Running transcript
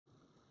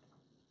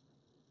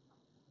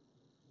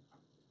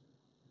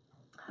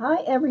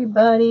Hi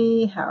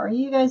everybody, how are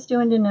you guys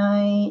doing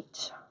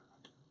tonight?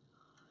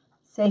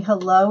 Say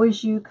hello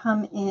as you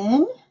come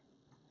in.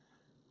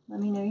 Let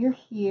me know you're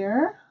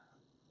here.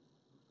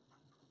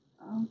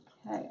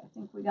 Okay, I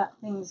think we got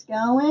things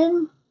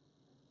going.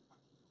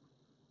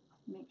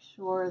 Make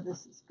sure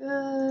this is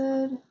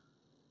good.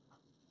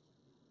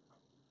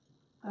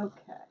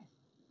 Okay,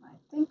 I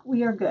think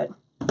we are good.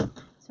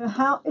 So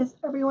how is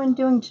everyone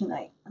doing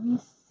tonight? Let me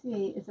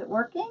see, is it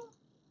working?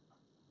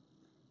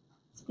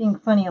 It's being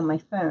funny on my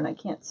phone, I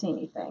can't see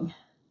anything.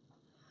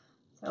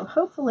 So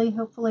hopefully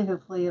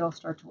it'll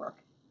start to work.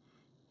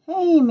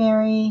 Hey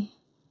Mary,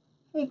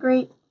 hey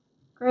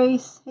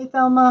Grace, hey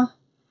Thelma,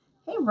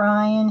 hey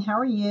Ryan, how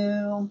are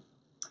you?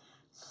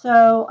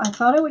 So I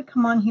thought I would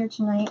come on here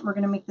tonight. We're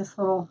going to make this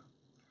little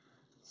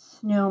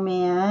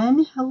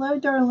snowman. Hello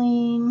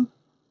Darlene.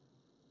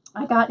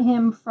 I got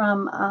him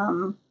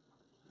from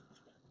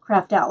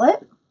Craft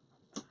Outlet.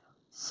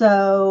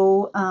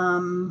 So,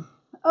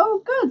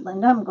 oh good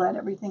Linda, I'm glad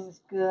everything's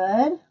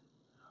good.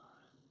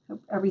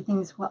 Hope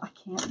everything's well. I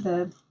can't,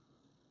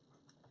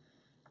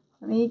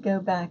 let me go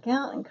back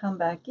out and come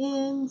back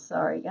in.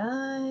 Sorry,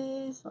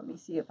 guys. Let me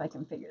see if I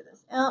can figure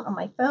this out on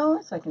my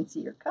phone so I can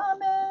see your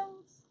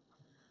comments.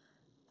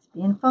 It's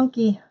being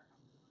funky.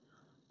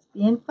 It's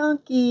being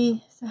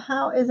funky. So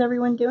how is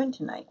everyone doing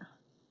tonight?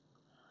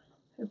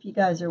 Hope you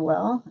guys are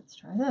well. Let's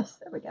try this.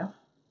 There we go.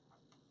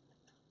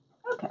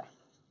 Okay.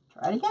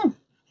 Try it again.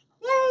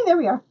 Yay, there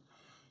we are.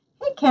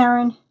 Hey,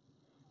 Karen.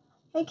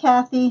 Hey,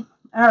 Kathy.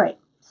 All right.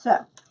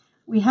 So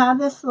we have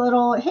this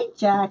little, hey,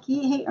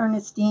 Jackie. Hey,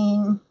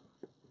 Ernestine.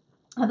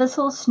 This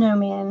little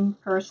snowman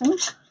person,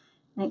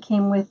 and it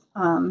came with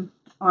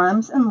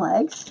arms and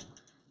legs,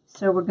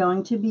 so we're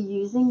going to be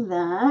using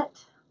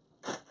that.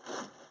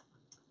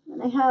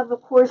 And I have,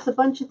 of course, a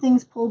bunch of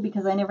things pulled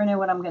because I never know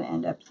what I'm going to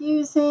end up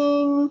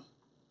using.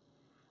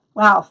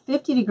 Wow,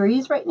 50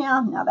 degrees right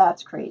now? Now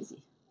that's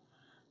crazy.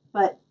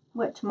 But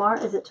what,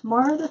 tomorrow? Is it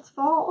tomorrow that's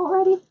fall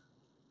already?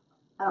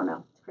 I don't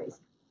know. It's crazy.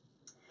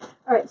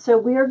 All right, so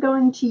we are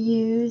going to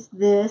use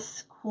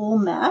this cool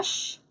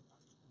mesh.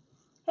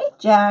 Hey,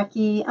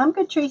 Jackie. I'm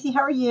good, Tracy.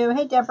 How are you?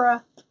 Hey,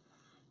 Deborah.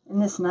 Isn't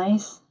this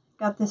nice?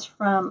 Got this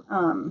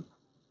from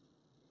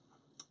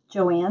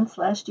Joann's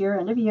last year,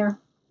 end of year.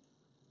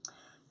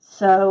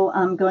 So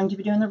I'm going to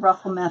be doing the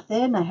Ruffle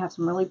method, and I have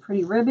some really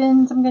pretty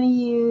ribbons I'm going to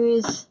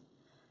use.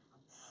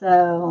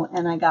 So,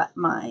 and I got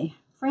my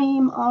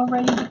frame all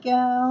ready to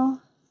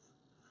go.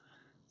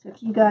 So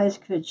if you guys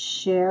could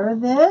share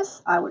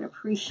this, I would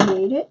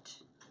appreciate it.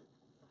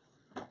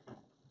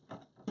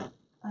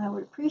 I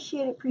would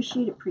appreciate it.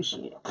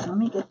 So let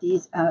me get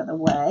these out of the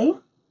way.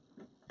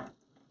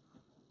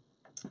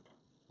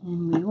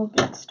 And we will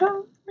get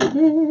started.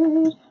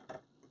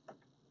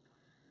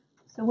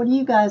 So what are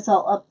you guys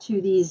all up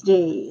to these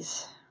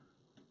days?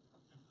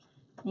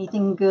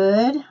 Anything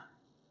good?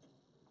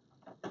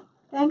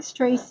 Thanks,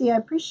 Tracy. I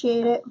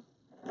appreciate it.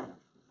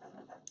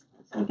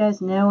 So you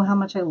guys know how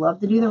much I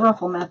love to do the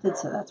Ruffle method,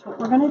 so that's what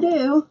we're going to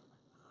do.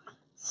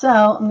 So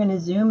I'm going to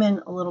zoom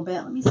in a little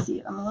bit. Let me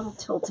see. I'm a little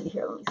tilted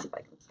here. Let me see if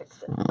I can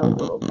fix it a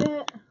little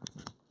bit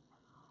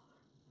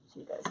so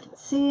you guys can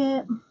see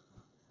it.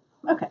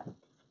 Okay.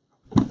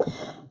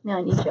 Now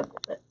I need you up a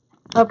little bit.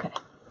 Okay.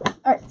 All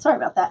right. Sorry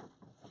about that.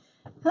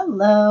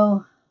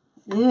 Hello.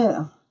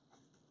 Yeah.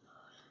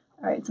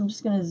 All right. So I'm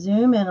just going to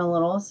zoom in a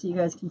little so you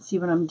guys can see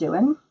what I'm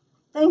doing.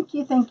 Thank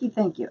you.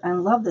 I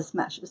love this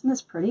mesh. Isn't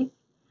this pretty?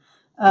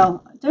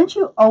 Oh, don't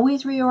you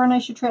always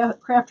reorganize your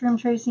craft room,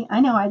 Tracy? I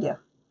know I do.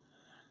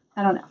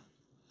 I don't know.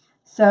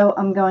 So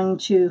I'm going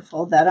to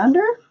fold that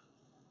under.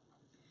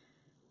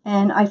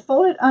 And I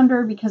fold it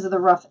under because of the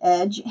rough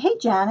edge. Hey,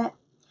 Janet.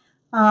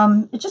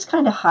 It just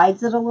kind of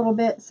hides it a little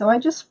bit. So I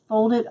just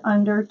fold it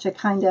under to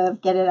kind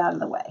of get it out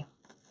of the way.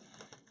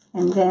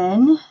 And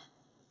then,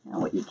 now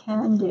what you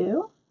can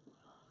do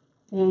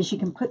is you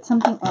can put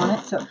something on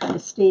it so it kind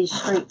of stays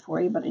straight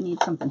for you, but I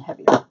need something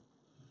heavier.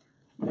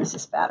 There's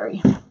this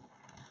battery.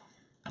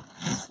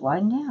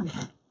 Sliding down.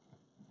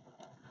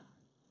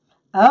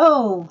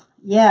 Oh,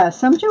 yeah,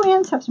 some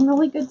Joann's have some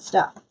really good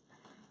stuff.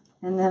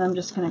 And then I'm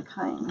just going to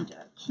kind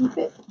of keep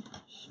it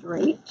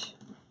straight.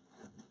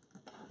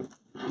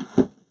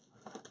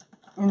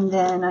 And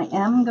then I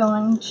am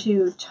going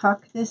to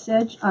tuck this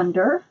edge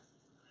under.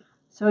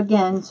 So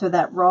again, so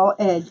that raw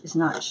edge is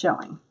not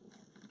showing.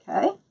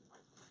 Okay?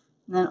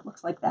 And then it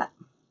looks like that.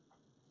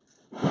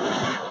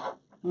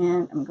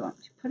 And I'm going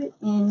to put it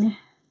in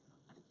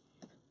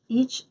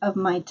each of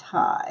my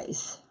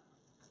ties.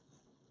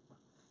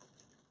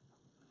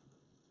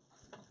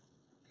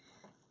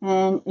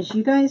 And as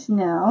you guys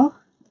know,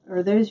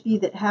 or those of you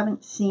that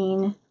haven't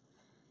seen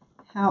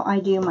how I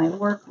do my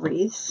work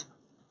wreaths,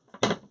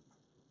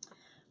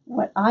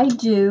 what I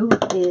do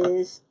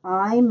is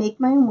I make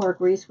my own work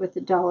wreaths with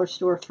the dollar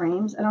store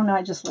frames. I don't know,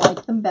 I just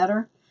like them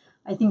better.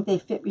 I think they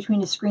fit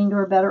between a screen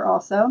door better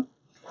also.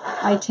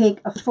 I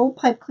take a full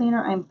pipe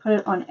cleaner and put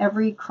it on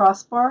every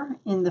crossbar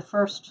in the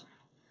first,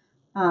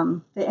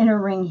 the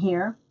inner ring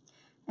here.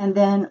 And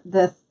then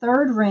the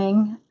third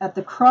ring at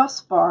the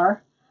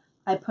crossbar,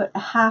 I put a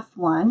half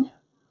one,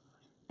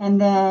 and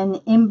then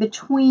in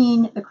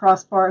between the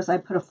crossbars, I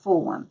put a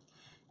full one.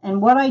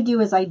 And what I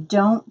do is I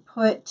don't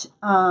put,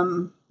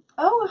 oh,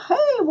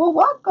 hey, well,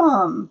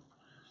 welcome.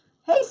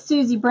 Hey,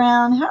 Susie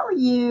Brown, how are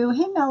you?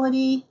 Hey,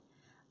 Melody.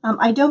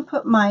 I don't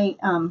put my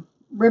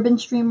ribbon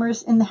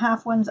streamers in the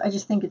half ones. I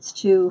just think it's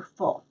too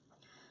full.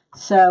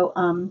 So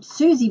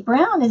Susie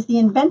Brown is the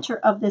inventor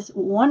of this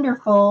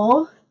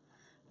wonderful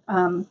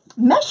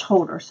mesh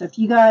holder. So if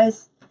you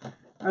guys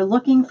are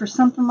looking for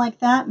something like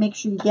that, make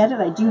sure you get it.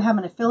 I do have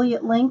an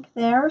affiliate link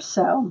there,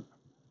 so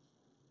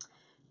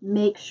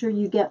make sure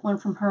you get one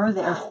from her.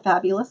 They're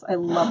fabulous. I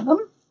love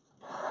them.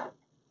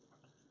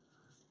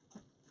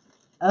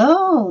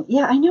 Oh,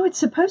 yeah, I know it's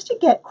supposed to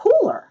get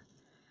cooler.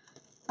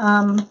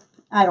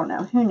 I don't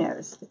know. Who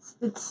knows?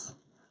 It's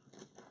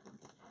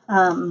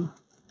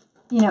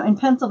you know, in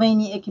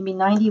Pennsylvania, it can be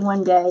 90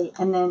 one day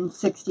and then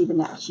 60 the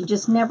next. You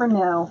just never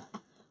know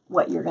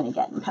what you're going to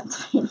get in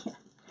Pennsylvania.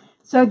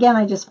 So again,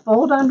 I just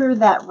fold under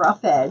that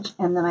rough edge,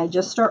 and then I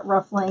just start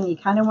ruffling. You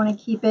kind of want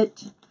to keep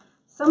it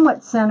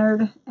somewhat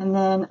centered, and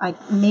then I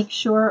make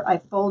sure I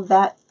fold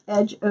that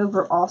edge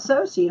over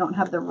also so you don't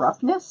have the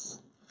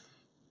roughness.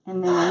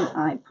 And then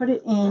I put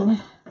it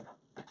in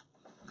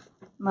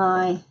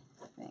my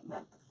thing.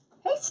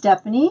 Hey,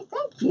 Stephanie,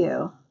 thank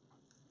you.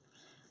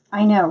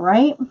 I know,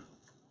 right?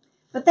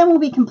 But then we'll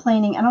be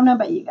complaining. I don't know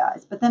about you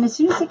guys, but then as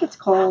soon as it gets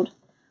cold,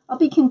 I'll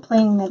be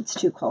complaining that it's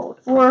too cold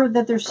or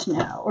that there's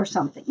snow or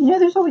something. You know,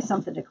 there's always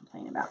something to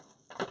complain about.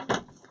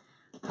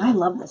 I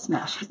love this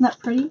mesh. Isn't that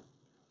pretty?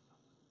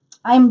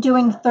 I'm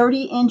doing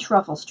 30-inch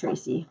ruffles,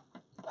 Tracy.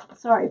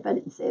 Sorry if I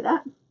didn't say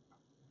that.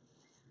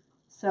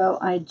 So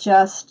I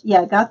just,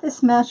 yeah, I got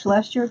this mesh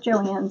last year at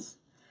Joann's.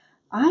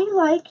 I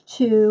like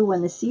to,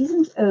 when the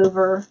season's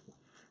over,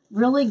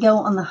 really go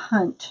on the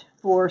hunt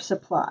for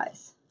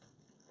supplies,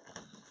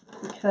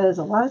 because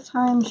a lot of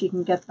times you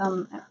can get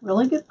them at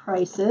really good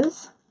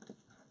prices,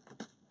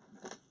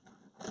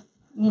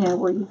 you know,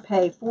 where you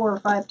pay 4 or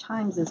 5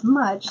 times as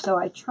much. So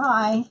I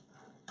try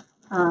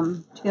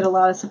to get a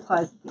lot of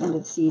supplies at the end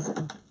of the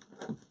season.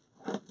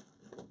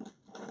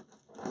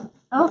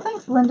 Oh,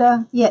 thanks,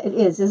 Linda. Yeah, it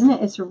is, isn't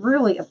it? It's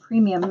really a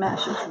premium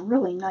mesh. It's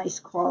really nice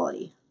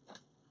quality.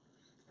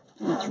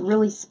 And it's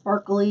really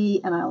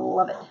sparkly, and I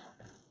love it.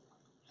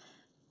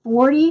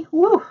 40?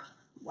 Woo!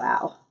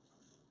 Wow.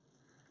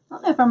 I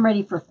don't know if I'm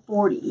ready for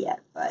 40 yet,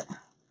 but...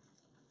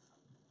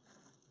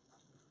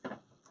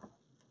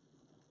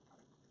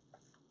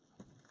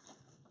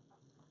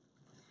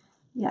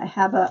 yeah, I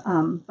have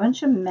a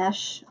bunch of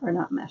mesh, or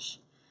not mesh,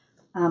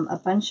 a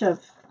bunch of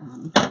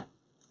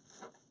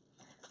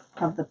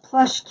the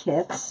Plush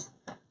kits.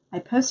 I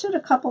posted a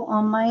couple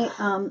on my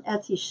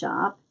Etsy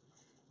shop,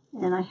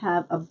 and I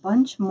have a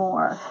bunch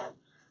more.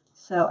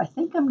 So I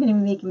think I'm going to be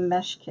making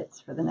mesh kits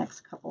for the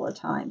next couple of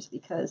times,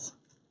 because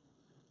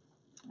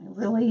I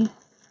really,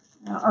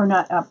 or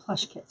not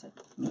Plush kits, I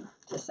mean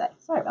to say.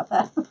 Sorry about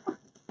that.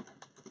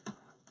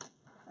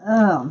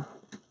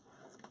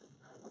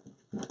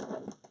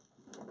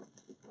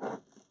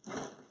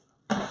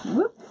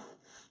 Whoop.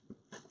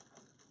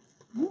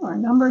 Ooh, our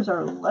numbers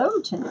are low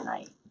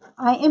tonight.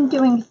 I am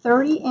doing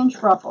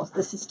 30-inch ruffles.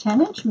 This is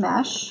 10-inch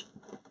mesh,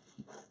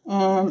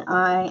 and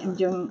I am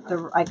doing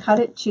I cut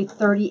it to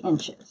 30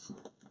 inches.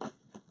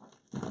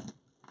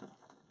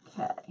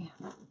 Okay.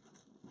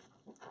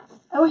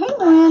 Oh, hey,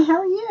 Luann, how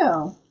are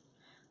you?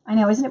 I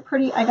know, isn't it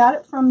pretty? I got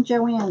it from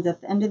Joann's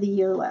at the end of the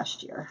year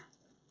last year.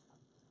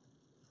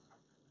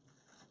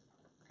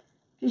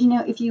 Because, you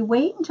know, if you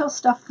wait until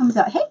stuff comes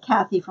out. Hey,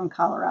 Kathy from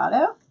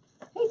Colorado.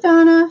 Hey,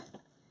 Donna.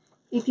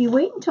 If you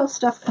wait until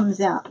stuff comes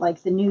out,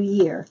 like the new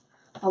year,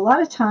 a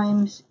lot of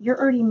times you're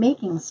already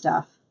making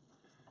stuff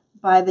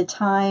by the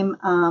time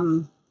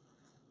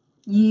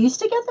you used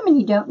to get them and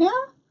you don't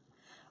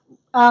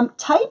now.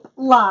 Type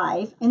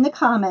live in the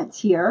comments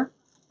here,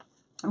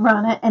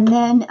 Rana, and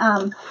then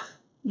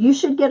you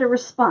should get a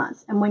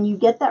response. And when you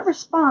get that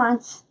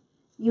response,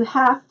 you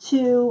have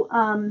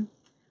to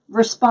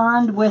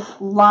respond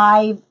with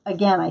live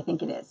again, I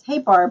think it is. Hey,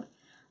 Barb.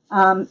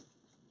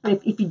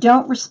 But if you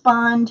don't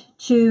respond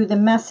to the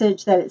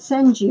message that it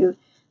sends you,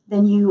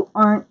 then you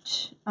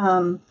aren't,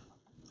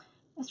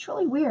 that's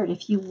really weird.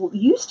 If you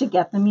used to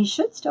get them, you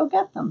should still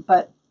get them,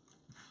 but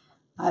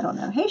I don't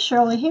know. Hey,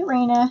 Shirley. Hey,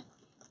 Raina.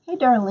 Hey,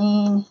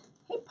 Darlene.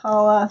 Hey,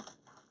 Paula.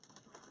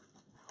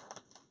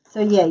 So,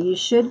 yeah, you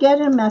should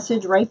get a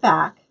message right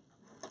back.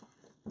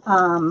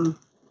 And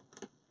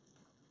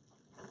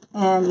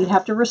you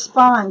have to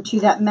respond to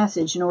that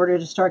message in order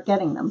to start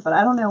getting them, but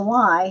I don't know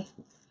why.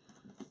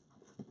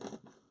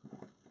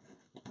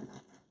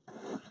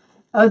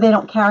 Oh, they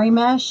don't carry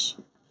mesh?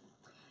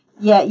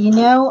 Yeah, you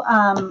know,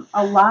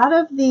 a lot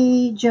of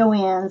the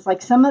Joann's,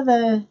 like some of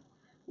the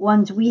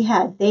ones we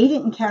had, they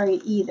didn't carry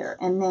it either.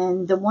 And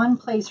then the one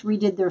place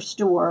redid their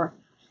store,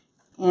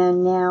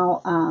 and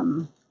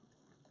now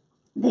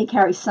they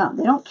carry some.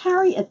 They don't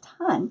carry a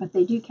ton, but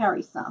they do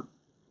carry some.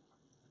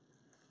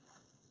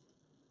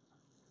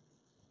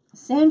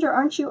 Sandra,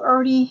 aren't you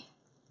already...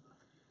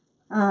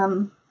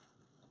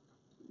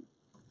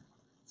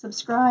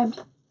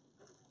 subscribed.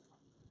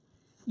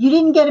 You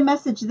didn't get a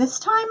message this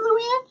time,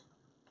 Luann?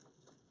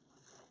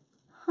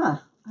 Huh.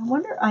 I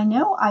wonder, I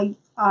know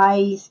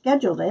I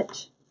scheduled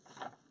it.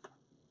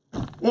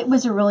 It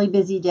was a really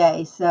busy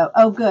day, so,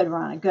 oh, good,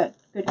 Ronna, good.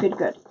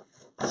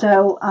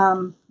 So,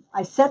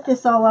 I set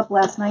this all up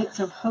last night,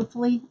 so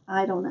hopefully,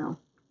 I don't know.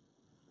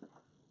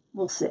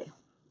 We'll see.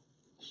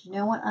 You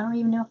know what? I don't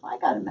even know if I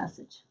got a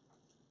message.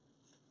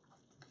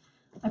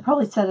 I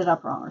probably set it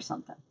up wrong or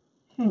something.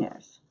 Who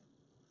knows?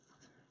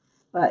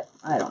 But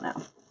I don't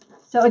know.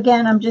 So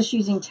again, I'm just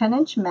using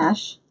 10-inch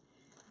mesh,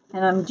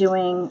 and I'm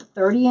doing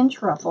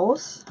 30-inch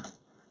ruffles.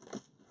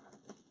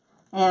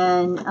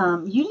 And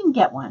you didn't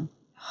get one.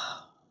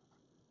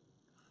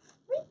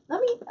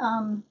 Let me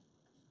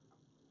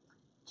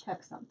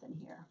check something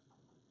here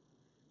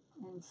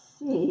and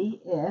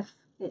see if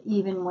it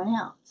even went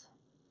out.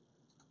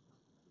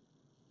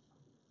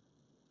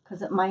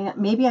 Because it might,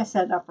 maybe I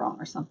set it up wrong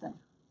or something.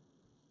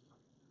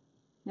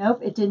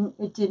 Nope, it didn't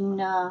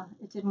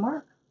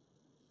work.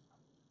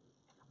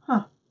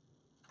 Huh.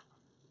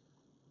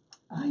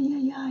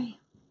 Ay.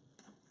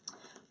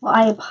 Well,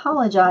 I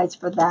apologize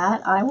for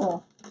that. I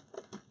will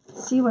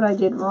see what I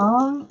did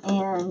wrong,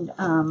 and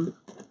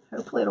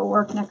hopefully it'll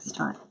work next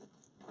time.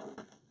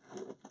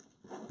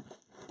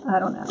 I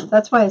don't know.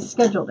 That's why I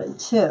scheduled it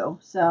too.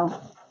 So,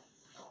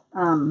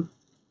 I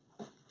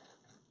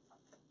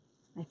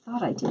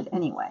thought I did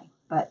anyway,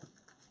 but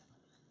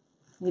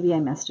maybe I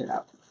messed it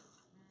up.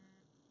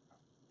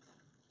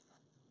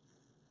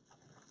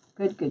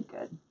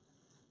 Good.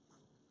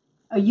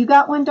 Oh, you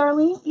got one,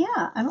 Darlene?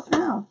 Yeah, I don't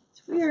know.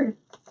 It's weird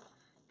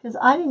because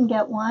I didn't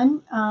get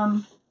one,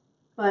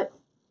 but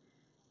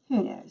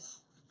who knows?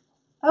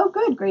 Oh,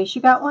 good, Grace,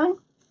 you got one?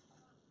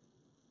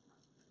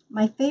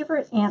 My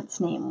favorite aunt's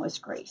name was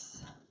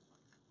Grace.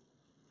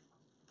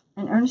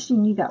 And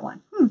Ernestine, you got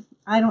one.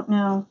 I don't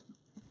know.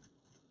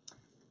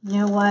 You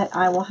know what?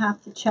 I will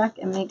have to check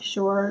and make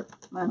sure.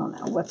 I don't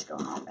know what's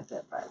going on with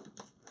it, but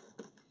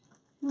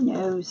who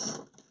knows?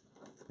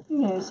 Who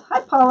knows? Hi,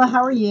 Paula.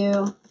 How are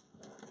you?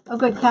 Oh,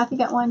 good. Kathy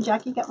got one.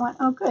 Jackie got one.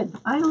 Oh, good.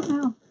 I don't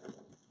know.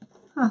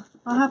 Huh.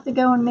 I'll have to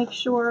go and make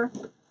sure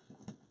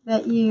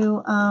that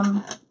you...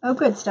 oh,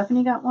 good.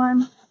 Stephanie got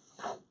one.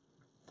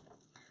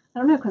 I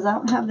don't know, because I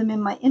don't have them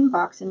in my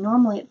inbox, and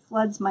normally it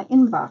floods my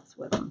inbox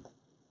with them.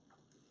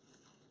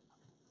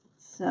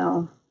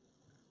 So,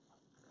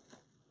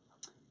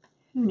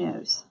 who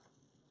knows?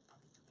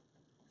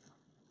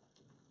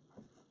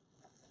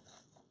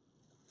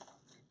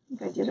 I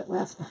think I did it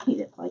last night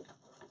at like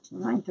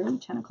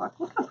 9:30, 10 o'clock.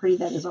 Look how pretty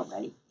that is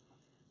already.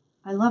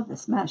 I love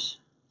this mesh.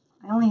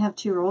 I only have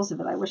 2 rolls of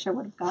it. I wish I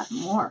would have gotten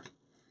more.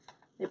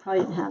 They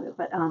probably didn't have it,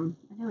 but I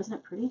know, isn't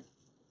it pretty?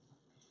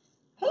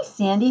 Hey,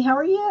 Sandy, how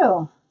are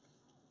you?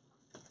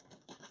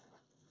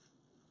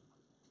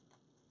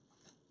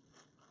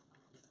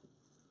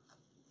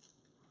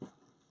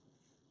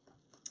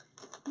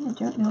 I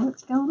don't know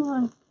what's going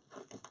on.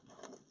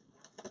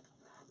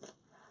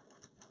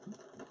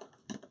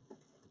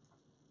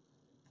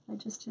 I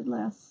just did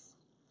last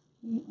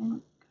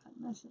and got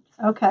a message.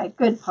 Okay,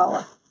 good,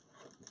 Paula.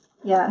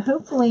 Yeah,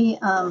 hopefully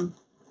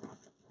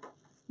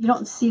you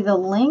don't see the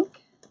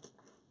link.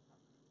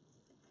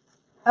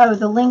 Oh,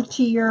 the link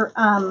to your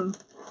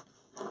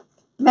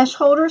mesh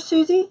holder,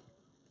 Susie?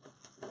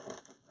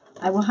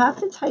 I will have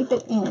to type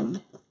it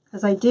in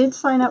because I did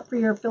sign up for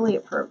your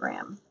affiliate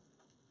program.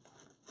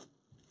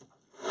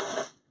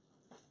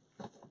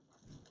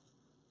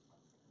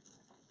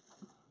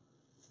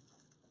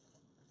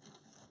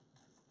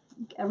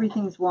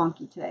 Everything's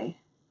wonky today.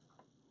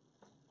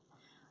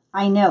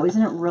 I know,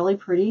 isn't it really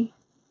pretty?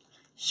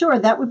 Sure,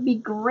 that would be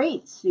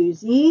great,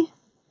 Susie.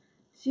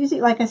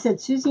 Susie, like I said,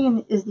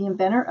 Susie is the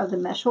inventor of the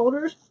mesh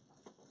holders.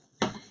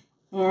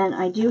 And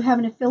I do have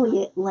an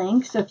affiliate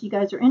link, so if you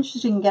guys are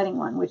interested in getting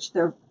one, which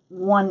they're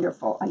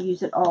wonderful. I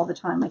use it all the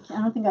time. I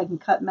don't think I can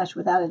cut mesh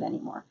without it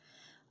anymore.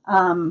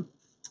 I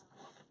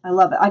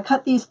love it. I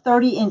cut these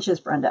 30 inches,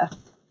 Brenda.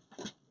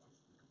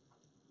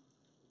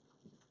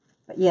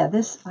 But yeah,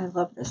 I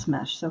love this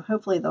mesh, so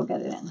hopefully they'll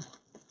get it in.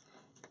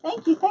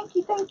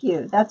 Thank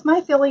you. That's my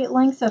affiliate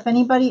link, so if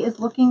anybody is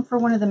looking for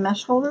one of the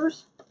mesh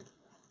holders,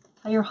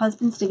 tell your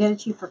husbands to get it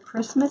to you for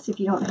Christmas if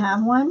you don't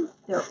have one.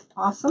 They're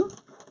awesome.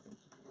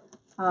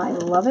 I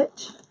love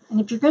it.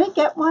 And if you're going to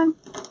get one,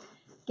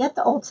 get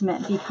the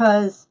ultimate,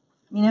 because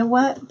you know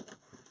what?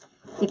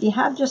 If you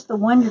have just the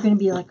one, you're going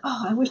to be like,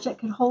 oh, I wish I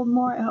could hold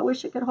more. I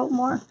wish I could hold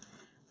more.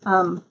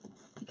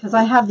 Because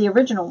I have the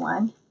original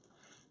one.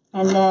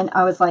 And then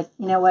I was like,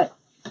 you know what?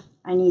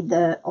 I need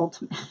the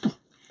ultimate.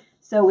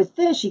 So with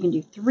this, you can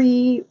do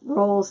 3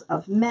 rolls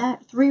of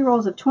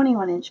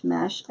 21-inch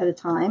mesh at a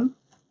time.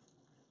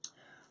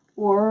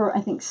 Or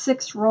I think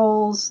 6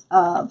 rolls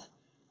of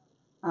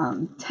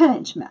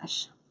 10-inch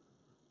mesh.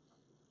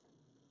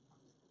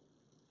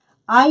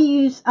 I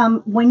use,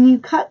 when you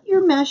cut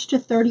your mesh to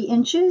 30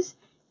 inches,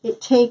 it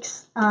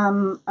takes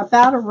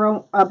about a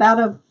roll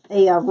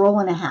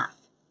and a half.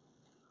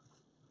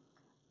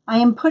 I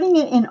am putting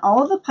it in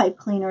all of the pipe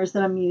cleaners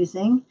that I'm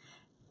using.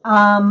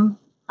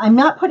 I'm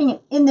not putting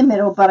it in the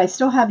middle, but I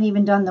still haven't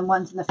even done the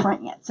ones in the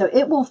front yet. So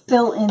it will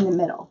fill in the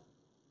middle.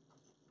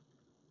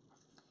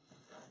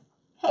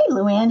 Hey,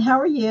 Luann, how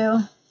are you?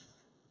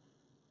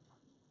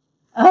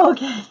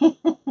 Okay.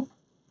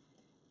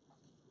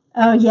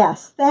 Oh,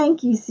 yes.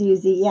 Thank you,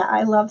 Susie. Yeah,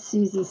 I love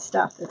Susie's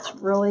stuff. It's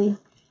really,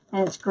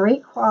 and it's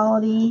great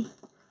quality,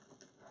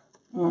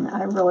 and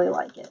I really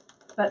like it.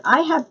 But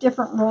I have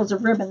different rolls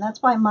of ribbon.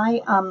 That's why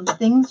my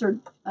things are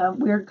a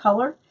weird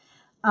color.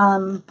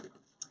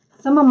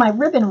 Some of my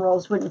ribbon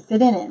rolls wouldn't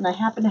fit in it, and I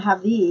happen to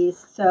have these,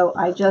 so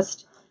I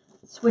just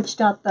switched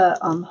out the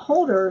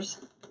holders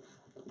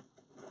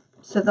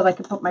so that I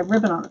could put my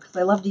ribbon on it, because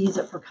I love to use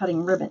it for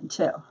cutting ribbon,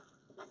 too.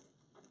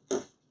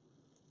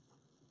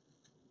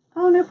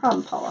 Oh, no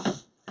problem, Paula.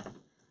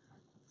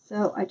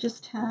 So I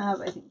just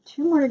have, I think,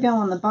 2 more to go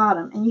on the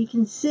bottom. And you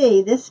can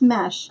see this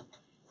mesh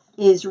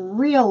is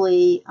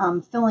really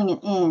filling it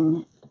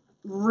in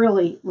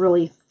really,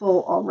 really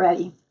full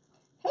already.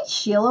 Hey,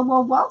 Sheila.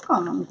 Well,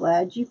 welcome. I'm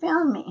glad you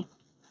found me.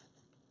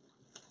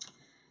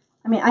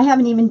 I mean, I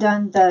haven't even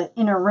done the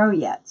inner row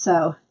yet,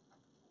 so.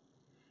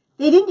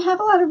 They didn't have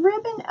a lot of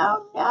ribbon?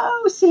 Oh,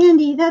 no,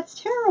 Sandy. That's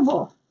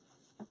terrible.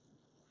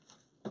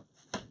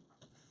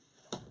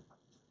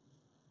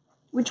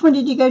 Which one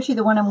did you go to?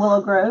 The one in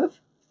Willow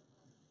Grove?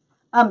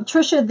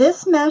 Trisha,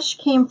 this mesh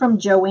came from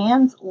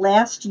Joann's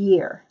last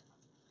year,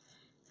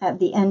 at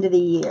the end of the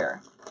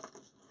year.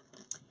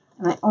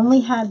 And I only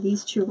had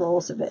these 2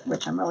 rolls of it,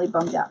 which I'm really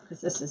bummed out,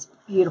 because this is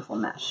beautiful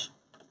mesh.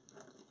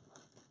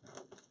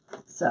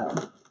 So,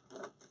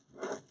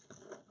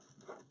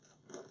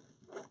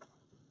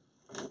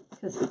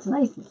 because it's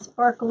nice and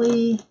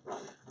sparkly.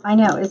 I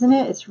know, isn't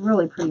it? It's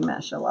really pretty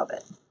mesh. I love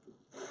it.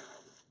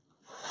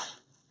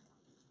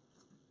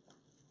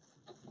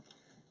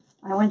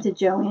 I went to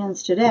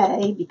Joann's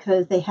today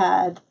because they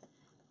had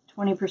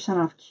 20%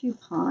 off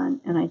coupon,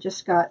 and I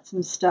just got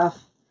some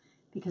stuff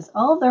because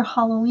all of their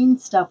Halloween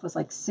stuff was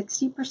like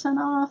 60%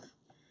 off,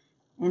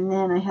 and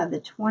then I had the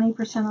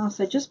 20% off,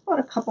 so I just bought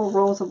a couple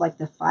rolls of like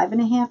the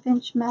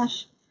 5.5-inch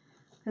mesh,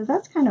 because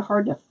that's kind of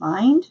hard to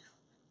find.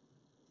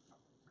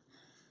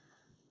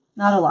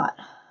 Not a lot.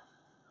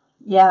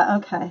 Yeah,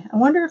 okay. I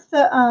wonder if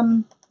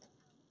the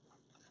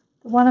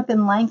one up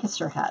in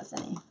Lancaster has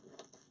any.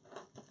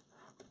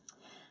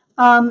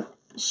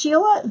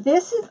 Sheila,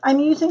 this is, I'm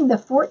using the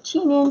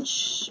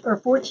 14-inch or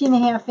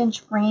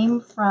 14.5-inch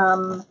frame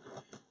from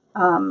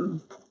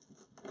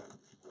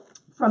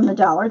the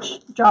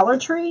Dollar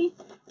Tree,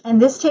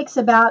 and this takes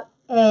about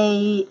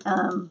a,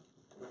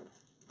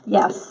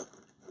 yes,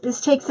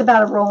 this takes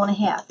about a roll and a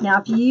half.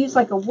 Now, if you use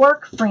like a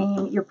work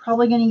frame, you're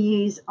probably going to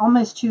use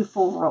almost 2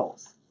 full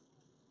rolls.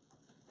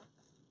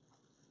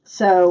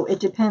 So it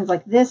depends.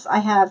 Like this, I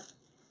have,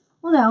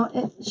 well, no,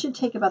 it should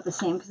take about the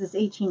same because it's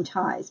 18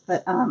 ties,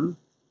 but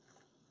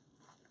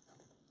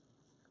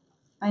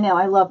I know,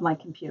 I love my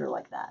computer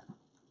like that.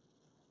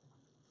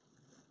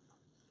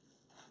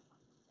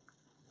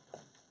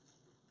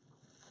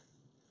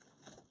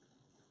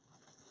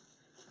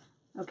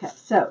 Okay,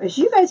 so as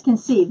you guys can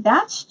see,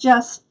 that's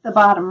just the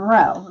bottom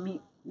row. Let me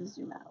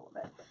zoom out a little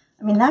bit.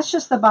 I mean, that's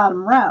just the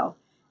bottom row.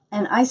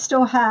 And I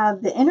still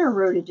have the inner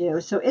row to do,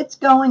 so it's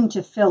going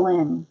to fill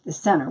in the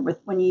center with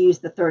when you use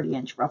the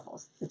 30-inch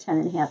ruffles, the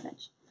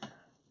 10.5-inch.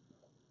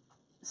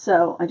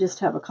 So I just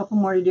have a couple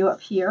more to do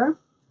up here.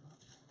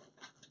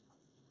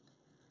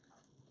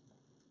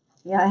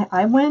 Yeah,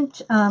 I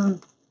went, I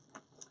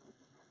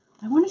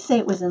want to say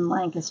it was in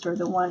Lancaster,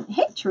 the one.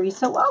 Hey,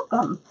 Teresa,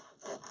 welcome.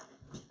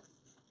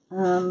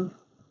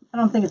 I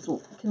don't think it's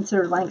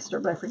considered Lancaster,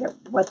 but I forget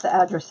what the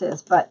address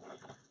is, but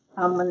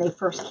when they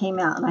first came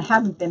out, and I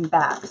haven't been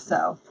back,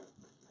 so.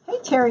 Hey,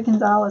 Terry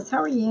Gonzalez,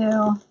 how are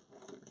you?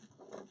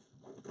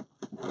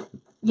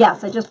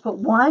 Yes, I just put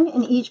 1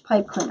 in each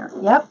pipe cleaner.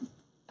 Yep.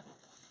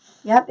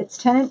 Yep, it's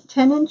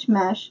 10-inch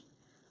mesh,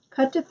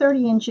 cut to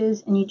 30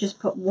 inches, and you just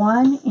put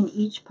 1 in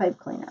each pipe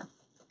cleaner.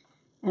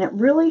 And it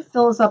really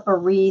fills up a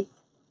wreath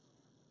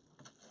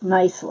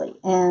nicely.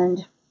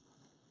 And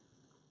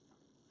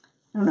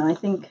I don't know, I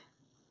think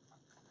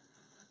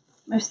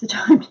most of the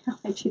time now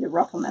I do the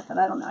ruffle method.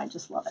 I don't know, I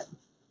just love it.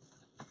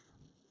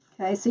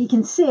 Okay, so you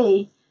can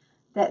see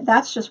that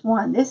that's just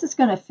 1. This is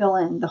going to fill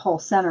in the whole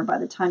center by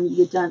the time you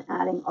get done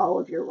adding all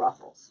of your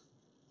ruffles.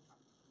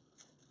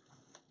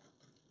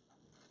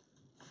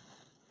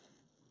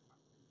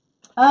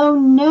 Oh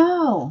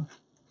no!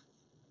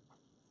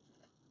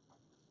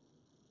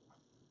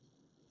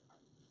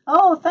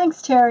 Oh,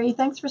 thanks, Terry.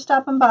 Thanks for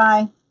stopping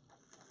by.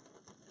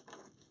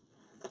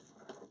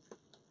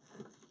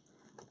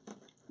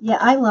 Yeah,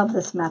 I love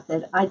this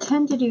method. I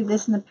tend to do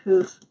this in the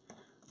poof.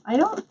 I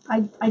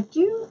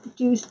do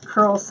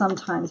curls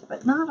sometimes,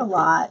 but not a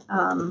lot.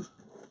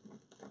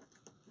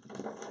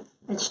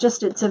 It's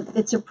just,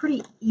 it's a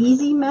pretty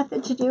easy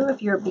method to do.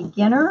 If you're a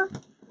beginner,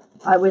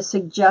 I would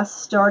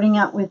suggest starting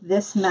out with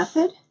this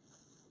method.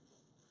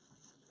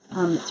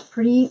 It's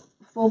pretty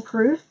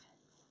foolproof,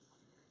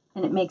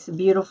 and it makes a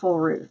beautiful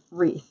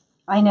wreath.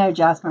 I know,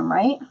 Jasmine,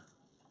 right?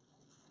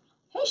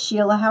 Hey,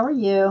 Sheila, how are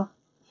you?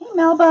 Hey,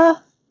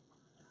 Melba.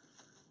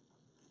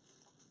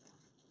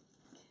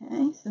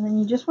 Okay, so then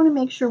you just want to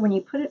make sure when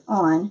you put it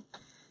on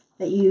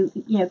that you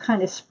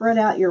kind of spread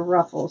out your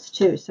ruffles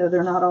too, so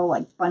they're not all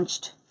like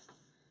bunched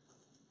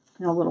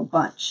in a little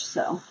bunch.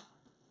 So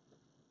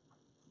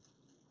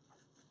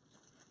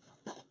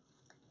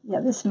yeah,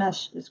 this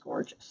mesh is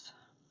gorgeous.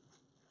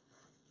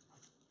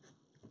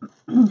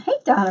 Hey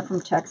Donna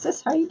from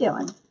Texas, how you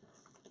doing?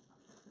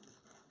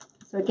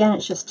 So again,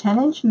 it's just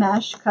 10-inch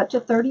mesh cut to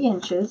 30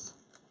 inches,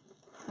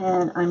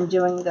 and I'm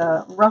doing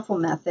the ruffle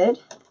method,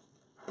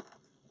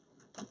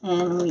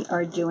 and we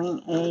are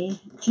doing a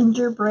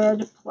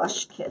gingerbread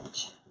plush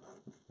kit.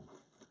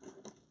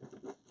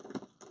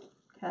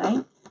 Okay,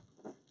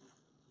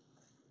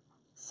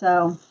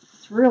 so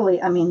it's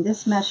really, I mean,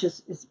 this mesh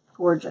is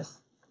gorgeous.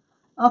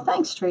 Oh,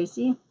 thanks,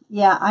 Tracy.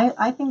 Yeah,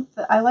 I think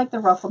that I like the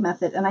ruffle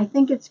method, and I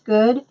think it's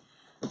good.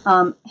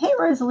 Hey,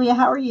 Rosalia,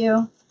 how are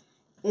you?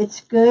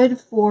 It's good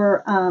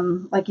for,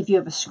 like, if you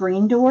have a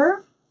screen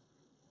door.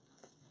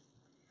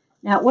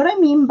 Now, what I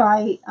mean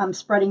by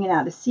spreading it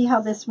out is, see how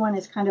this one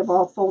is kind of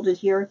all folded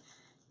here?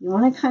 You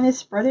want to kind of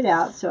spread it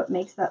out so it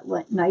makes that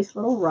nice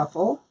little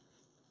ruffle.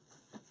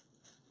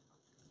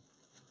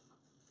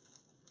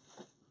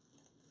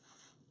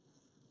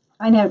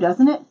 I know,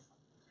 doesn't it?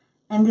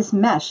 And this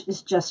mesh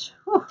is just,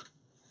 whew.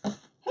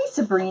 Hey,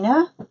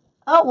 Sabrina.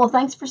 Oh, well,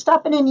 thanks for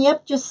stopping in.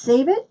 Yep, just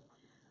save it.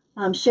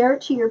 Share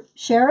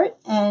it,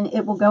 and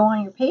it will go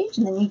on your page,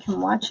 and then you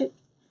can watch it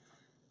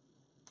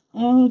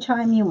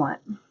anytime you want.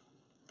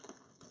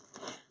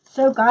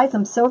 So, guys,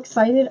 I'm so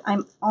excited.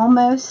 I'm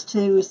almost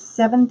to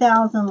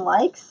 7,000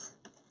 likes.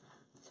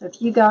 So,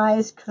 if you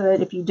guys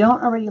could, if you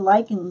don't already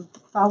like and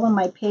follow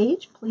my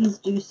page, please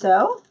do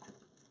so.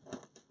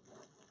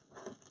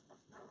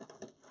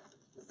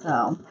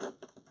 So,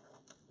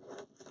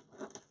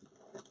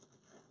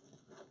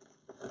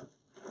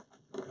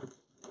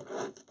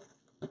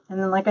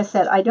 and then, like I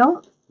said, I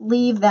don't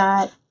leave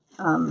that,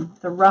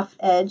 the rough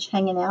edge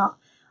hanging out.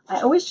 I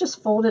always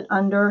just fold it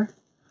under,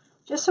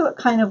 just so it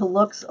kind of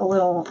looks a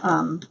little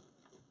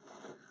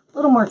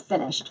more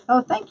finished.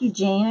 Oh, thank you,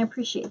 Jane. I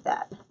appreciate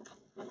that.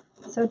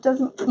 So it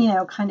doesn't,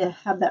 kind of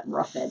have that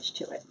rough edge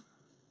to it.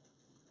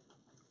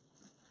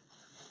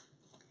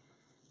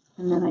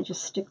 And then I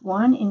just stick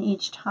one in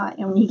each tie.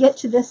 And when you get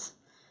to this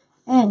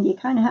end, you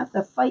kind of have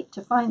to fight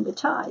to find the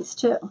ties,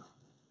 too.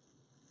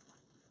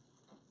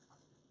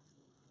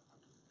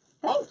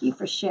 Thank you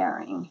for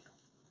sharing.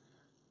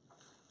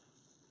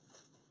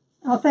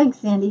 Oh, thanks,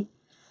 Sandy.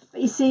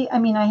 But you see, I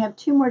mean, I have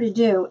 2 more to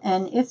do,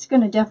 and it's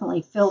going to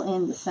definitely fill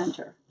in the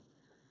center.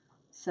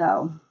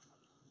 So,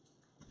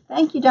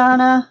 thank you,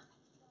 Donna.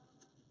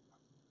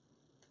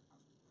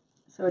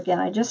 So again,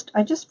 I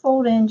just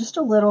fold in just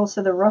a little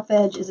so the rough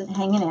edge isn't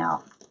hanging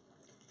out.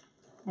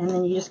 And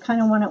then you just kind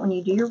of want it, when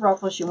you do your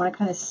ruffles, you want to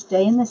kind of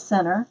stay in the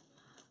center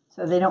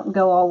so they don't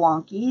go all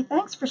wonky.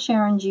 Thanks for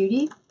sharing,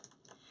 Judy.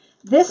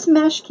 This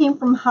mesh came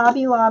from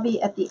Hobby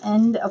Lobby at the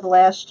end of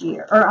last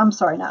year. Or, I'm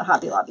sorry, not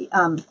Hobby Lobby.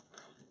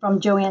 From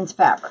Joann's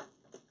Fabric.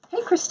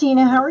 Hey,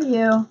 Christina, how are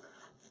you?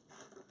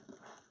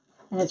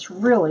 And it's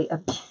really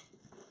a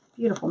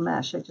beautiful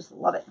mesh. I just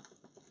love it.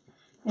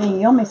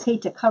 And you almost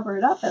hate to cover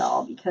it up at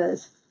all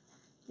because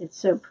it's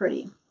so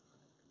pretty.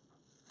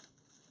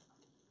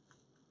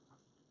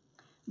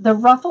 The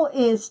ruffle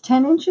is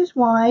 10 inches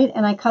wide,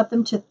 and I cut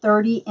them to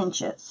 30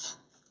 inches.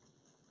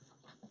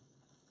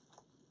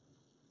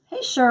 Hey,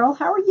 Cheryl,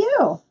 how are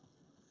you?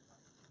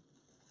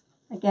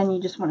 Again,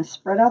 you just want to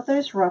spread out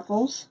those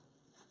ruffles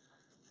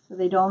so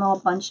they don't all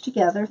bunch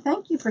together.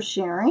 Thank you for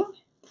sharing.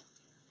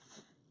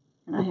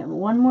 And I have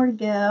 1 more to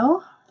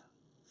go.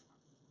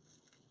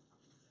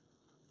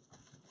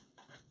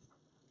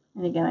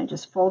 And again, I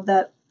just fold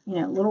that,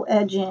 little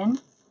edge in,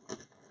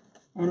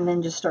 and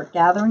then just start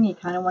gathering. You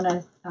kind of want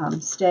to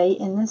stay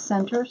in the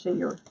center so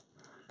your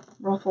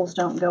ruffles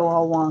don't go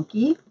all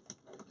wonky.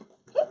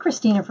 Hey,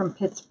 Christina from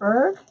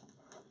Pittsburgh.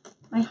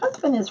 My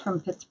husband is from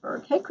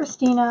Pittsburgh. Hey,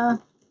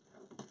 Christina.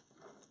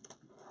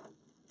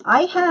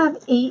 I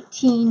have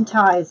 18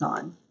 ties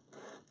on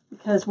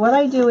because what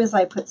I do is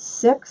I put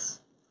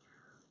 6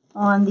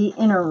 on the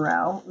inner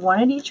row, 1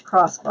 at each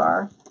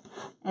crossbar,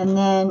 and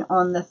then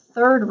on the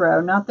 3rd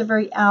row, not the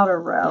very outer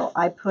row,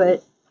 I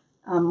put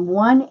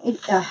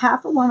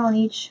half of 1 on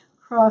each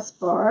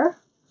crossbar,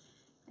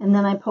 and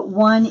then I put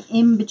 1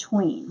 in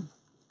between.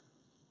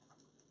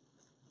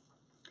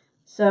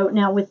 So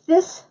now with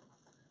this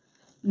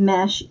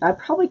mesh, I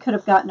probably could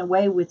have gotten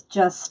away with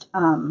just,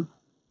 1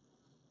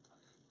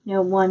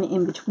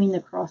 in between the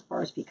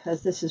crossbars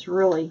because this is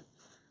really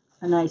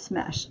a nice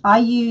mesh. I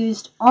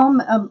used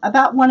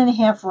about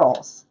 1.5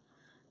 rolls.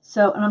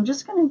 So, and I'm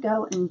just going to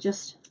go and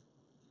just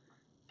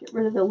get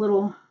rid of the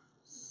little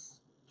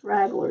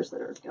stragglers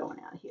that are going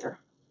out here.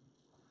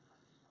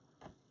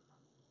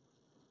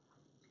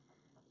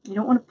 You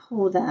don't want to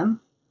pull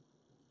them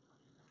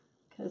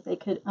because they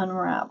could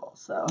unravel.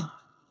 So,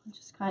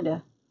 just kind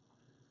of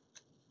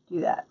do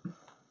that.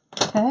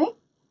 Okay.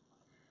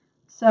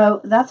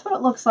 So that's what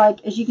it looks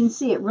like. As you can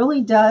see, it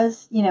really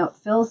does, it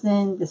fills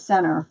in the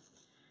center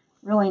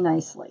really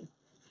nicely.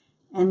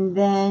 And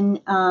then,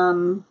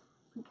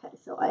 okay,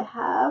 so So I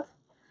have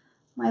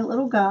my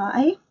little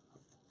guy. Look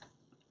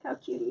how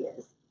cute he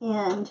is.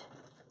 And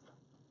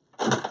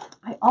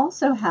I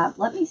also have,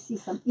 let me see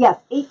some, yes,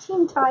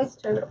 18 ties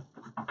total.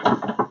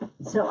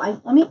 So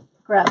let me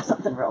grab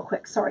something real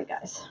quick. Sorry,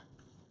 guys.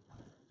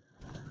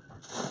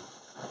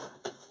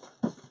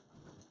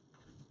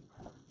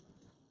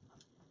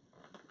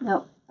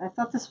 No, I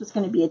thought this was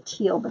going to be a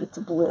teal, but it's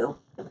a blue.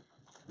 No.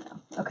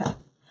 Okay.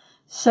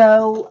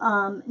 So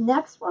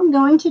next what I'm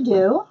going to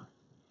do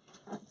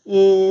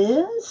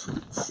is,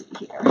 let's see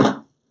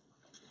here.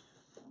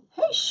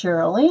 Hey,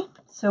 Shirley.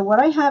 So what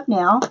I have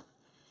now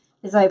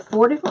is I have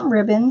 4 different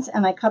ribbons,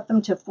 and I cut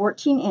them to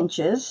 14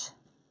 inches.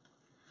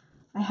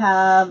 I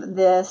have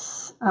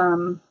this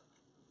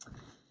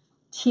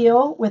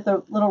teal with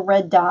a little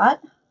red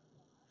dot.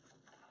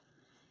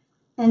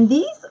 And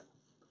these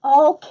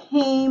all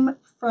came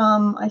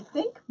from, I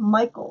think,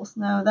 Michael's.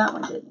 No, that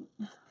one didn't.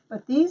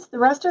 But the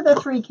rest of the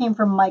 3 came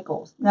from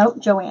Michael's. Nope,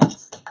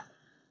 Joann's.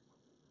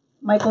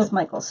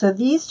 Michael's. So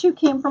these 2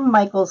 came from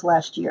Michael's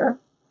last year.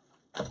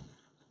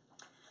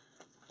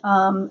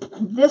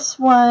 This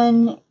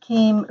one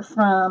came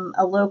from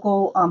a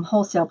local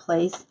wholesale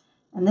place.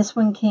 And this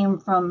one came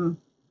from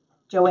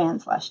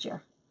Joann's last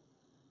year.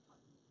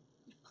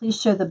 Please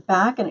show the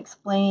back and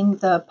explain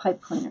the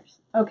pipe cleaners.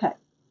 Okay.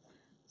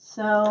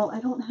 So I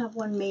don't have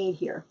one made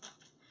here.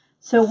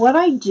 So what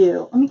I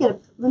do, let me get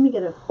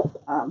a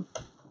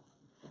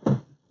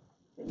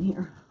thing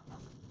here.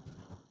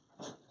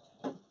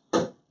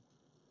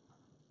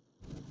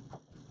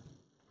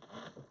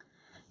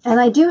 And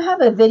I do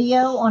have a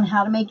video on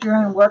how to make your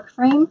own work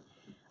frame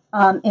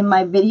in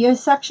my video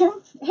section.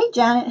 Hey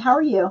Janet, how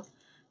are you?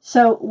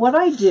 So what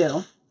I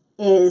do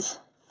is,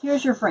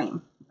 here's your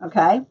frame,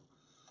 okay?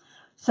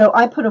 So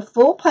I put a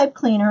full pipe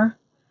cleaner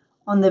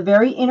on the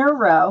very inner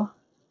row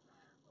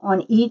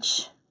on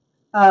each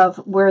of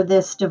where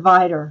this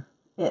divider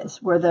is,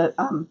 where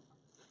the,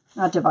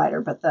 not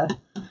divider, but the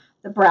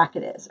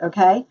bracket is,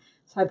 okay?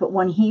 So I put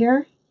one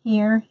here,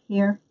 here,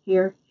 here,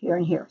 here, here,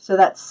 and here. So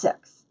that's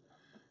 6,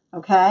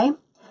 okay?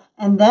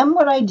 And then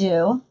what I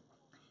do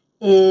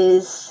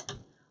is,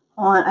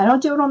 I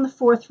don't do it on the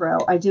 4th row,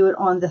 I do it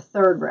on the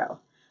 3rd row.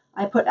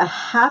 I put a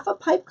half a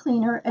pipe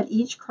cleaner at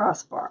each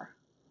crossbar.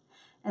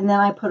 And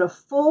then I put a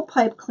full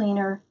pipe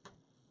cleaner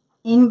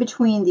in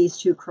between these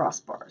 2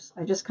 crossbars.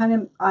 I just kind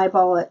of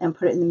eyeball it and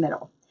put it in the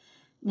middle.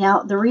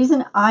 Now, the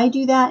reason I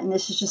do that, and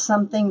this is just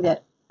something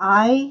that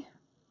I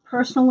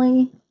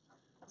personally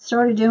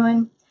started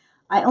doing,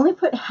 I only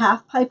put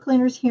half pipe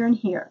cleaners here and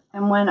here.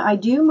 And when I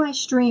do my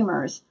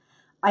streamers,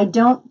 I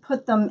don't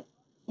put them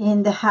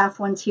in the half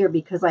ones here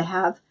because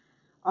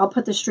I'll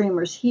put the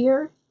streamers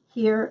here,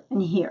 here,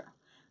 and here.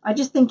 I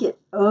just think it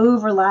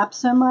overlaps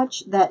so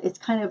much that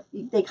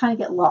they kind of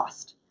get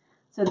lost.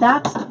 So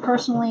that's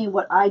personally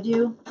what I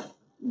do.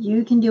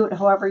 You can do it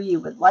however you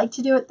would like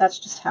to do it. That's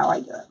just how I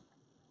do it.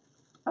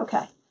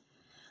 Okay.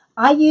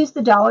 I use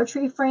the Dollar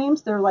Tree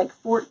frames. They're like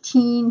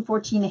 14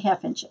 and a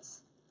half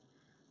inches.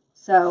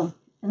 So,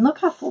 and look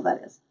how full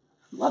that is.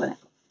 I'm loving it.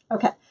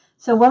 Okay.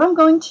 So what I'm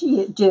going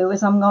to do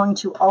is I'm going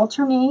to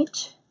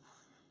alternate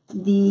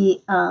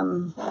the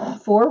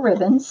 4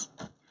 ribbons.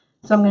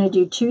 So I'm going to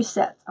do 2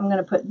 sets. I'm going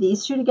to put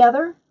these 2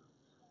 together,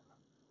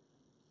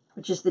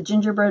 which is the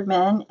Gingerbread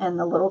Men and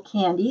the little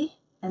candy.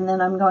 And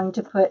then I'm going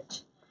to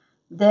put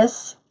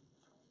this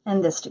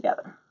and this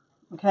together.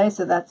 Okay,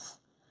 so that's,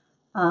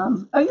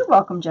 oh, you're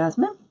welcome,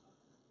 Jasmine.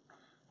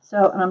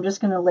 So, and I'm just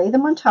going to lay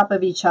them on top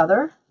of each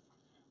other.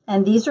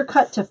 And these are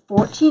cut to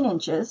 14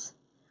 inches.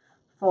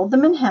 Fold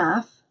them in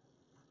half.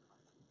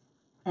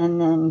 And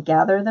then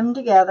gather them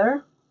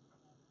together.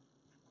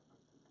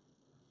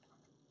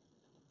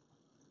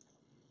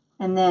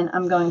 And then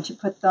I'm going to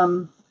put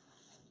them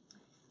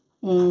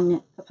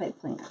in the pipe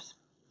cleaners.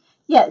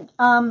 Yeah,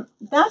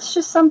 that's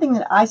just something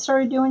that I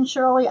started doing,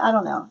 Shirley. I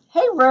don't know.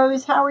 Hey,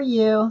 Rose, how are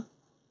you?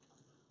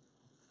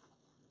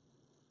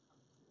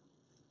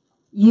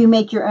 You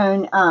make your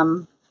own,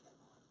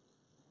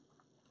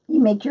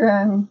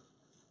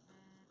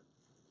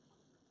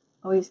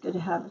 always good to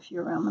have a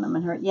few around when I'm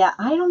in her. Yeah,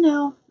 I don't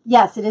know.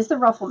 Yes, it is the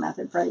Ruffle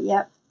method, Freddie.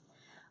 Yep.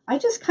 I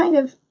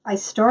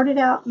started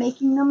out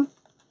making them,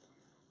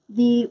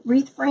 the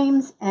wreath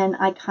frames, and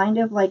I kind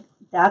of like,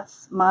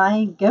 that's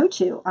my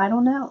go-to. I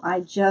don't know.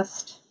 I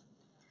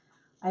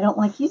don't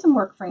like using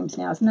work frames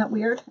now. Isn't that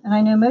weird? And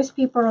I know most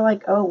people are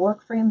like, oh,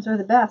 work frames are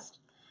the best.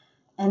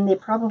 And they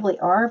probably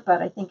are,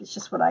 but I think it's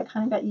just what I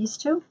kind of got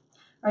used to. All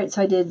right,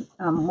 so I did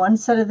 1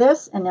 set of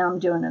this, and now I'm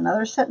doing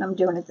another set, and I'm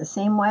doing it the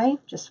same way,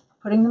 just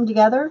putting them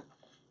together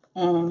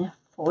and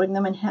folding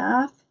them in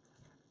half,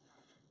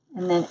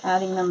 and then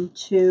adding them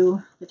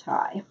to the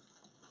tie.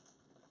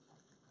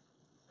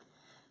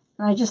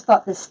 And I just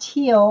thought this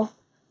teal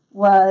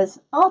was,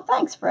 oh,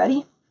 thanks,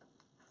 Freddie.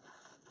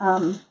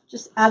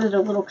 Just added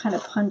a little kind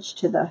of punch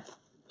to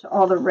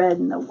all the red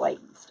and the white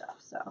and stuff.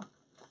 So,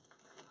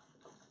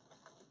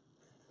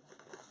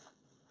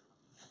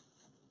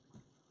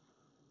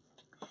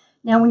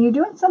 now when you're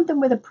doing something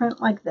with a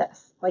print like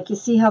this, like you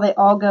see how they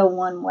all go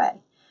one way.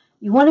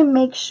 You want to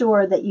make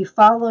sure that you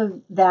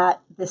follow that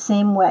the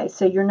same way.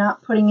 So you're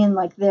not putting in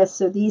like this.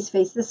 So these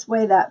face this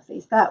way, that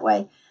face that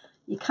way.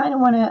 You kind of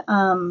want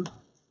to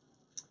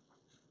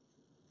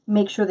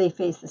make sure they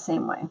face the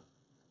same way.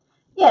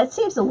 Yeah, it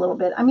saves a little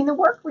bit. I mean, the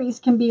work wreaths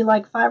can be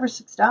like $5 or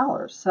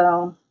 $6.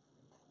 So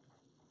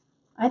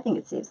I think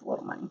it saves a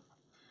little money.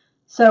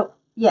 So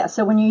yeah,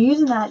 so when you're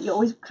using that, you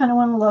always kind of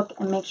want to look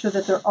and make sure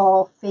that they're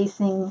all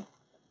facing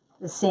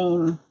the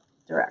same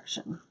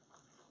direction.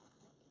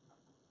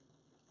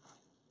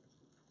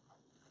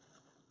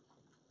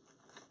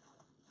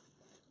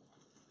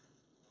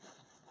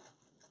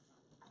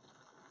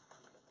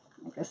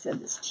 Like I said,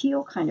 this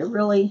teal kind of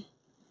really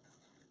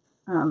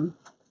kind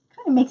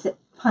of makes it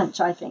punch,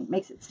 I think,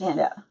 makes it stand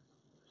out.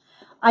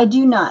 I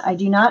do not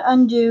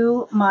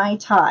undo my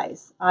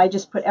ties. I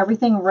just put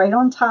everything right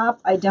on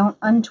top. I don't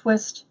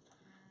untwist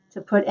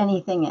to put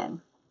anything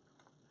in.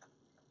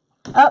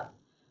 Oh,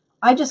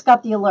 I just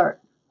got the alert.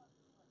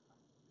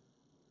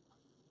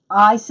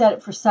 I set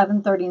it for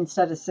 7:30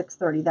 instead of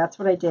 6:30. That's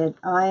what I did.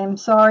 I'm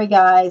sorry,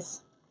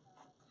 guys.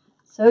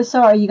 So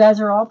sorry. You guys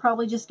are all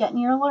probably just getting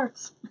your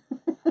alerts.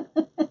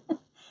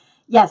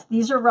 Yes,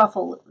 these are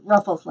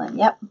Ruffles, Lynn.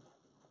 Yep.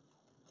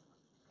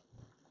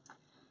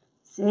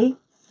 See?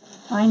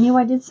 I knew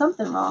I did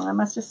something wrong. I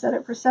must have set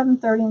it for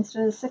 7:30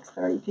 instead of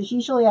 6:30, because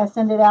usually I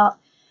send it out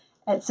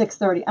at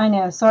 6:30. I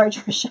know. Sorry,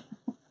 Trisha.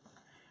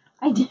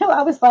 I knew.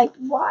 I was like,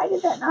 why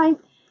did that not?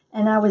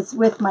 And I was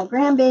with my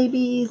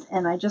grandbabies,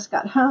 and I just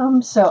got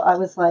home, so I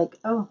was like,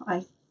 oh,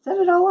 I set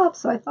it all up,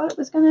 so I thought it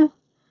was going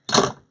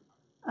to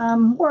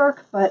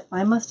work, but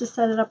I must have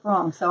set it up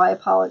wrong, so I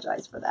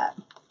apologize for that.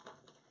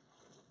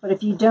 But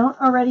if you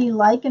don't already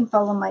like and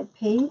follow my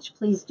page,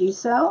 please do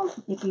so.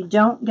 If you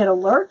don't get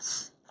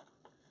alerts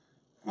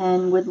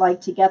and would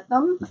like to get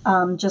them,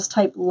 just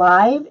type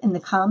live in the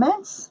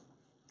comments.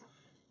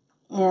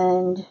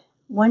 And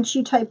once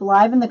you type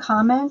live in the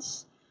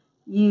comments,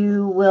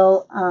 you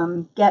will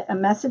get a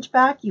message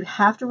back. You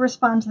have to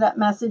respond to that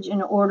message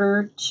in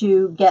order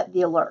to get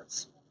the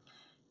alerts.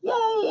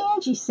 Yay,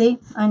 Angie. See,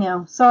 I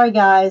know. Sorry,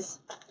 guys.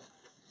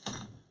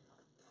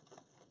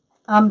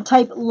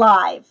 Type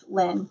live,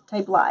 Lynn.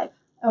 Type live.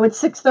 Oh, it's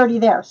 6:30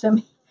 there. So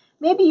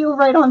maybe you were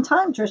right on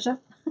time, Trisha.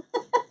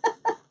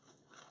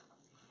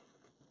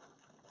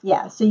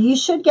 Yeah, so you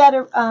should get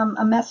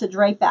a message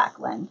right back,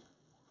 Lynn.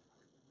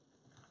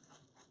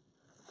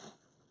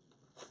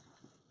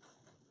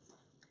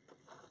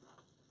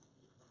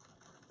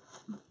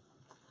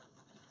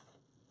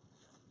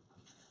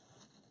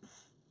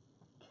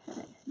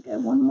 Okay, go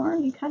one more.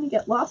 You kind of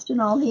get lost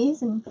in all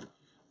these and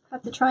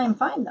have to try and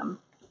find them.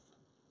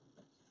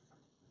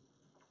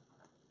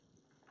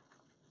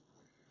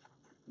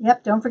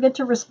 Yep, don't forget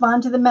to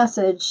respond to the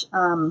message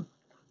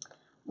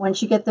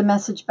once you get the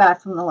message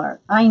back from the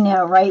alert. I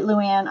know, right,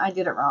 Luann? I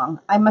did it wrong.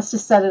 I must have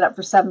set it up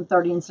for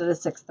 7:30 instead of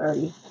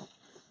 6:30.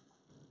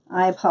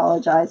 I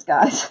apologize,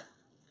 guys.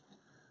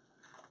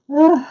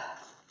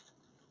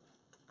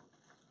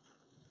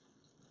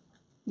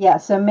 Yeah,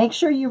 so make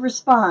sure you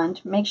respond.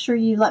 Make sure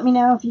you let me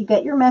know if you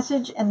get your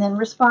message and then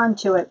respond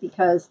to it,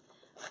 because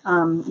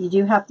you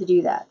do have to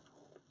do that.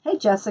 Hey,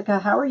 Jessica,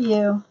 how are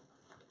you?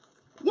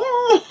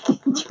 Yay,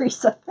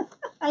 Teresa.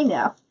 I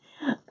know.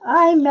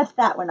 I messed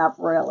that one up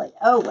royally.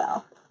 Oh,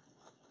 well.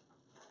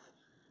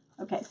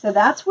 Okay, so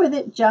that's with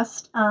it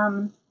just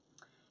in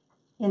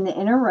the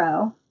inner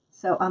row.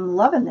 So I'm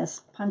loving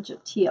this punch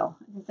of teal.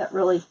 I think that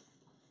really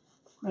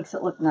makes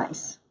it look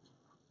nice.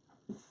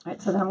 All right,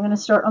 so then I'm going to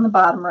start on the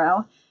bottom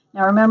row.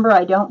 Now remember,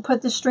 I don't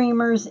put the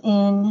streamers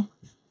in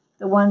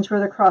the ones where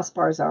the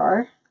crossbars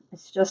are.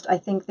 It's just, I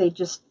think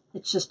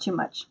it's just too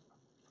much.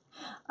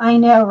 I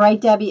know, right,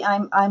 Debbie?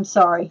 I'm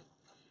sorry.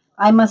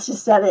 I must have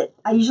set it.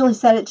 I usually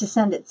set it to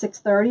send at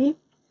 6:30,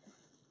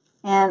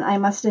 and I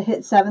must have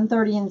hit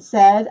 7:30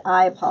 instead.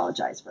 I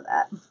apologize for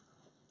that.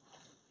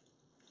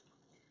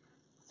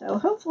 So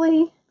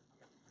hopefully,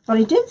 but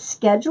I did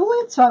schedule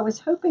it, so I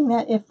was hoping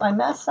that if I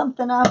mess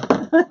something up,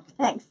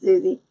 thanks,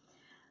 Susie,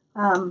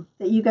 that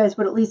you guys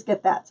would at least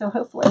get that. So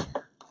hopefully.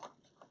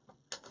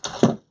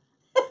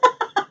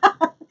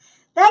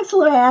 Thanks,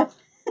 Luann.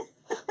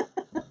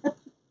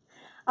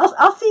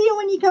 I'll see you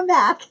when you come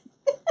back.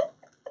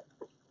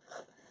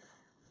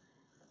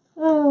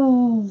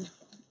 Oh,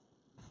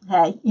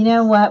 hey, you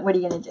know what? What are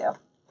you going to do?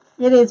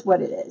 It is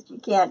what it is. You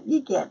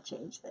can't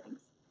change things.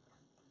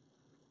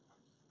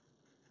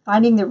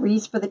 Finding the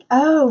wreaths for the...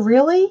 Oh,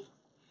 really?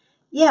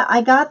 Yeah,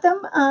 I got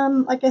them.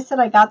 Like I said,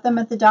 I got them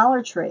at the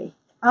Dollar Tree.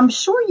 I'm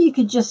sure you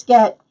could just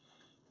get,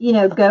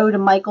 go to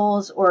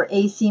Michael's or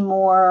AC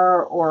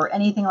Moore or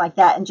anything like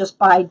that and just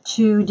buy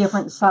 2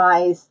 different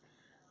size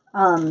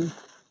of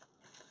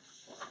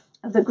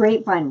the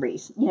grapevine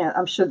wreaths.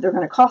 I'm sure they're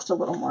going to cost a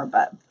little more,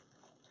 but...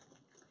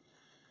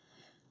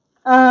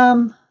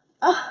 Oh,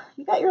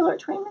 you got your alert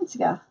 20 minutes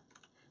ago.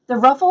 The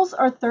ruffles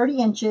are 30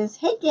 inches.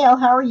 Hey, Gail,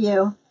 how are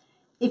you?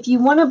 If you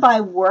want to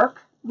buy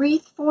work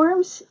wreath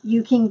forms,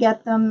 you can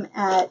get them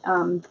at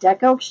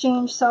Deco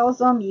Exchange sells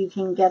them. You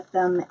can get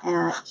them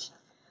at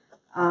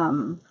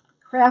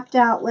Craft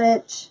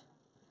Outlet.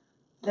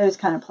 those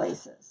kind of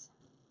places.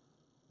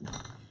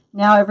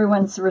 Now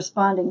everyone's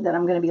responding that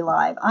I'm going to be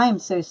live. I am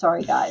so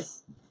sorry,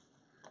 guys.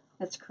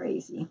 That's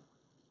crazy.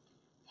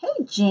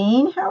 Hey,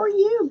 Jane, how are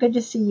you? Good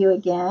to see you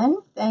again.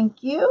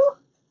 Thank you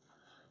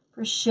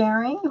for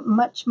sharing.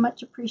 Much,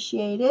 much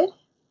appreciated.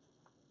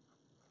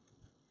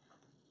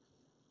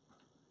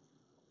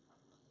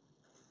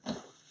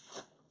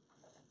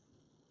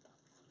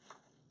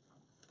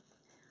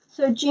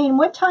 So, Jane,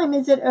 what time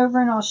is it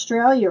over in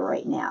Australia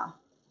right now?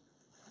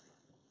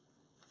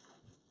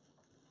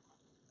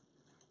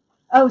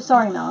 Oh,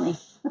 sorry, Melanie.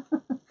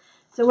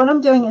 So what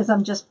I'm doing is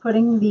I'm just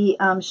putting the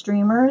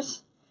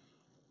streamers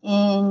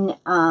in,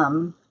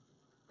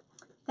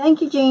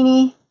 thank you,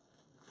 Janie,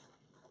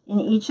 in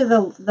each of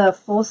the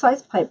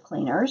full-size pipe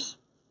cleaners.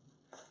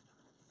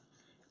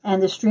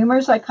 And the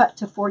streamers I cut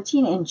to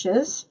 14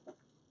 inches.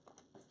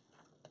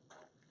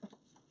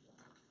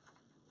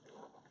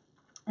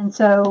 And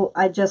so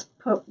I just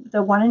put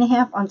the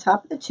 1.5 on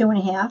top of the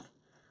 2.5.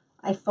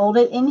 I fold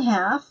it in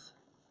half.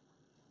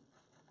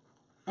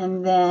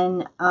 And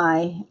then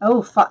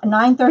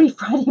 9:30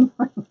 Friday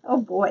morning. Oh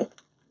boy.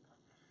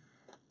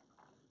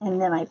 And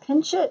then I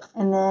pinch it,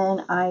 and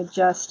then I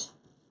just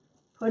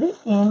put it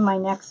in my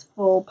next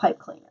full pipe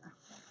cleaner.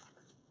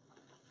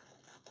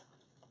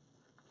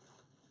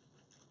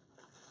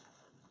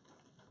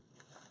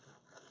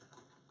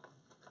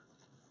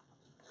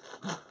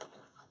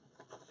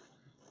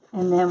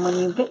 And then when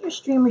you get your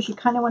streamers, you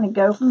kind of want to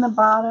go from the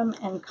bottom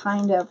and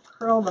kind of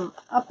curl them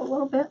up a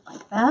little bit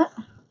like that.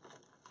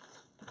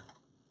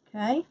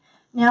 Okay.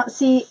 Now,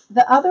 see,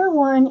 the other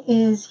one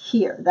is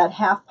here, that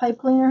half pipe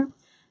cleaner.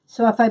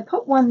 So if I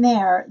put one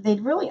there,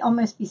 they'd really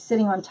almost be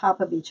sitting on top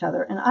of each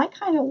other. And I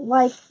kind of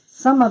like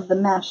some of the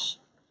mesh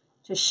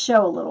to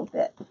show a little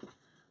bit.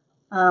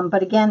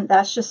 But again,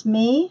 that's just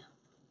me.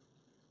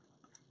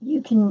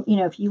 You can,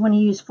 if you want to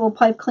use full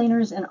pipe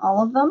cleaners in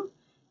all of them.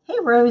 Hey,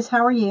 Rose,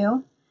 how are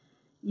you?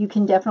 You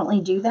can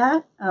definitely do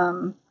that.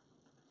 And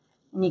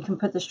you can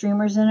put the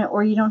streamers in it,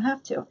 or you don't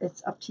have to.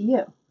 It's up to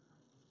you.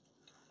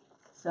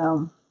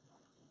 So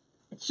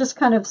it's just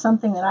kind of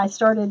something that I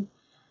started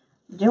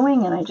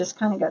doing, and I just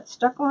kind of got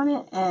stuck on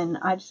it, and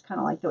I just kind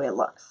of like the way it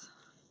looks.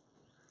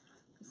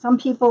 Some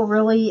people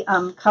really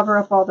cover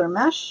up all their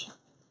mesh.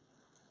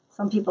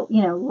 Some people,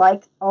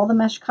 like all the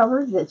mesh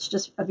covered. It's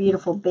just a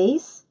beautiful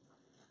base.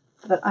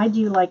 But I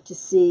do like to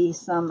see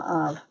some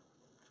of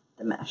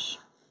the mesh.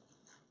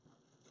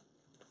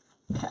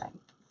 Okay,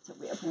 so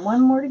we have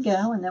one more to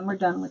go, and then we're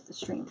done with the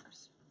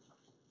streamers.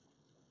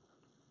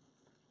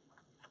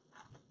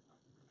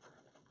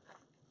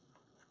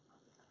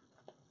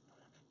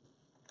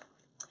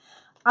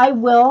 I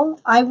will,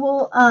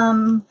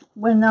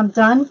 when I'm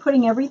done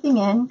putting everything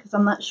in, because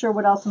I'm not sure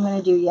what else I'm going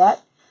to do yet,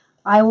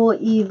 I will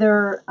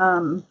either,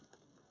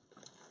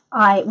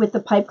 with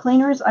the pipe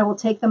cleaners, I will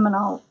take them and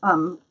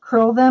I'll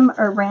curl them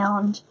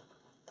around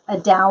a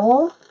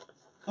dowel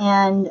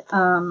and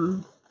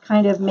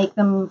kind of make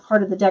them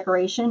part of the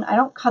decoration. I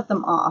don't cut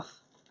them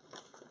off,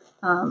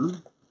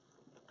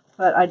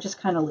 but I just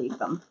kind of leave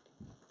them.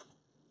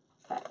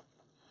 Okay.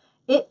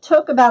 It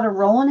took about 1.5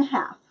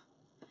 rolls.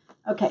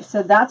 Okay,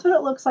 so that's what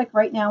it looks like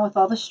right now with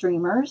all the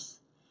streamers.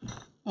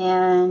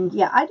 And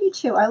yeah, I do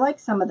too. I like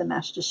some of the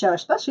mesh to show,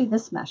 especially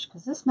this mesh,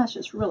 because this mesh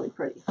is really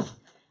pretty. All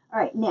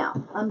right,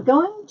 now I'm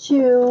going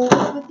to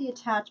put the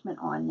attachment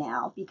on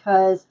now,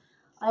 because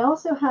I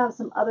also have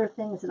some other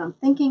things that I'm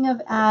thinking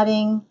of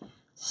adding.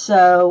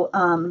 So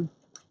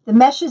the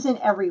mesh is in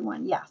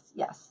everyone. Yes,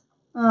 yes.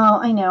 Oh,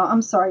 I know.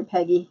 I'm sorry,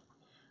 Peggy.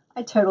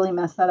 I totally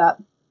messed that up.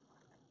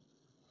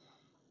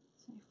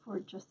 For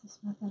just this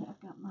method,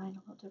 I've got mine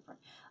a little different.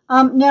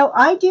 No,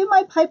 I do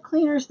my pipe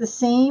cleaners the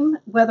same,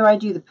 whether I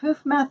do the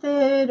poof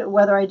method or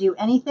whether I do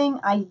anything,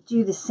 I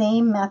do the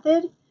same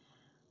method.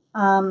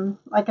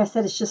 Like I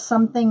said, it's just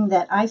something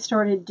that I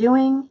started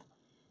doing,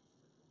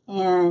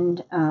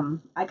 and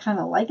I kind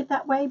of like it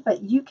that way,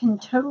 but you can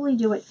totally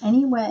do it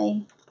any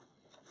way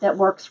that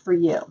works for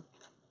you.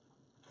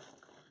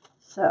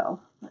 So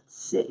let's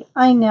see.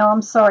 I know,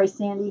 I'm sorry,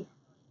 Sandy.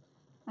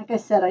 Like I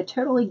said, I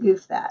totally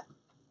goofed that.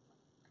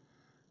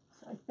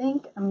 I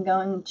think I'm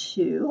going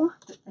to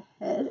put the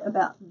head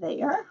about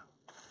there.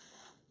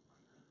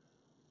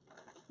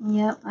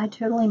 Yep, I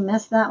totally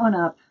messed that one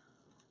up.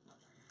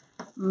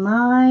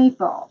 My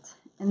fault.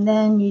 And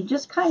then you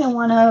just kind of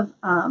want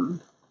to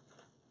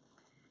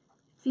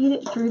feed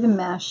it through the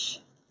mesh.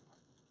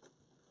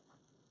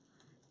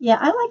 Yeah,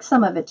 I like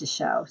some of it to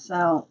show.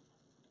 So,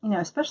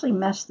 especially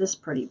mesh this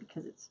pretty,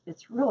 because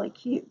it's really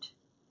cute.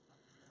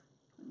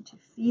 I'm going to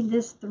feed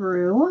this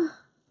through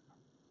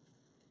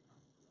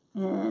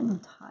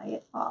and tie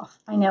it off.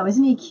 I know,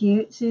 isn't he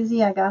cute,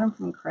 Susie? I got him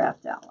from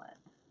Craft Outlet.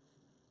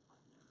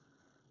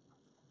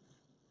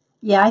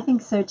 Yeah, I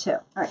think so too.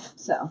 All right,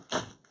 so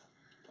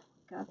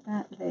got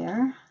that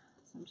there.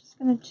 So I'm just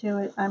going to do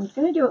it. I'm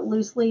going to do it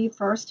loosely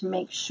first to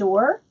make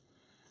sure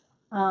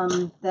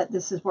that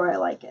this is where I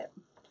like it.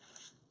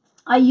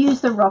 I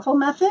used the Ruffle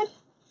method,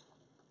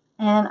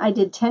 and I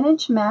did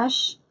 10-inch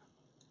mesh,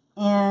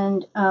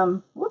 and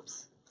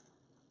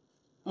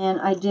and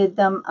I did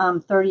them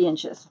 30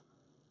 inches.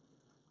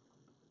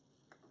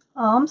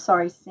 Oh, I'm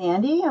sorry,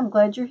 Sandy. I'm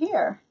glad you're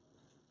here.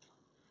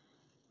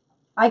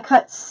 I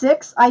cut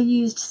 6. I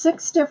used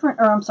 6 different,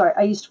 or I'm sorry,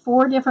 I used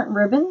 4 different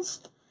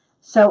ribbons.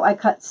 So I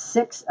cut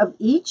 6 of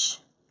each.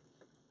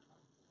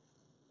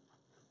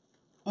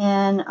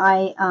 And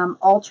I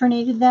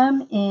alternated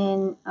them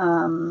in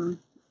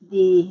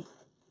the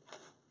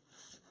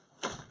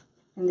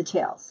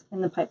tails,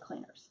 in the pipe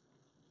cleaners.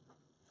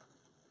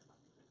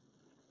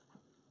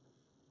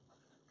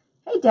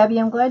 Hey, Debbie,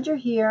 I'm glad you're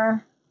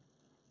here.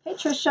 Hey,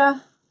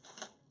 Trisha.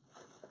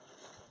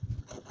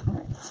 All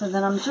right, so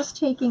then I'm just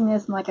taking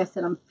this, and like I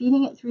said, I'm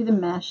feeding it through the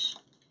mesh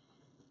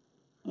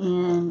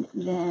and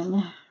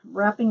then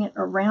wrapping it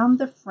around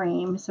the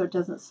frame so it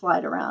doesn't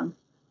slide around.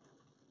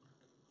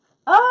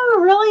 Oh,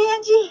 really,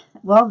 Angie?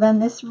 Well, then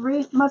this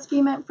wreath must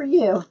be meant for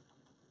you.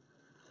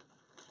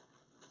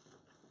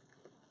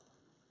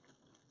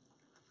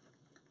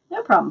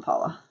 No problem,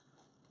 Paula.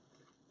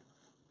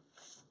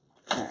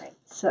 All right,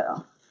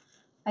 so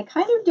I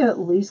kind of do it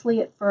loosely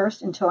at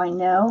first until I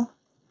know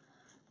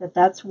that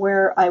that's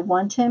where I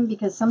want him,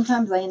 because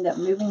sometimes I end up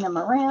moving them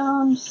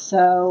around,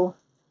 so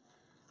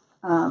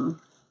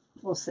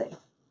we'll see.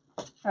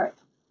 All right.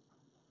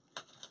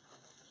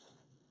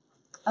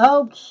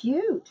 Oh,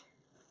 cute.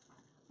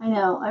 I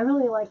know, I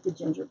really like the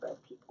gingerbread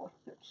people.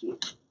 They're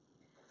cute.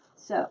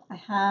 So I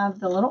have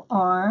the little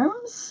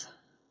arms.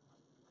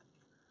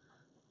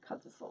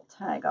 Cut this little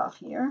tag off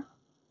here.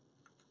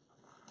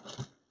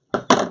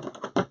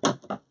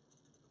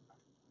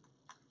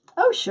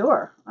 Oh,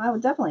 sure. I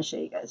would definitely show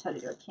you guys how to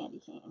do a candy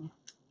cane.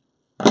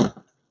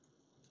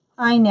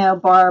 I know,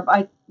 Barb.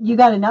 You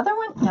got another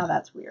one? No,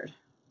 that's weird.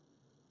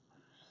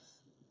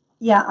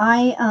 Yeah,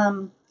 I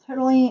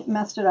totally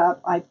messed it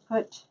up. I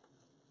put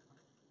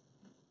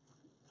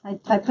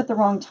the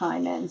wrong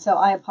time in, so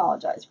I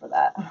apologize for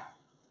that. Okay,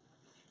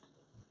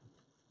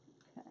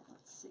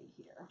 let's see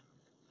here.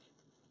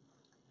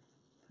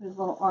 Put his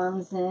little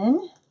arms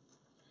in.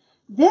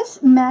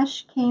 This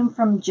mesh came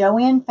from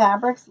Joann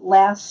Fabrics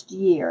last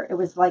year. It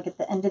was like at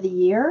the end of the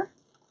year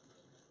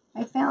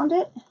I found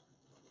it.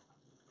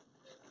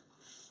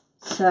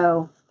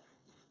 So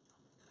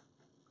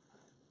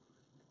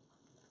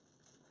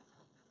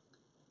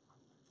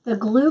the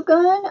glue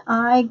gun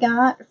I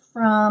got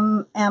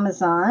from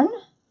Amazon.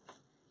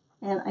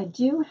 And I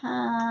do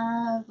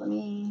have, let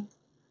me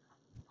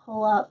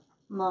pull up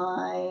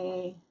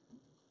my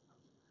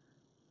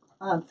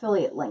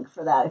affiliate link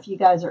for that if you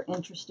guys are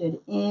interested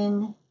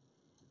in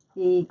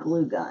the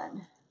glue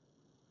gun.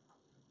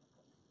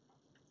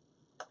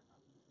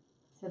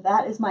 So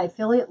that is my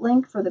affiliate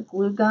link for the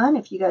glue gun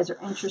if you guys are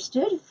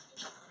interested.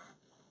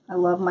 I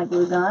love my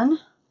glue gun.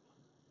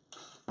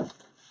 Okay,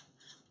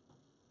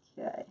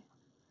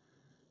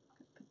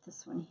 put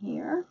this one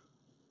here.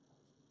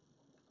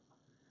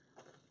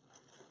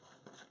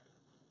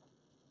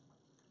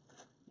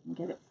 And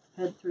get it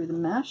fed through the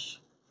mesh.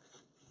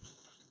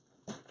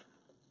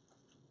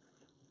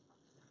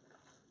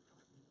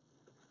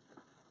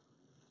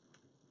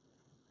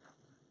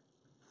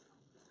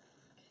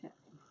 Okay.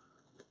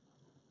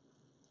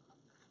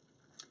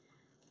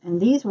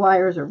 And these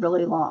wires are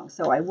really long,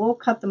 so I will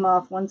cut them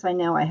off once I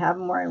know I have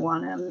them where I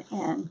want them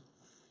and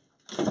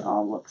it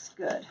all looks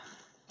good.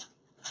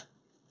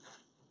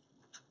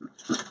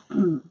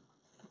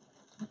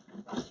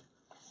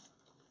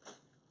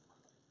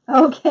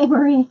 Okay,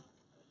 Marie.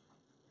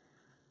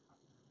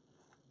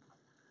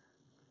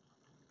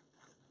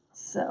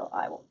 So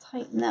I will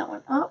tighten that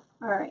one up.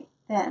 All right,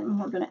 then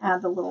we're going to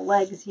add the little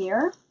legs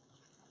here.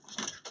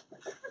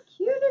 Look how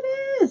cute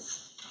it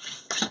is.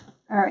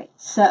 All right,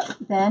 so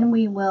then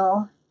we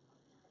will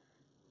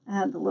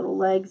add the little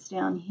legs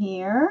down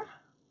here.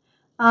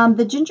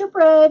 The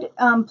gingerbread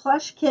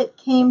plush kit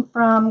came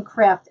from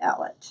Craft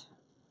Outlet.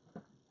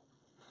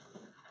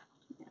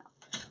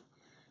 Yeah.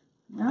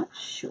 Not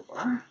sure.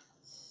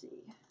 Let's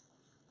see.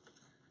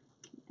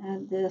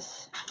 Add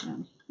this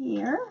down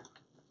here.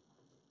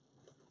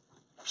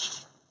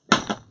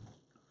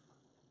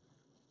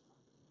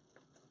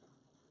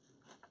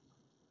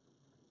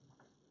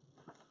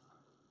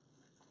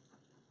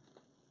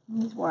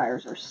 These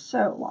wires are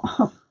so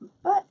long,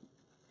 but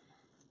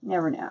you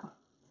never know.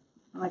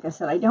 Like I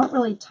said, I don't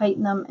really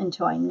tighten them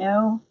until I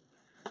know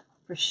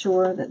for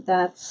sure that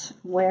that's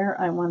where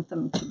I want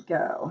them to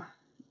go.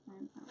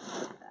 And I'll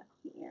put that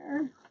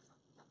here.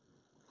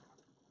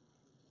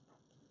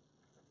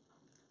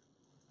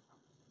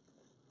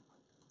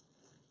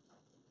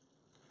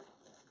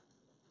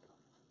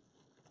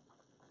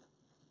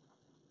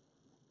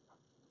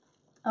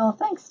 Oh,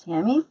 thanks,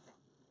 Tammy.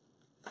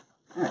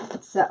 All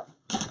right, so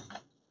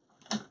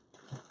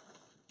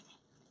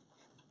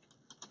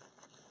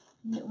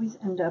you always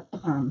end up,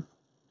 all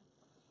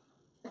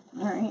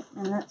right,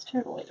 and that's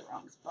totally the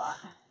wrong spot.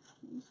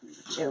 Just move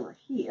it over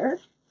here.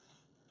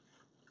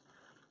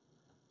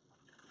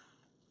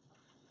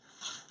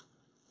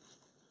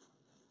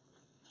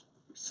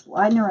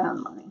 Sliding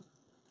around, Mommy.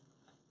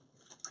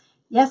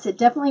 Yes, it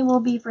definitely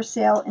will be for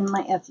sale in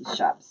my Etsy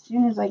shop as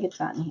soon as I get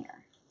done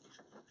here.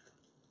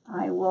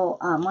 I will,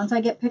 once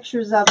I get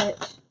pictures of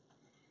it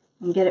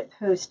and get it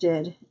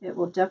posted, it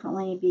will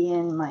definitely be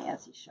in my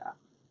Etsy shop.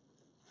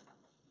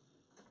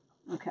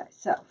 Okay,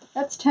 so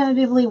that's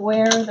tentatively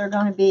where they're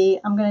going to be.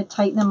 I'm going to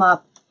tighten them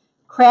up.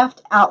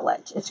 Craft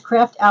Outlet. It's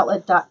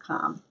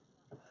craftoutlet.com.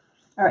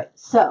 All right,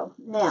 so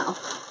now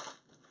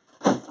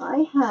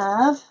I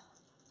have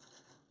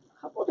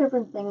a couple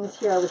different things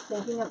here I was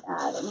thinking of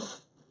adding.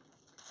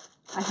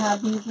 I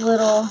have these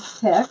little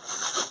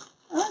picks.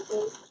 Aren't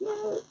these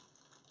cute?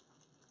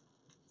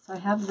 So I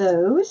have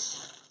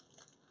those.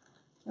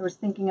 I was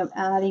thinking of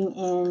adding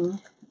in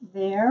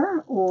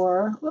there,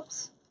 or,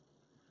 whoops,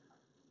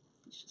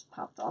 it's just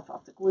popped off. I'll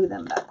have to glue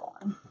them back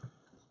on.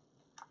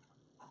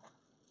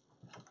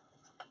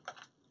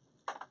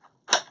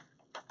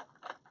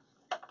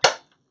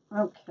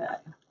 Okay.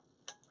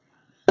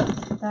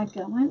 Get that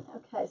going.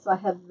 Okay, so I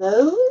have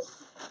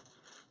those.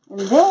 And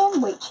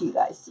then, wait till you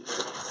guys see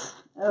this.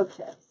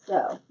 Okay,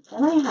 so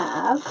then I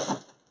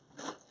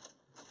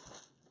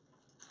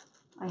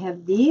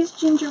have these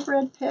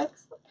gingerbread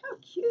picks. Look how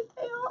cute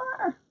they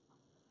are.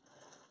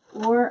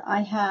 Or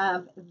I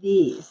have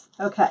these.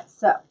 Okay,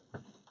 so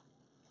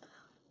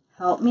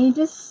help me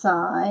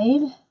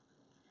decide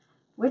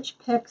which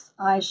picks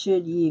I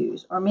should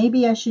use. Or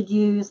maybe I should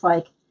use,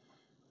 like,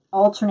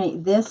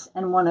 alternate this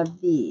and one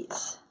of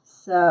these.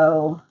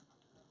 So,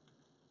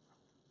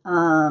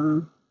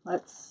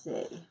 let's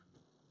see.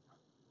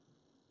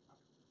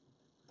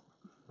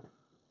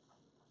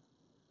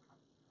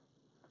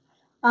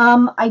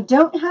 I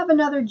don't have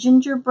another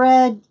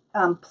gingerbread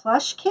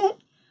plush kit,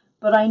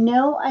 but I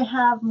know I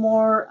have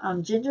more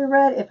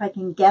gingerbread. If I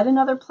can get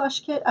another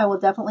plush kit, I will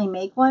definitely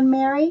make one,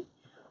 Mary.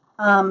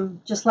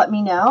 Just let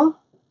me know.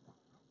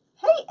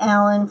 Hey,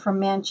 Alan from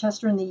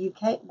Manchester in the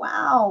UK.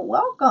 Wow,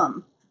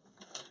 welcome.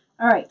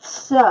 All right,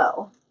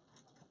 so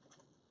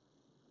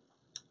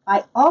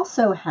I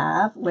also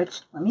have,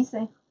 which, let me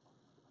see.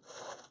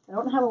 I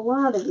don't have a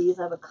lot of these.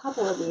 I have a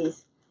couple of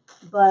these,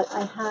 but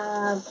I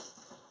have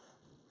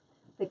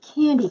the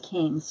candy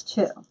canes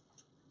too. All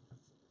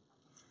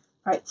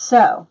right,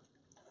 so,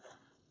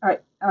 all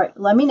right,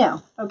 let me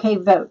know. Okay,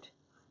 vote.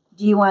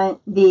 Do you want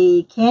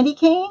the candy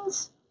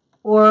canes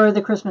or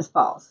the Christmas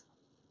balls?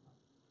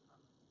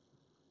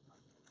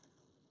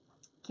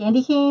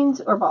 Candy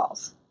canes or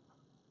balls?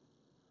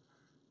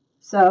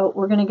 So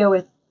we're going to go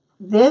with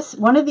this,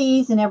 one of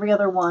these in every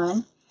other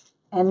one,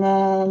 and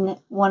then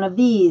one of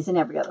these in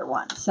every other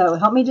one. So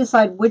help me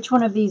decide which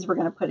one of these we're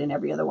going to put in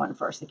every other one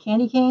first, the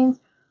candy canes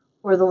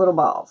or the little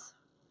balls.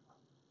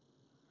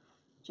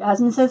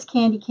 Jasmine says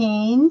candy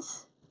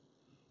canes.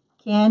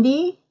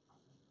 Candy.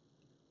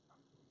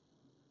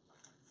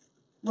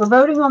 We're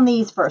voting on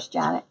these first,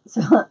 Janet.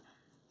 So,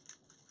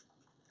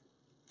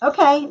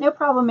 okay, no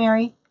problem,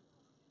 Mary.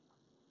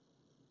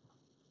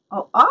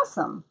 Oh,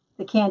 awesome.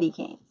 The candy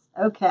canes.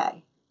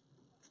 Okay.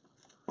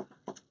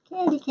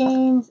 Candy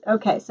canes.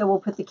 Okay, so we'll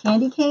put the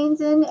candy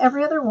canes in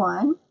every other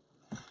one.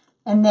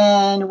 And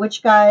then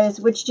which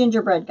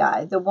gingerbread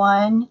guy? The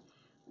one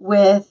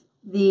with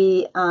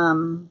the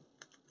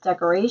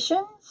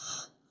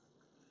decorations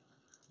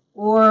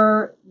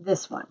or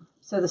this one?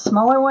 So the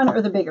smaller one or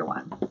the bigger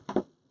one?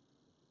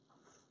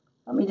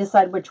 Let me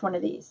decide which one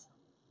of these.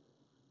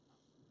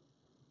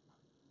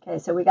 Okay,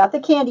 so we got the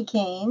candy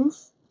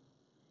canes.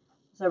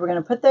 So we're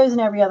going to put those in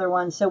every other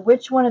one. So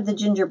which one of the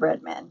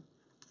gingerbread men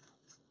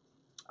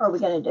are we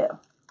going to do?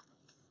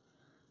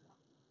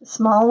 The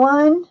small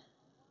one?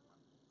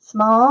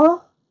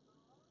 Small?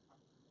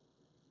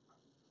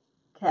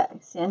 Okay,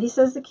 Sandy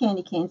says the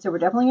candy canes. So we're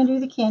definitely going to do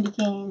the candy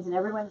canes, and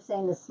everyone's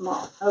saying the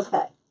small.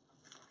 Okay.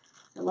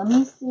 So let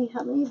me see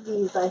how many of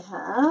these I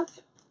have.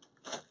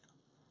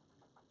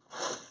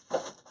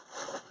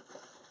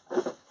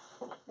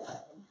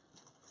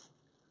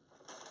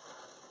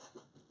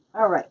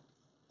 All right.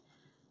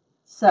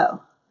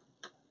 So,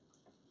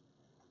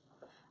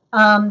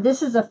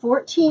 this is a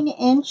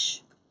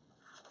 14-inch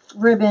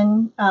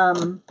ribbon,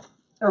 or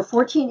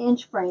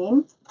 14-inch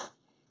frame,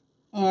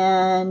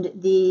 and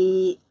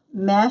the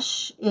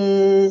mesh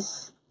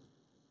is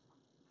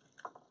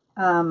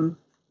 10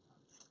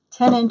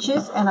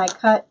 inches, and I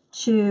cut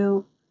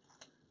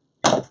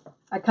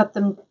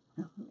the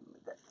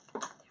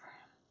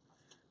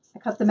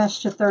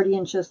mesh to 30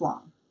 inches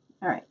long.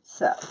 All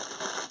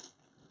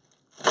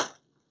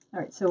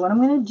right, so what I'm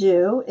going to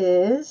do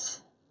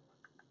is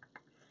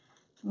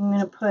I'm going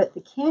to put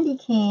the candy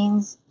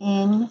canes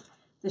in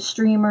the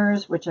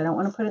streamers, which I don't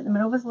want to put it in the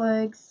middle of his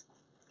legs.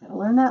 Got to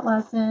learn that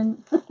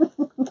lesson.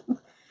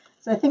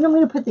 So I think I'm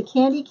going to put the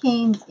candy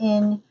canes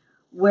in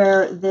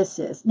where this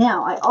is.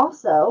 Now, I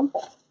also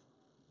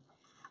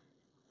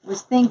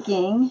was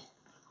thinking,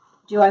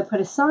 do I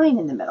put a sign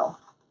in the middle?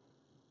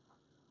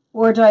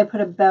 Or do I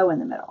put a bow in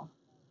the middle?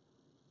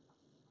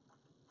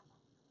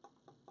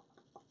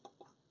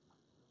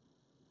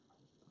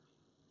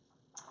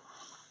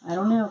 I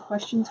don't know.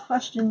 Questions.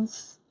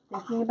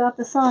 Thinking about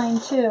the sign,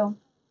 too.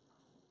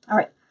 All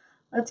right.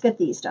 Let's get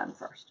these done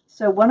first.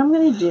 So what I'm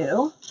going to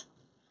do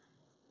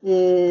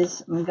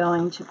is I'm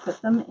going to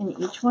put them in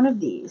each one of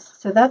these.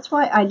 So that's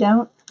why I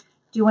don't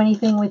do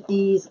anything with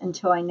these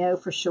until I know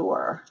for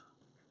sure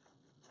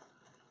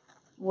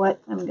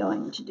what I'm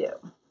going to do.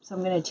 So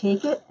I'm going to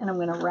take it and I'm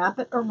going to wrap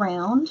it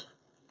around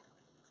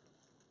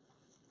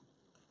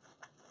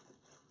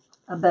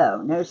a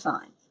bow, no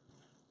sign.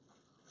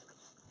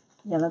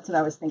 Yeah, that's what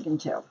I was thinking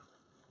too.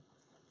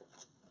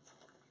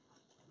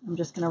 I'm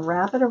just going to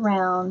wrap it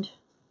around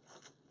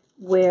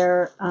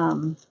where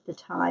the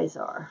ties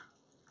are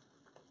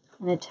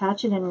and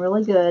attach it in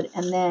really good.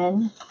 And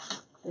then,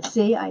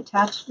 see, I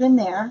attached it in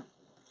there.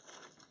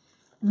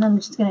 And then I'm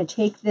just going to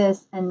take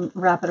this and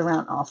wrap it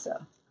around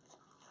also.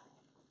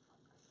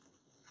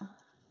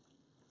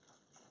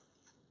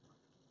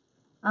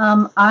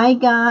 I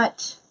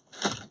got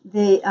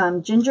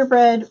the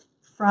gingerbread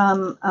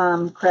from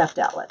Craft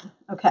Outlet.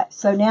 Okay,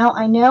 so now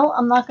I know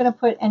I'm not going to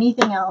put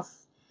anything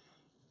else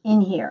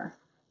in here.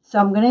 So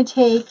I'm going to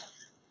take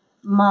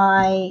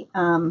my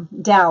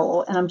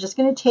dowel and I'm just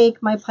going to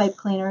take my pipe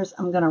cleaners.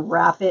 I'm going to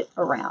wrap it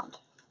around.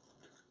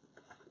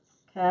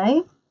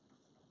 Okay.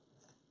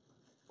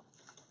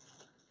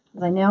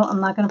 Because I know I'm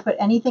not going to put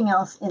anything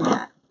else in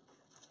that.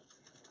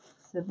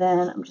 So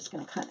then I'm just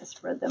going to kind of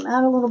spread them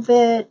out a little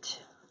bit.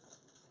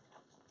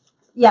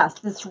 Yes,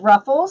 this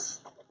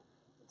Ruffles,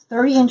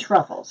 30-inch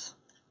Ruffles.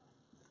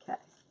 Okay.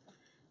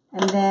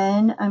 And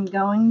then I'm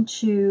going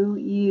to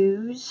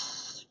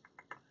use,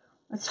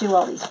 let's do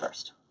all these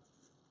first.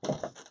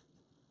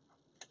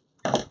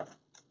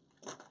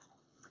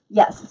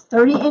 Yes, it's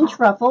 30-inch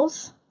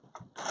Ruffles.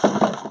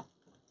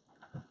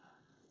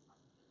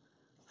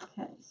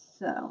 Okay,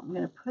 so I'm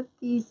going to put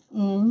these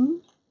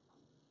in.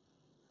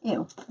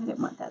 Ew, I didn't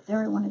want that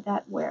there. I wanted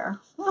that where?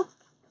 Well,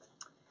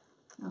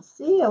 now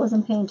see, I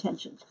wasn't paying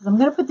attention. Because I'm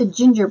going to put the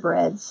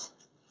gingerbreads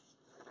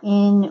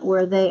in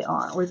where they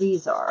are, where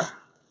these are.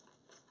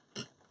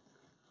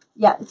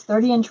 Yeah, it's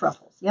 30-inch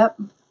Ruffles. Yep.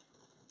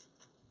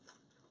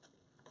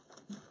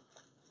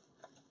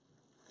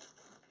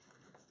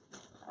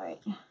 All right.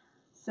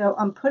 So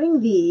I'm putting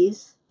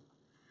these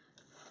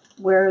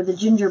where the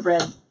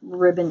gingerbread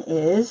ribbon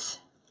is.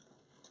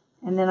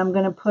 And then I'm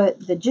going to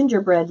put the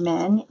gingerbread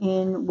men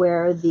in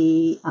where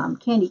the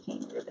candy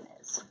cane ribbon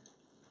is.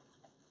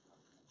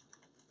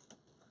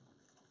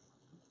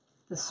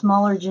 The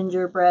smaller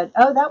gingerbread.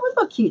 Oh, that would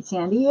look cute,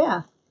 Sandy.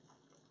 Yeah.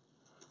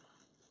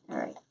 All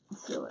right.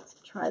 So let's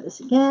try this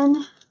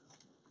again.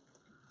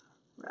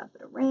 Wrap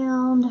it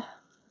around.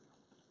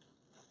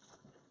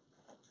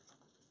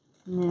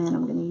 And then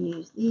I'm going to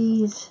use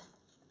these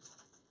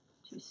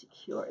to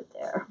secure it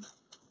there.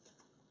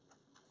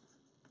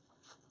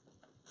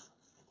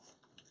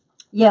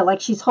 Yeah,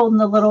 like she's holding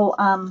the little,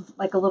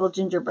 like a little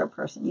gingerbread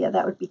person. Yeah,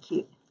 that would be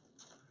cute.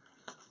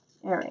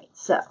 All right,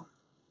 so.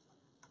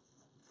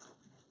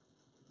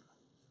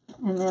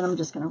 And then I'm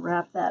just going to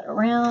wrap that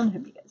around.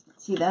 Hope you guys can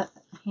see that.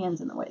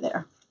 Hands in the way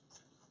there.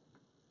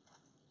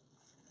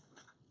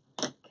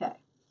 Okay.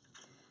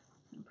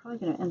 I'm probably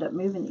going to end up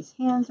moving these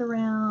hands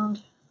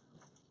around.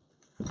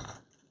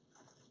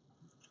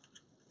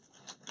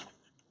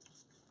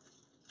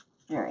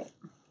 All right.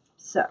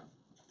 So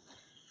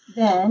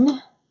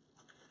then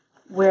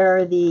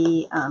where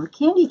the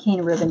candy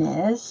cane ribbon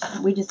is,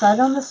 we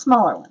decided on the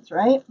smaller ones,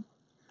 right?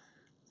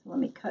 So let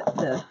me cut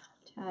the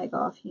tag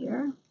off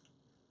here.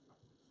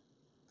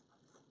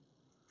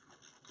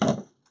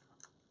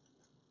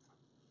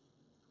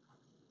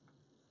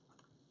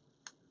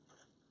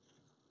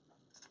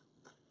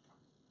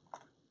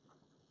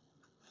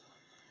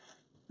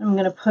 I'm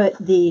going to put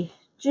the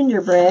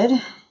gingerbread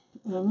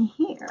in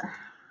here.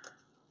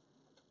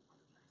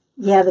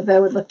 Yeah, the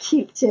bow would look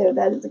cute too.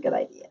 That is a good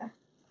idea.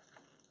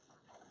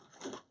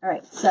 All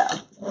right, so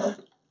what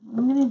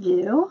I'm going to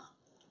do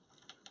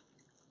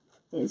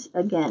is,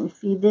 again,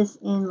 feed this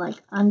in like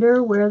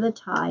under where the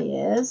tie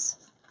is.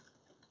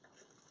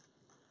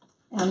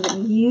 And I'm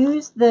going to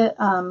use the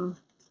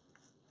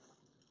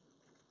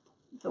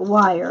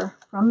wire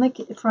from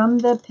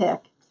the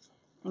pick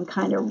and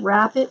kind of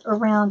wrap it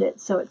around it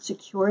so it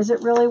secures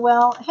it really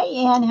well.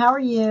 Hey, Ann, how are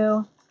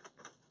you?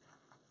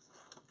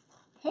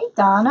 Hey,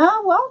 Donna,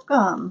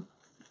 welcome.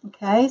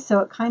 Okay, so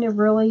it kind of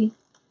really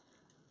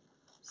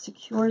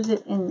secures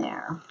it in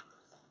there.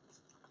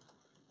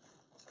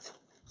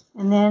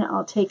 And then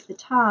I'll take the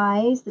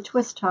ties, the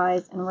twist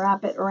ties, and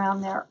wrap it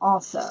around there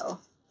also.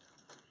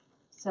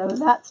 So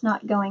that's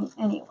not going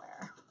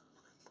anywhere.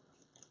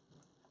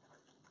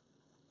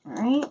 All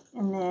right,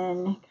 and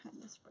then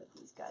kind of spread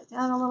these guys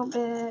out a little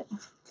bit.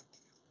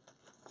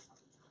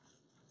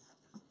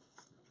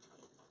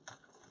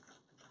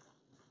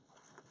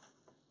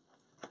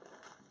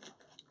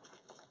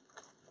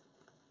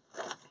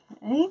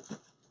 Okay.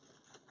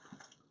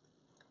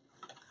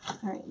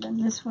 All right,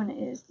 then this one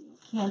is the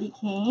candy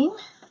cane.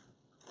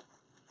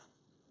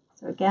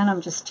 So again,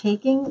 I'm just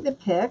taking the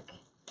pick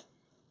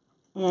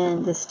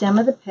and the stem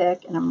of the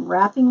pick and I'm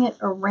wrapping it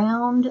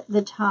around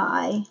the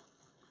tie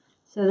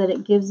so that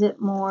it gives it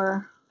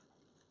more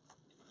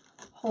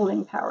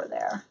holding power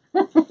there.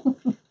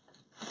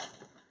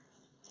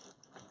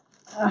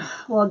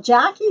 Well,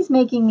 Jackie's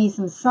making me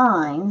some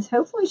signs.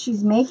 Hopefully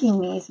she's making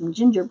me some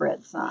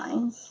gingerbread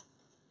signs.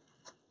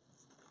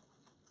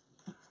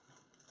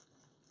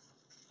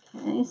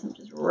 Okay, so I'm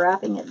just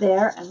wrapping it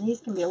there. And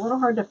these can be a little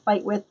hard to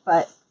fight with,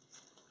 but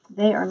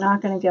they are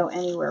not going to go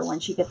anywhere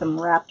once you get them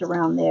wrapped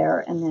around there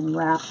and then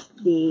wrap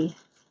the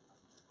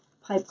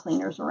pipe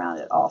cleaners around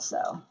it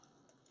also.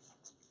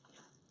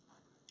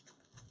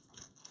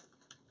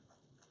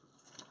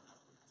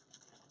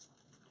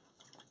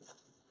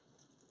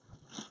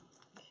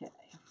 Okay.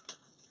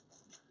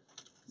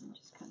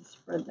 Just kind of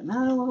spread them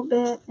out a little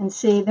bit. And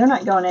see, they're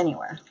not going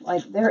anywhere.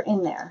 Like, they're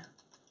in there.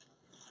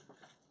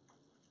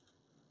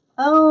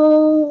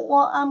 Oh,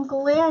 well, I'm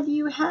glad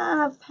you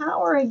have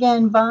power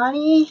again,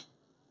 Bonnie.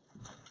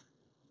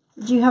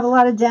 Did you have a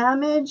lot of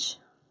damage?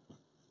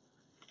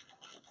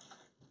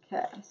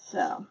 Okay,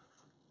 so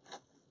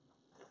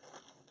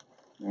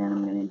then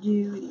I'm going to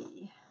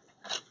do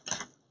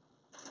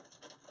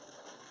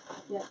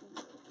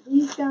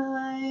these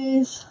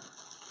guys.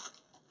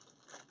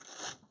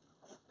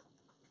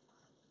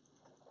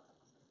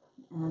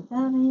 Add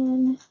that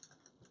in.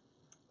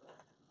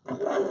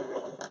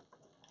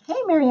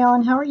 Hey, Mary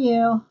Ellen, how are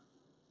you?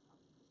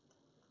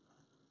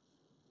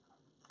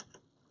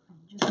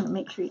 I'm just going to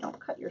make sure you don't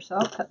cut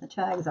yourself. Cut the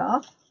tags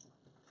off.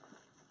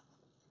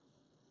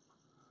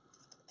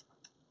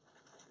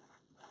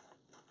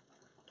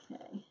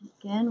 Okay,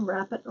 again,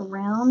 wrap it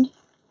around.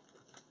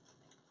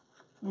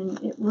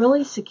 And it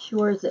really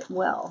secures it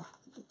well.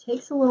 It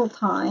takes a little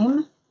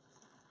time.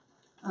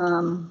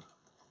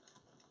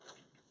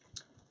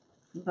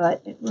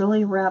 But it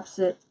really wraps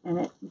it,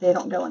 and they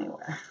don't go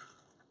anywhere.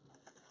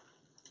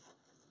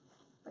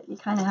 But you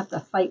kind of have to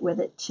fight with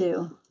it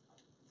to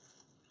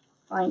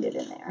find it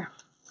in there.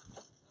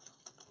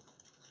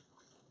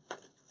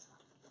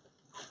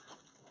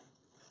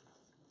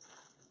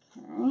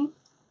 Okay.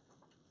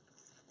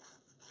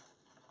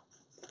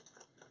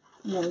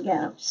 And then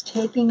again, I'm just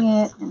taking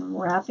it and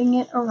wrapping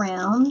it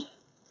around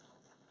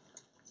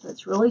so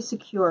it's really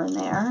secure in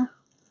there.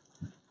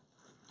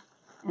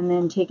 And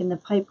then taking the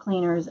pipe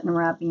cleaners and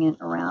wrapping it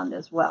around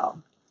as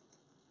well.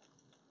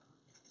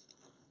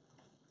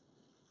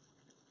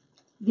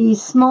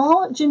 These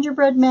small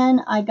gingerbread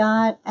men I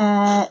got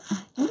at, I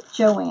think,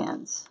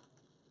 Joann's.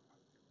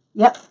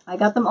 Yep, I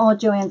got them all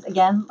at Joann's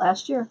again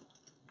last year.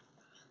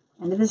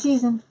 End of the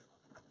season.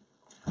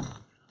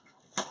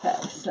 Okay,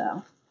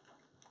 so.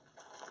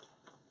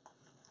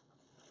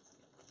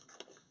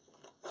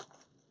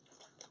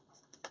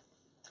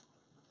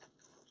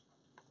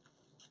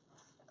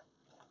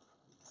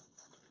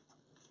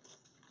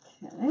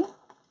 Okay.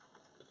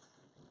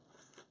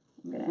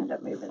 I'm going to end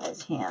up moving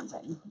those hands,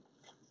 I'm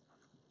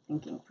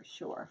thinking for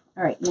sure.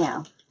 All right,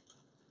 now.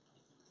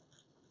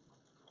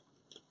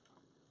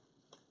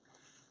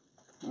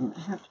 And I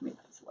have to move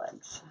his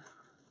legs.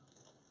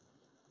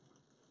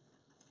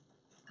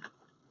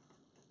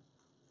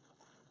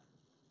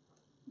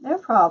 No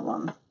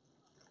problem.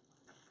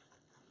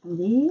 And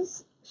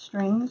these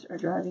strings are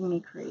driving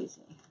me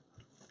crazy.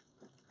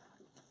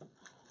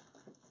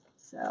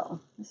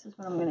 So this is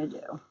what I'm going to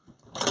do.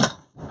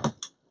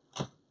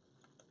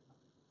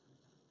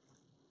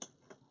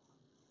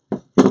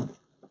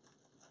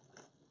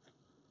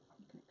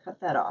 Cut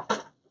that off.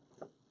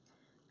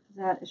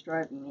 That is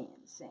driving me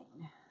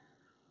insane.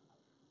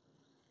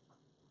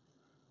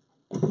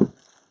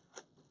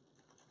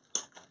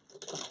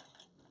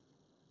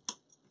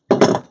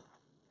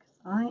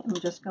 I am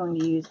just going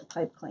to use a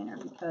pipe cleaner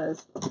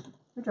because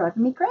they're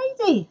driving me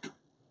crazy.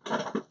 Just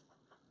going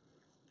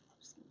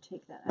to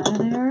take that out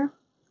of there.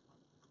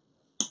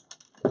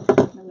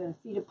 I'm going to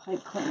feed a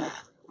pipe cleaner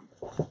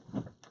through.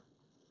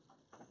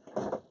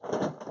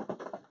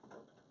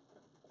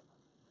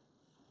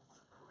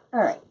 All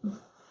right.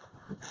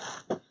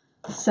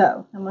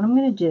 So, and what I'm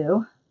going to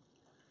do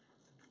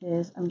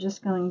is I'm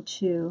just going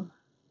to,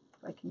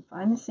 if I can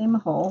find the same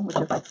hole, which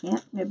if I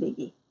can't, no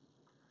biggie.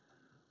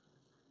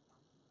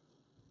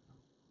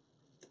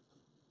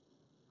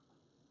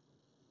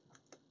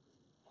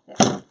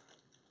 There.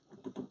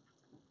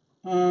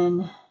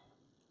 And,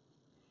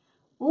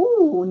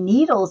 ooh,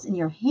 needles in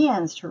your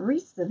hands,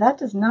 Teresa. That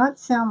does not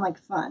sound like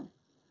fun.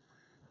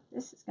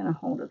 This is going to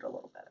hold it a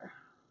little better.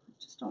 I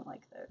just don't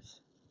like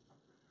those.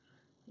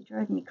 They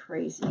drive me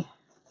crazy.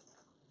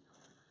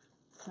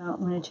 So I'm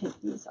going to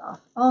take these off.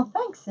 Oh,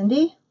 thanks,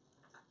 Cindy.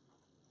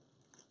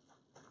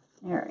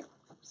 All right.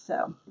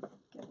 So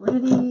get rid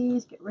of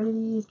these, get rid of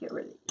these, get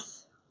rid of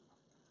these.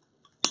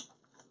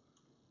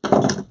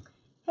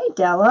 Hey,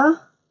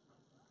 Della.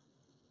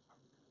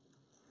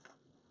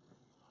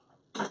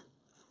 I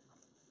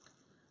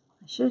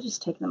should have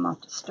just taken them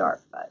off to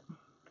start, but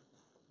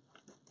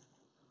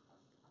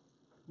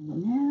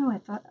now I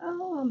thought,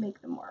 oh, I'll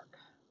make them work.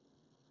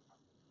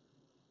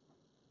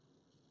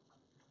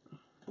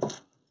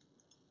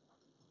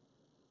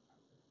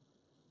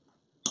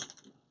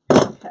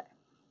 Okay.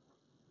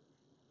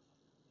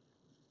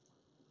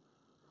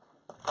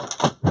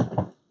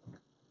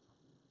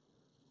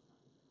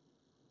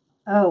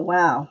 Oh,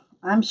 wow.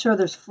 I'm sure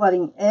there's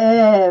flooding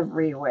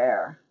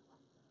everywhere.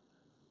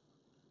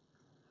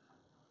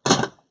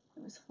 It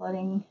was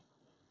flooding.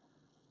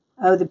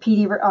 Oh, the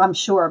PD, oh, I'm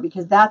sure,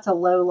 because that's a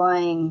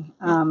low-lying,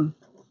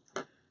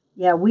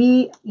 Yeah,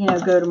 we,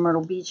 go to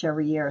Myrtle Beach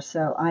every year,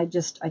 so I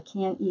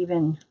can't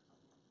even,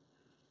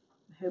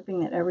 I'm hoping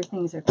that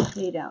everything's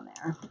okay down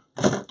there.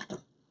 All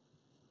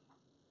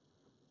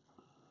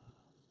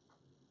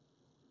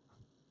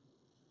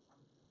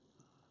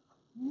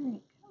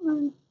right,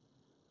 come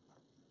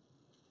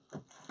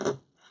on.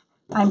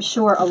 I'm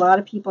sure a lot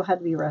of people had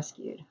to be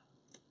rescued.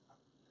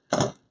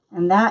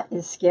 And that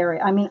is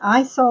scary. I mean,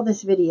 I saw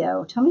this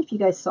video. Tell me if you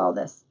guys saw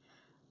this.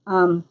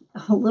 A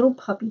little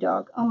puppy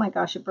dog. Oh my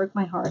gosh, it broke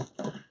my heart.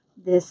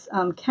 This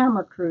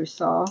camera crew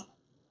saw.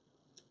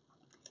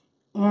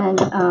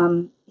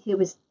 And he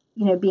was,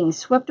 being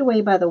swept away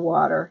by the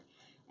water.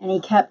 And he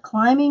kept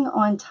climbing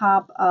on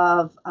top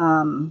of,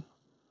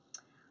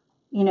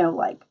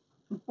 like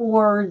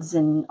boards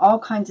and all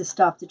kinds of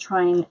stuff to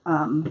try and,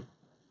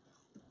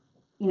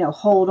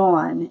 hold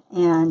on.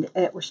 And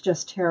it was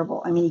just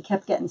terrible. I mean, he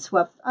kept getting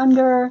swept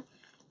under.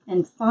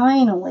 And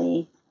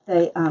finally,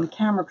 the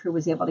camera crew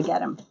was able to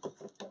get him.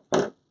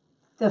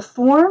 The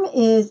form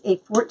is a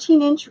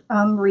 14-inch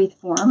wreath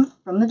form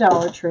from the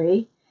Dollar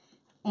Tree.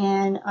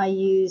 And I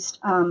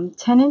used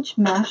 10-inch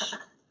mesh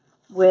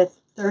with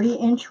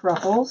 30-inch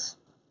ruffles.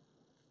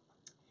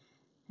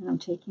 And I'm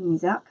taking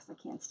these out because I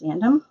can't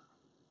stand them.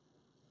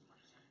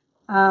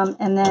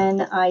 And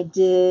then I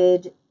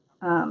did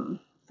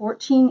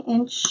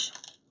 14-inch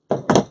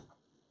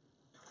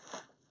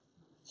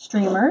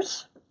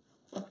streamers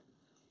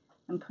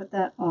and put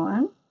that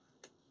on.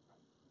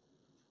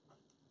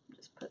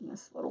 Just putting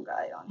this little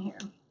guy on here.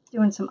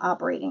 Doing some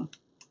operating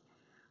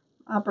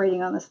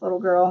on this little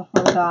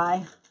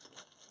guy.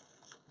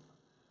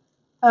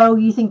 Oh,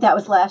 you think that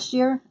was last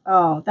year?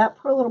 Oh, that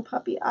poor little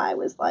puppy. I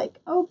was like,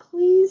 oh,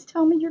 please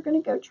tell me you're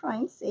going to go try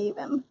and save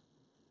him.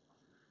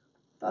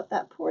 Thought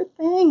that poor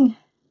thing.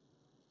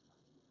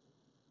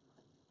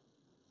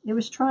 It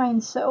was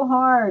trying so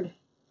hard.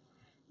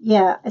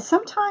 Yeah,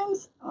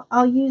 sometimes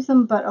I'll use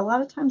them, but a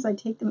lot of times I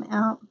take them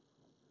out.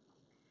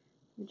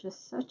 They're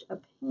just such a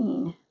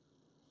pain.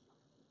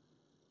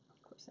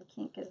 Of course, I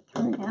can't get it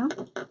through now.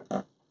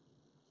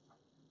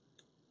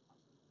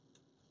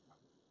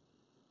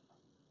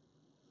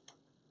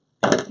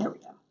 There we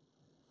go.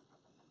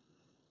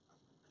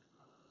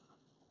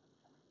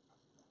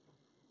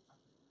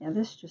 Yeah,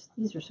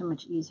 these are so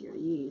much easier to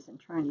use than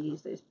trying to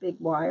use those big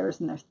wires,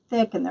 and they're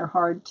thick and they're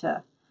hard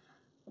to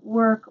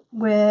work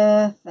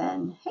with.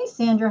 And hey,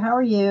 Sandra, how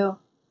are you?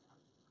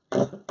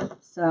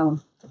 So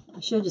I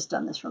should have just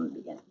done this from the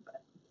beginning,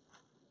 but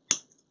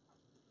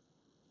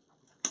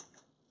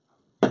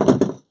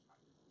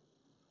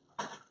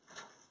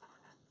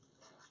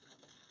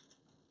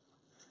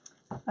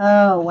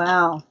oh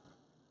wow.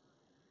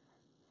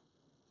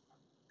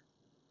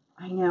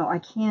 I know, I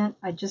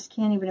just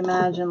can't even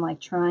imagine like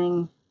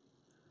trying,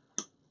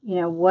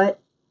 what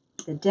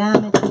the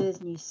damage is.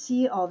 And you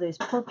see all those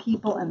poor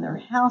people and their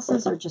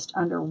houses are just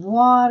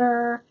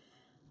underwater.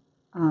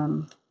 I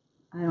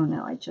don't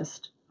know. And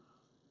it's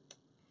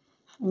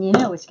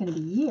going to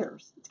be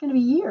years. It's going to be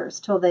years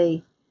till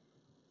they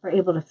are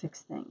able to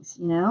fix things,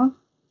 And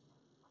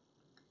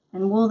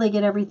will they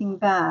get everything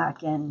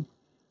back? And,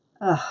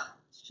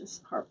 it's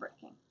just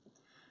heartbreaking.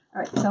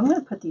 All right, so I'm going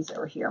to put these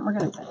over here, and we're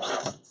going to finish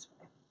this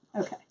way.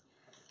 Okay,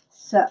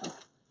 so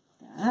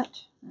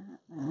that.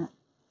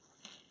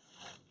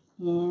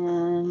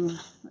 And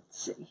let's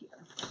see here.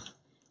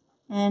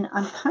 And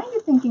I'm kind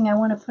of thinking I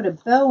want to put a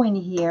bow in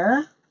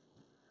here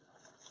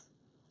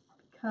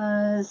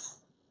because,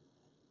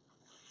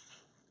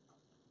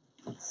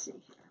 let's see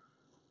here.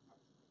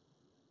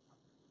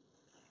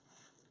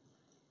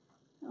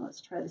 Now let's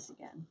try this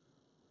again.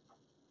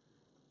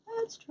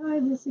 Let's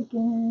try this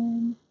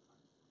again.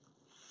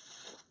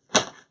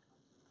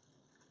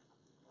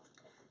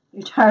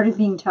 You're tired of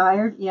being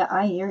tired? Yeah,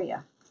 I hear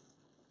you.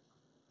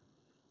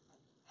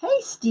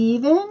 Hey,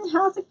 Steven,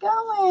 how's it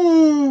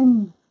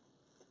going?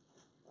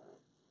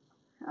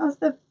 How's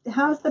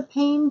the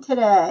pain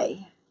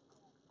today?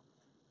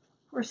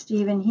 Poor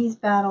Steven, he's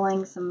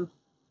battling some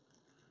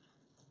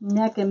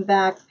neck and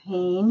back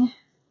pain,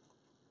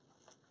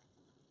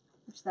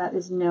 which that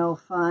is no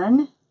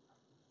fun.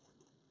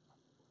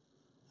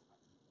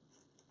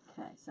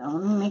 Okay, so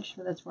let me make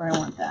sure that's where I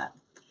want that.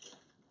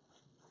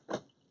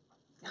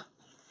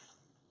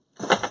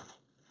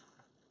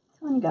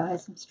 Come on,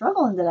 guys, I'm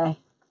struggling today.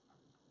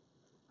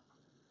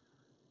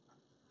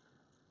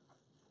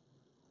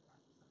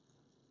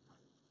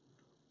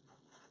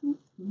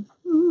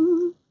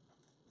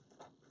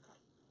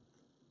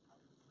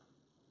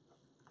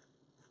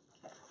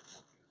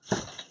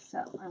 So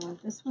I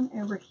want this one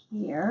over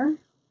here,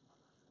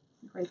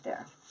 right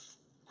there.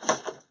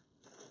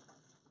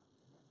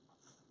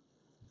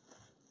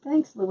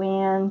 Thanks,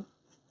 Luann.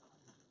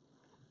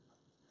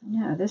 I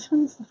know, this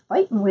one's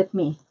fighting with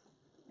me.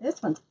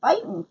 This one's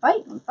fighting.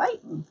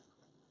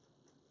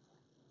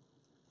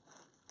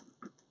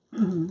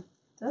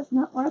 Does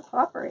not want to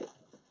cooperate.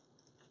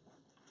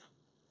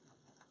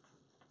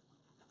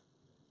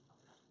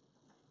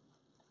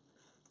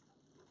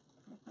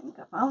 I think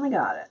I finally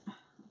got it. I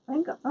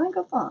think.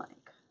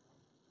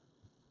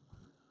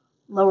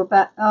 lower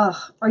back. Ugh,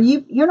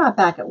 you're not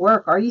back at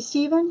work, are you,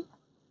 Steven?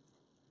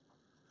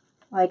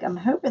 Like, I'm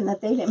hoping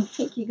that they didn't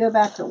make you go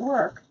back to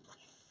work.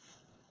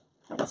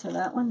 Okay, so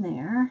that one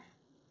there.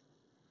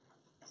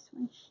 This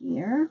one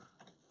here.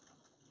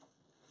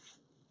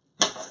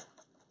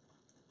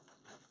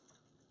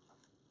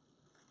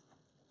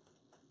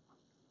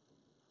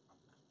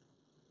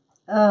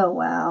 Oh,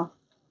 wow.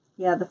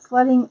 Yeah, the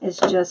flooding is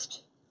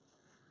just,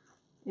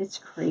 it's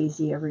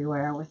crazy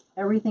everywhere with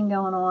everything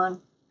going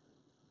on.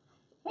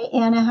 Hey,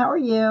 Anna, how are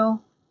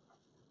you?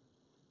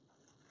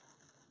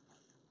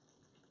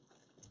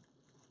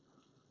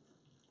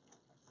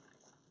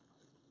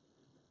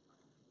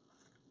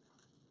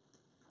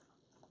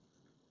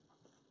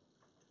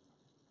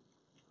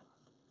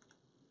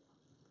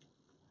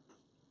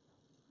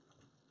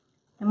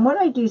 And what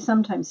I do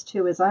sometimes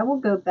too is I will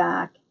go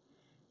back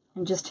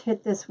and just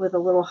hit this with a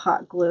little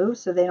hot glue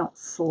so they don't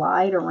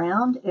slide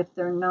around if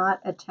they're not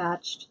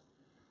attached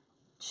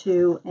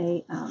to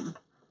a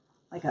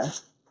like a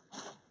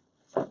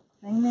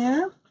thing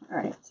there. All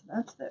right, so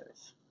that's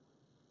those.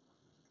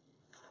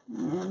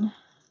 And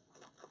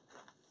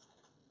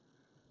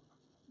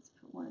let's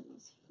put one of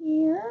these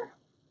here.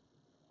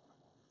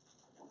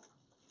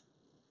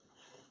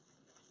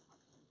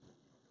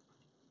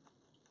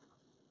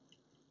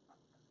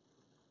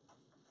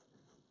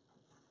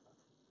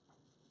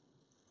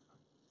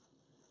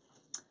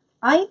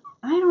 I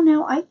don't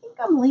know. I think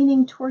I'm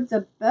leaning towards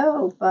a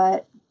bow,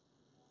 but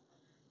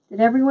did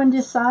everyone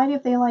decide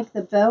if they like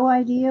the bow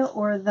idea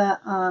or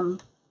the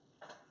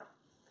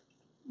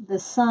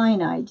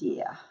sign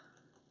idea?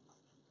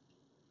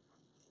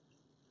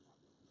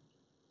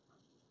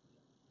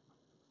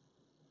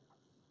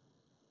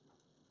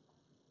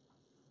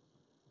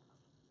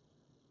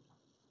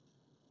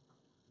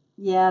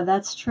 Yeah,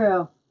 that's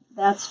true.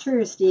 That's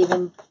true,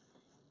 Stephen.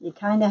 You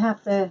kind of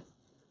have to,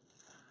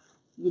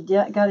 you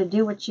got to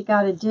do what you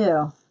got to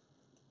do.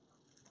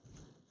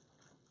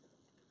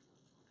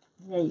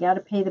 Yeah, you got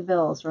to pay the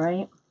bills,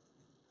 right?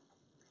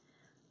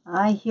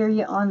 I hear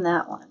you on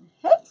that one.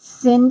 Hey,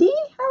 Cindy,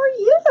 how are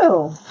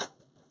you?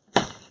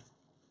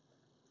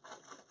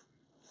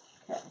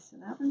 Okay, so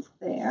that one's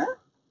there.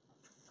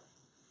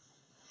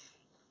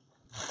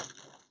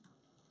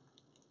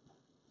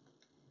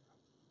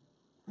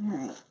 All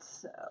right,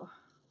 so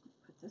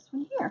put this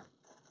one here.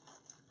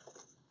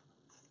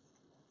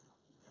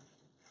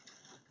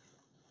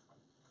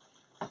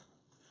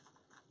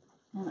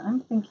 And I'm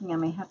thinking I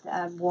may have to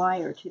add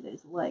wire to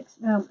those legs.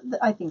 No,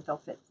 I think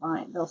they'll fit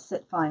fine. They'll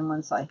sit fine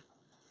once I,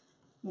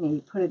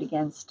 you put it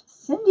against.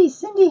 Cindy,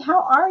 Cindy,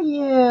 how are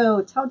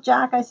you? Tell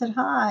Jack I said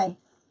hi.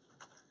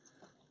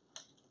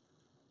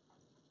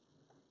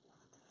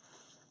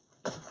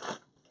 Okay.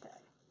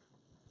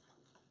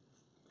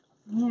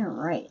 All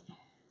right.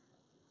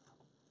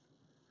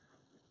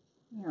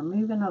 We are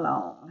moving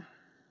along.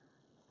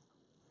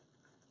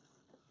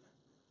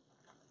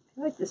 I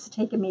feel like this is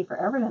taking me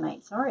forever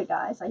tonight. Sorry,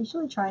 guys. I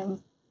usually try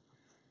and,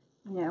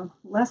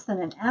 less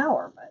than an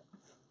hour, but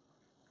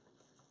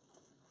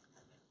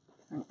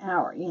an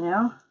hour,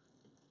 What's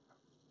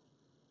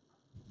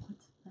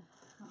the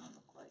hell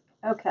look like?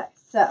 Okay,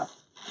 so,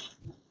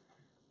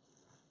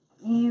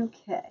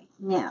 okay,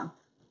 now,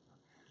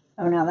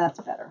 oh, now that's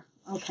better.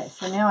 Okay,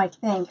 so now I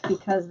think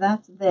because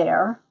that's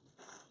there,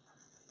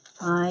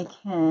 I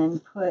can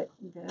put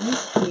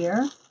those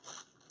here.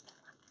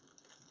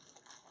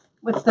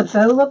 What's the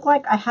bow look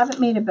like? I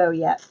haven't made a bow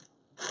yet.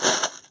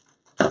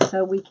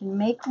 So we can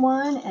make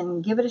one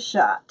and give it a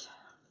shot.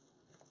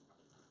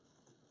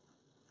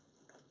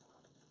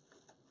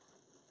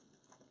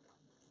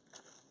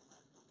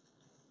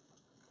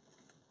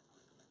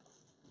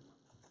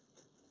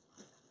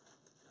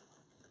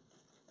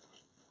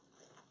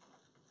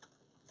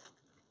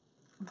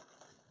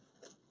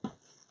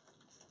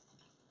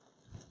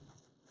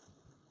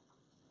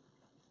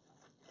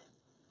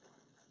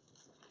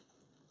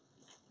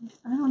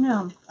 I don't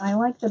know. I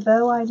like the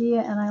bow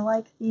idea and I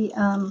like the,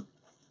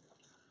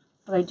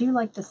 but I do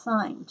like the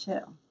sign too.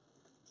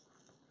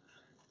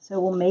 So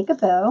we'll make a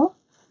bow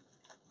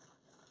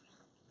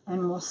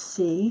and we'll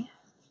see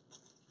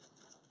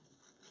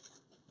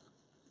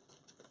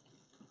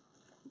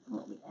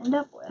what we end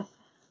up with.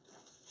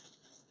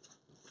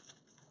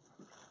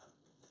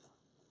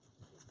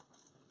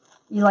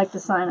 You like the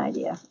sign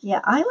idea?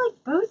 Yeah, I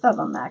like both of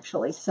them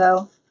actually.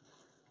 So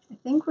I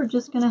think we're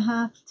just going to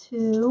have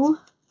to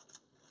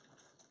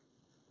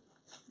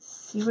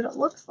see what it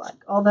looks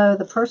like. Although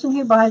the person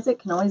who buys it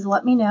can always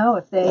let me know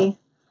if they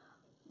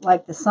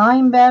like the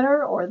sign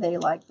better or they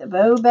like the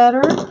bow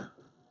better.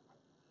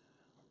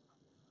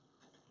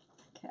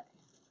 Okay,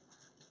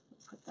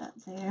 put that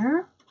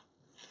there.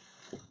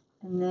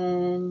 And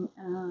then,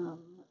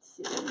 let's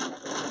see,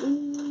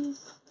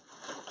 these.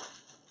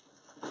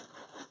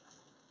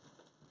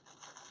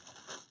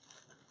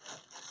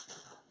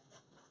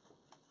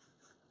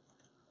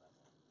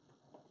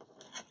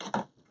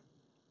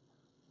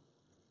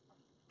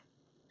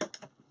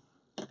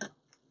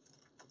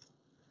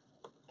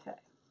 Okay,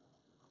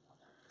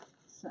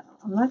 so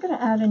I'm not going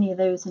to add any of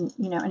those, and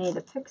any of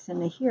the picks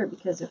into here,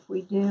 because if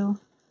we do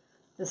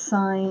the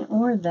sign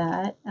or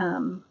that,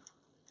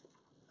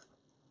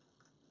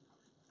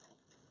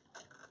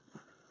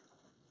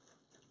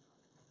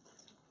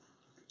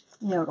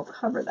 it'll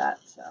cover that.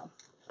 So.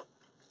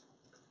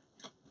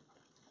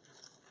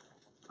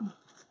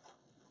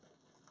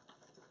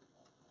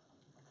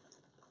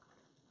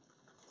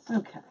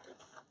 Okay,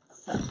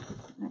 so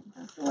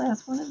that's the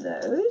last one of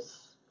those.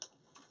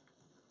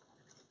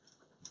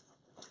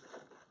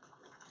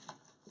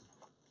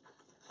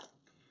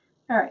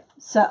 All right,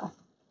 so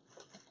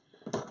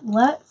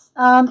let's,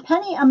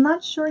 Penny, I'm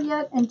not sure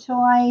yet until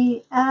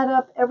I add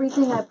up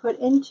everything I put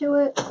into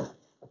it,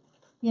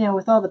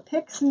 with all the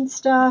picks and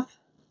stuff.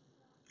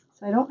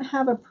 So I don't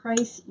have a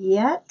price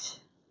yet.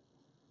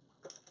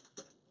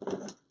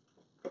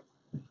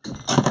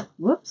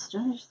 Whoops,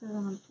 did I just throw it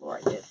on the floor?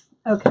 I did.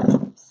 Okay,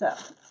 so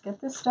let's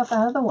get this stuff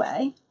out of the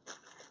way.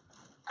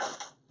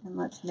 And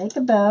let's make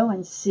a bow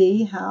and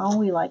see how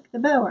we like the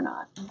bow or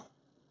not.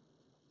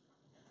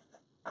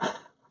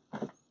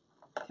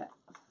 Okay.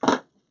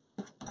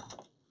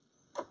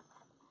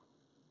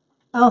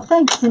 Oh,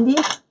 thanks, Cindy.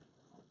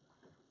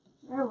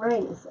 All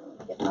right, so I'm going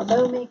to get my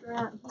bow maker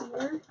out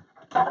here.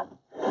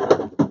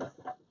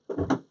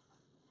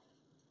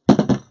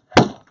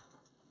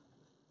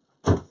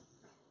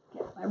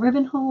 Get my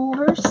ribbon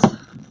holders.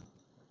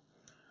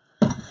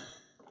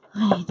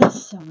 I need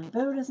this so my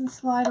bow doesn't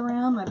slide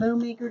around, my bow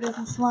maker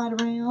doesn't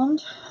slide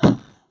around.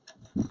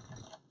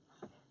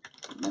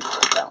 Let's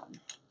get going.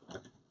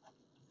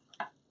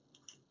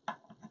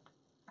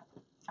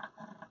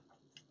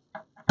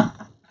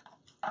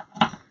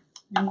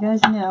 You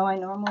guys know I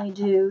normally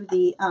do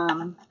the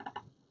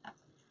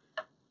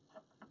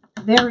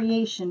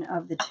variation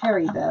of the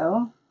terry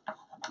bow.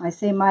 I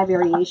say my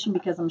variation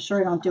because I'm sure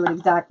I don't do it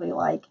exactly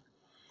like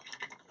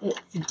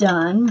it's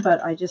done,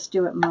 but I just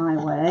do it my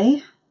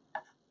way.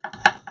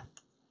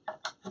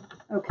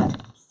 Okay,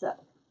 so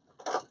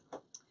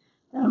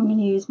then I'm going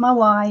to use my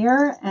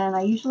wire, and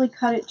I usually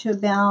cut it to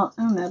about,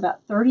 I don't know,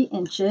 about 30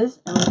 inches,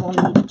 and we'll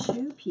need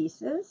 2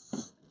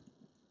 pieces.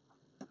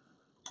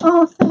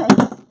 Oh,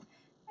 thanks.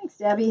 Thanks,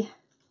 Debbie.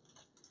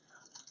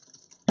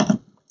 All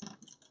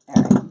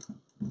right.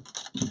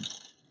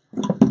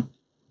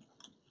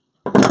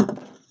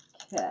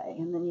 Okay,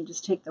 and then you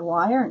just take the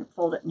wire and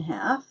fold it in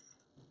half.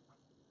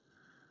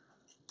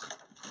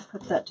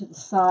 Put that to the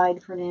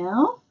side for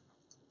now.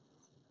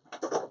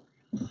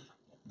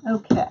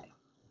 Okay.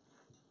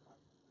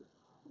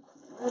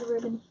 Red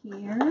ribbon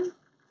here.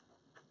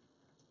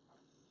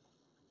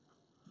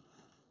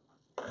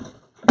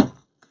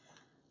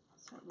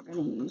 So we're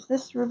going to use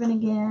this ribbon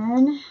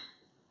again.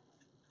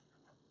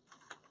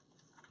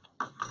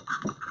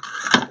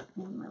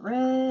 And my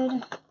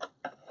red.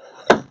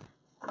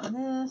 And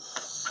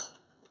this.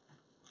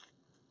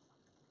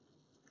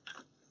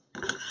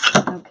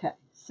 Okay,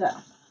 so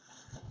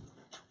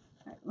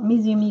right, let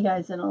me zoom you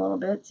guys in a little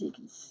bit so you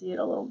can see it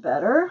a little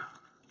better.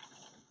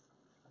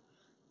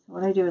 So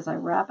what I do is I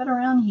wrap it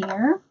around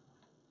here,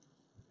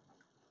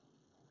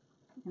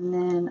 and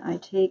then I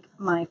take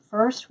my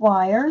first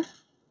wire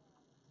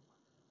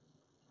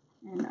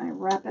and I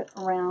wrap it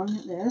around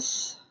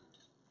this.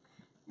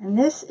 And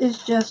this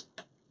is just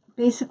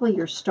basically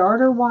your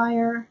starter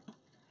wire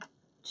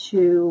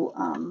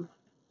to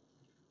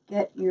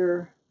get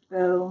your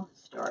bow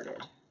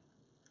started.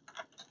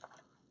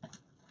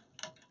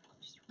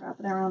 Just wrap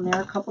it around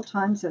there a couple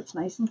times so it's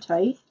nice and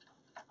tight.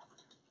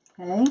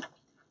 Okay,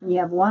 and you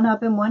have one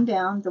up and one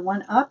down. The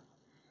one up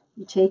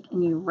you take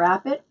and you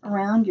wrap it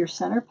around your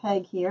center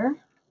peg here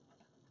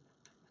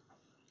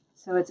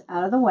so it's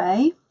out of the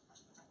way.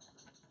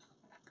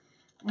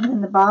 And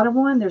then the bottom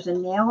one, there's a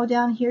nail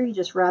down here. You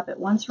just wrap it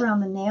once around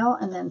the nail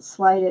and then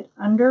slide it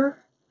under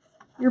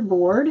your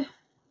board.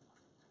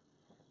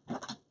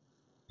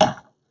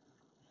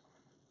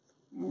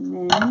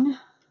 And then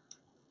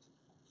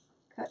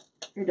cut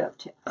your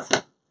dovetails.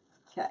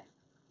 Okay.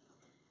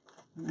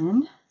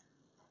 And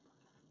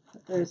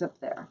put those up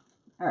there.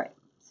 All right.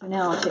 So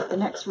now I'll take the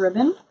next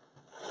ribbon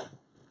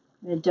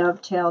and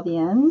dovetail the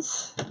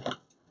ends.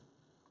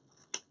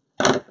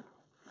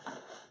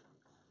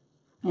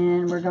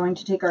 And we're going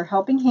to take our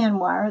helping hand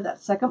wire,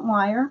 that second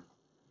wire.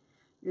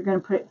 You're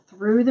going to put it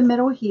through the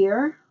middle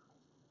here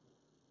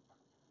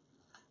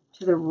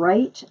to the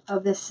right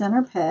of the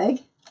center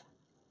peg.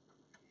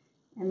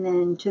 And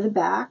then to the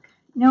back.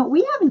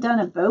 We haven't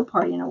done a bow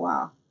party in a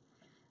while.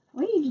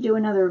 We need to do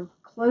another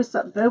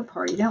close-up bow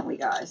party, don't we,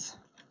 guys?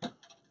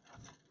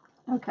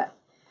 Okay.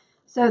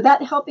 So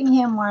that helping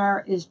hand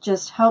wire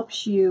just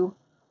helps you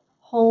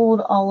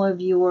hold all of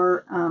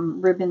your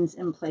ribbons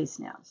in place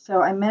now.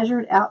 So I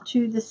measured out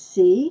to the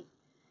C,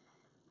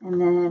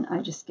 and then I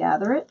just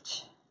gather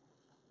it,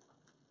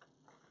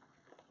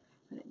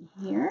 put it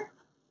in here.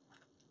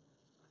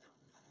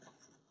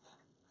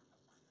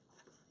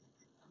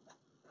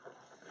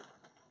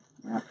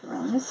 Wrap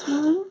around this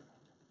one,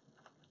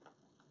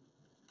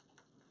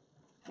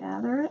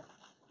 gather it,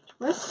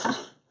 twist,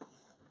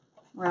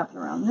 wrap it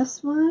around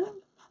this one,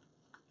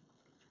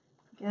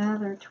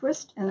 gather,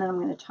 twist, and then I'm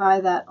going to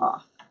tie that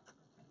off.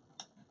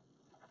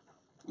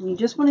 And you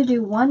just want to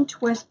do one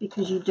twist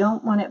because you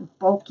don't want it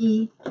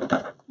bulky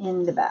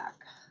in the back.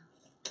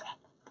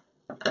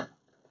 Okay,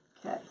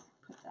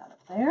 put that up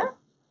there.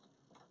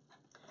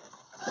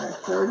 So our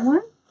third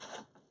one.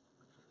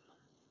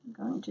 I'm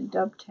going to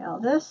dovetail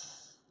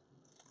this.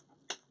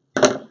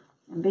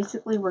 And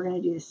basically we're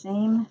going to do the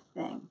same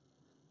thing.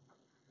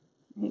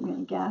 You're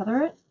going to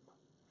gather it,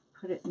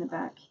 put it in the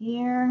back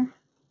here,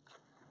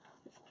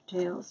 put the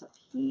tails up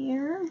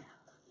here.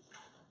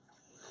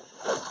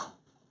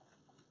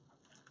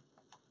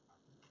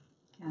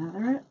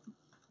 Gather it,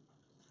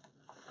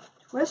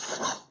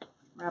 twist,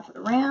 wrap it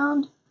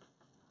around,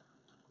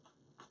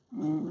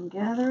 and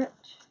gather it,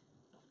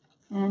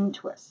 and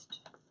twist.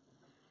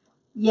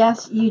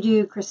 Yes, you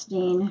do,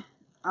 Christine.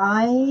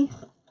 I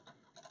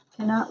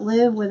cannot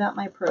live without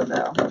my Pro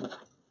Bow.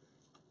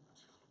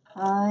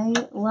 I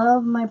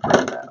love my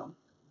Pro Bow.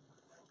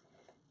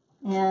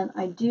 And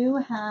I do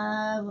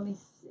have, let me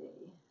see,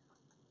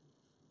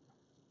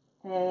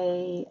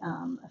 a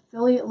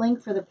affiliate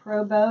link for the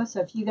Pro Bow.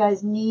 So if you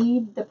guys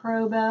need the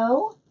Pro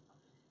Bow,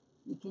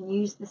 you can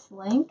use this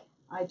link.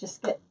 I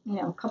just get, you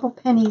know, a couple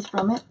pennies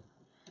from it.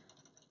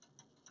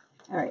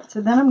 All right,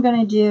 so then I'm going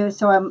to do,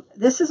 so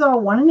this is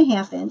all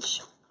 1.5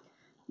 inch.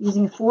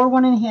 Using 4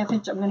 1.5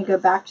 inch, I'm going to go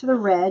back to the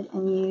red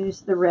and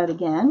use the red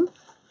again.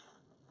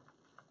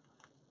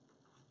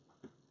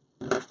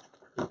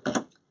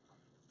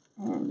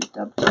 And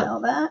dovetail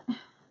that.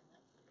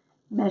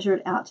 Measure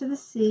it out to the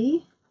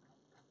C.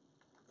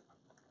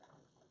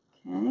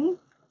 Okay.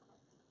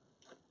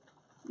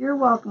 You're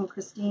welcome,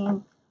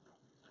 Christine.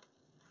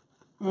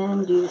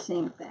 And do the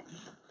same thing.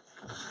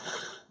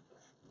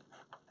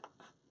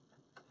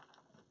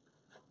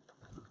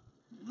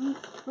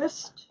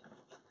 Twist,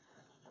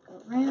 go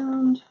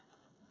around,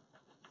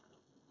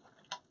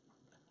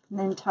 and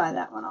then tie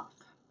that one off.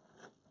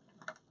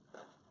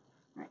 All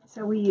right,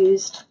 so we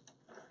used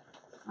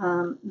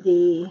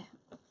the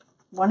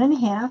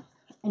 1.5,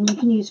 and you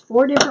can use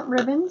 4 different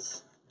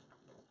ribbons,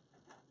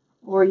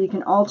 or you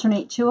can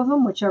alternate 2 of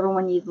them, whichever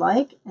one you'd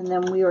like. And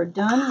then we are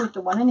done with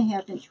the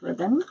 1.5 inch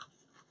ribbon.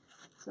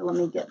 So let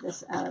me get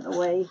this out of the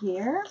way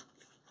here.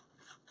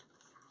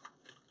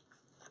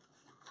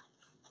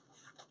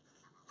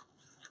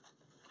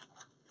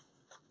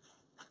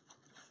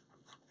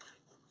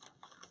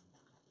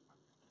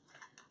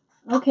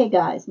 Okay,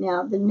 guys,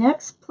 now the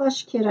next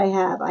plush kit I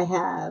have,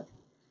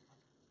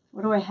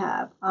 what do I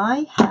have?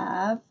 I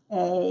have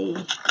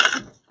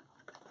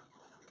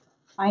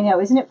I know,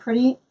 isn't it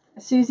pretty?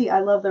 Susie, I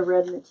love the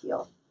red and the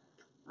teal.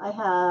 I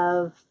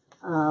have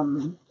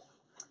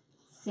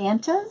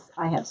Santas,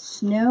 I have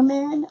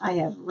snowmen, I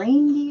have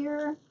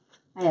reindeer,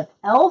 I have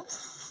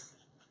elves.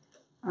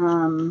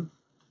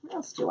 What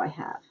else do I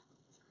have?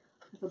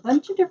 I have a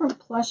bunch of different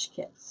plush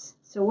kits.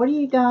 So what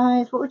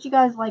would you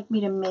guys like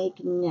me to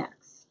make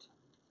next?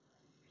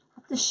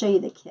 I'll have to show you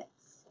the kits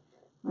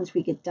once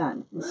we get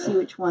done and see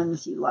which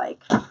ones you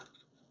like. All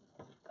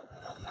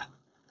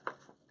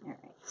right,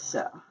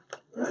 so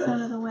get this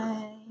out of the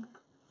way.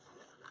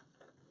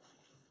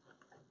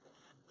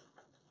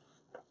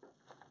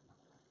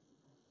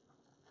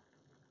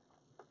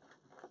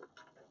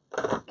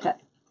 Okay,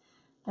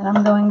 and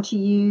I'm going to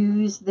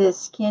use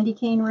this candy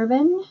cane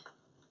ribbon.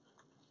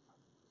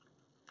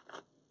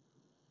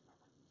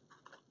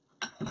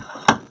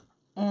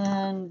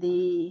 And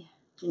the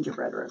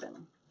gingerbread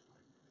ribbon.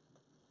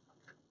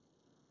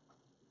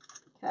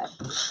 Okay.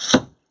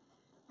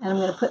 And I'm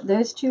going to put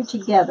those two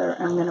together.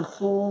 I'm going to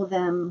pull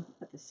them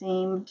at the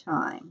same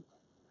time.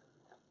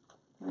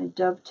 I'm going to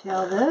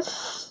dovetail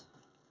this.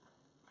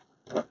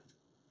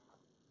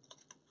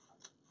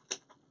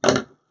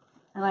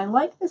 And I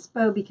like this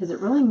bow because it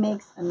really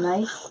makes a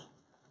nice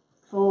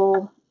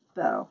full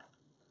bow.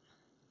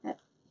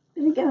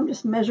 And again, I'm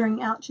just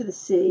measuring out to the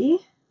C.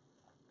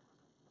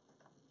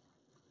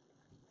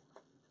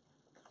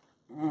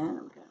 And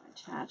I'm going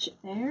to attach it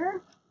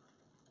there.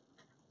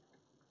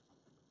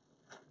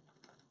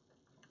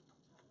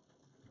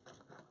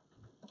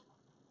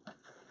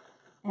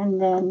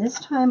 And then this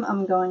time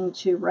I'm going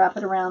to wrap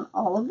it around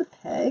all of the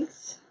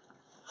pegs.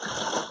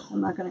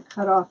 I'm not going to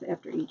cut off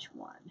after each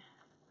one.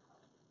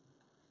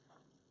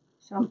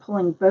 So I'm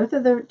pulling both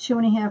of the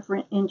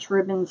 2.5 inch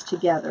ribbons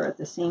together at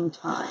the same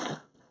time.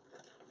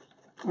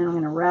 And I'm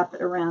going to wrap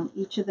it around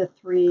each of the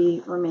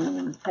 3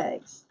 remaining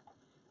pegs.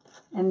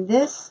 And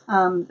this,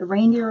 the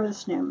reindeer or the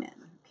snowman,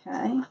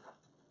 okay?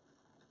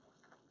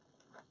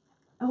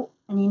 Oh,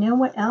 and you know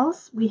what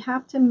else? We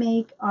have to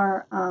make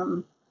our,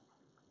 a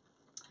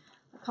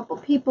couple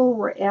people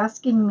were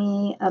asking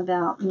me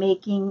about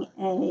making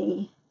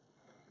a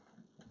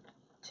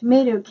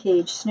tomato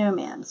cage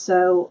snowman.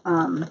 So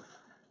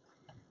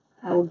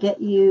I will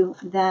get you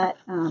that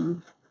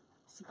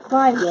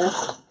supply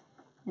list,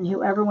 and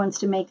whoever wants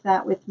to make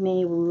that with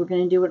me, we're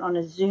going to do it on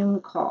a Zoom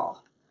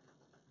call.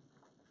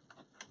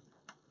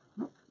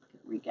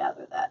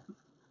 Regather that.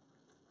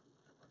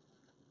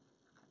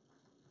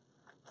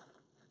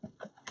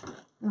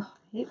 Oh, I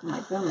hate when my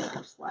bow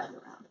makers slide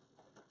around.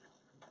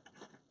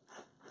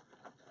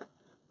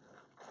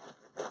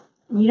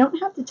 You don't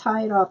have to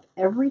tie it off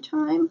every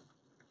time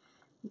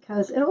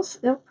because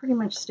it'll pretty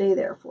much stay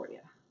there for you.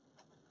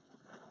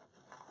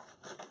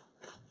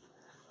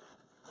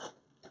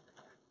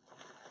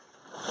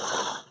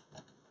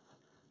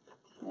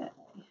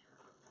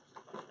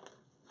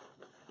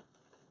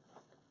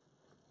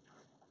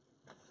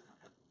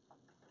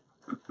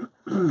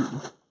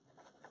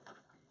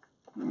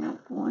 Right,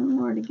 one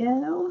more to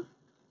go.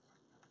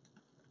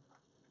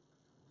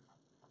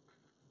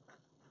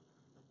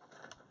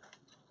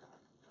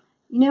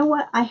 You know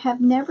what? I have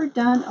never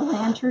done a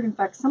lantern. In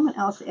fact, someone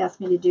else asked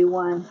me to do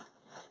one,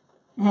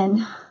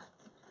 and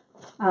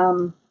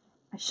I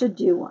should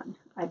do one.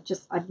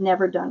 I've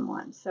never done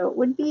one, so it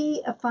would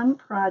be a fun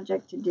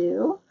project to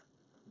do.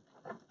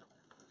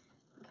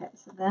 Okay,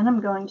 so then I'm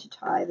going to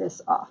tie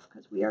this off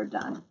because we are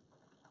done.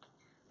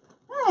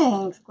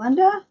 Thanks,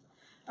 Glenda.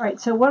 All right,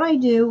 so what I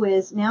do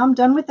is, now I'm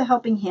done with the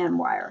helping hand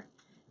wire.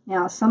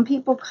 Now, some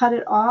people cut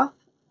it off.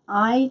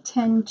 I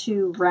tend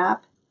to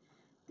wrap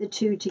the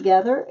two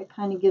together. It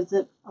kind of gives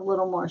it a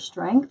little more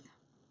strength.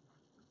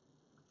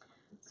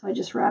 So I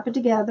just wrap it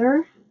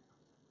together.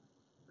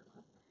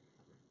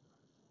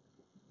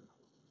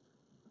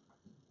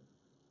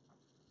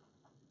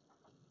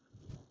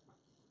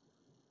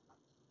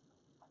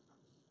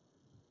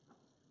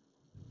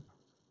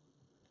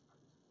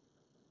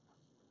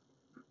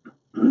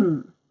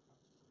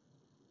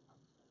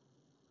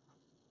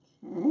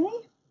 Okay.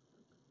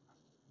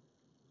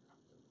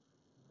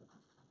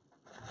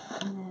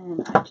 And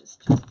then I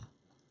just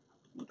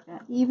make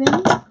that even.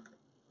 Cut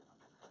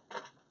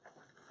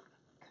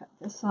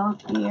this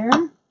off here.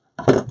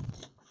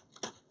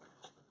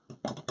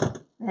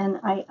 Then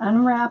I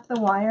unwrap the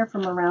wire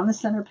from around the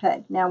center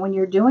peg. Now when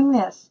you're doing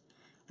this,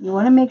 you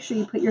want to make sure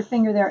you put your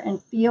finger there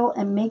and feel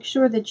and make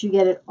sure that you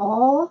get it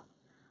all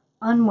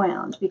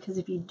unwound, because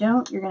if you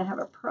don't, you're going to have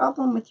a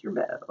problem with your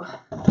bow.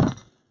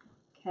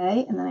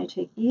 Okay, and then I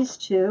take these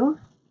two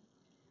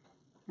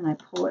and I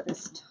pull it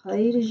as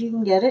tight as you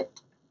can get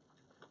it,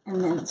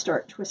 and then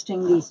start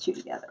twisting these two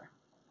together.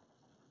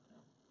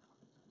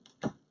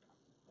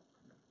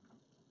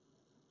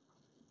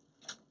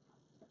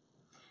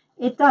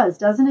 It does,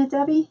 doesn't it,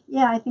 Debbie?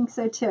 Yeah, I think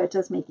so too. It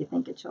does make you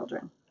think of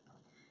children.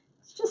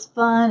 It's just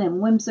fun and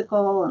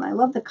whimsical, and I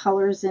love the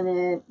colors in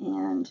it,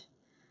 and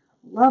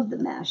love the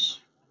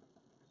mesh.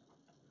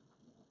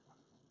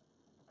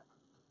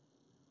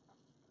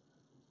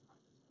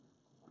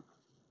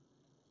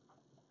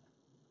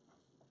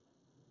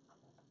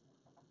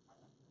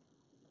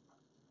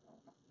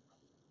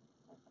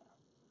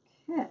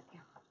 Okay.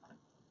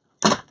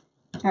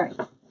 All right,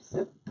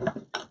 so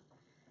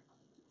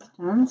it's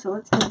done. So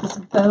let's get this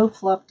bow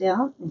fluffed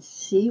out and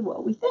see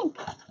what we think.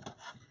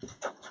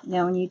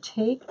 Now, when you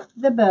take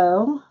the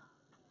bow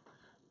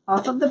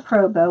off of the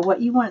Pro Bow,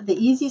 what you want,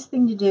 the easiest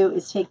thing to do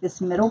is take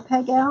this middle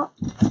peg out,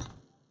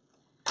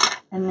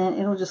 and then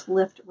it'll just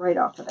lift right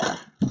off of there.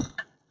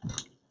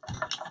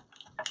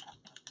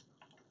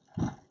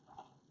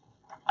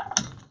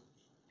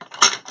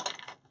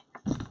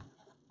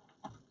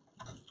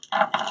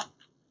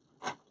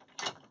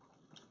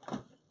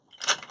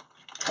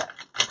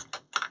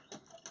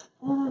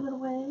 Out of the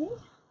way.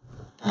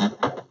 And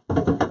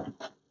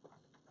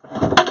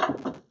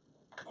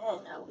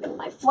I'll get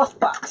my fluff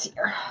box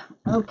here.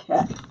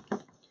 Okay.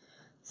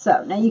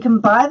 So now you can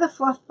buy the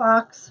fluff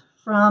box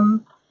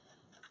from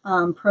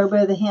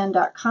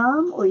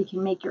probowthehand.com, or you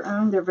can make your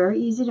own. They're very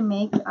easy to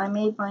make. I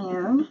made my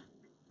own.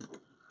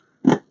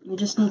 You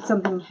just need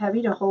something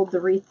heavy to hold the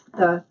wreath,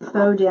 the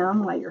bow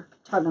down while you're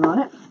tugging on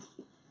it.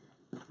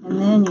 And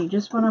then you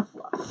just want to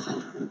fluff.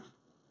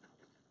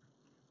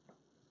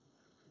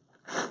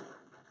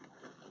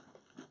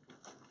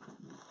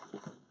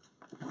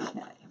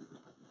 Okay.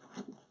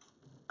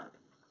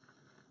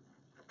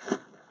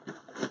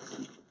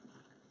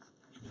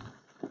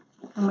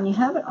 And when you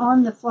have it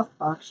on the fluff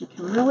box, you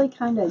can really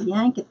kind of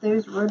yank at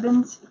those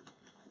ribbons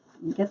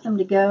and get them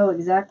to go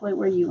exactly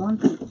where you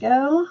want them to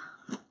go.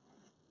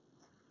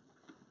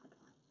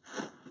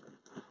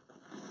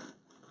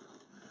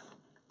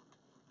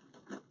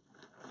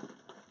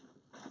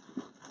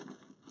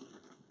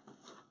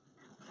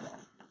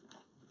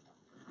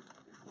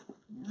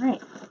 All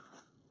right,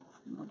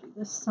 and we'll do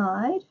this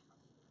side.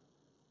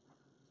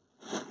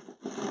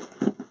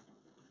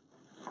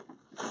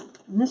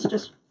 And this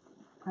just,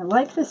 I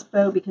like this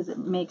bow because it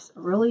makes a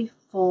really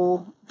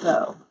full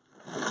bow.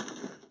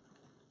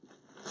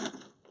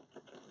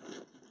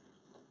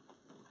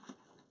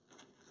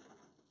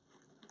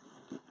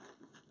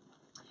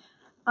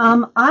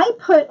 I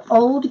put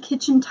old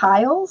kitchen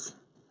tiles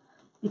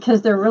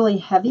because they're really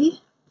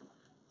heavy.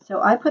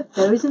 So I put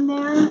those in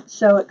there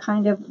so it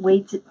kind of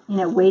weights it,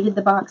 weighted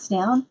the box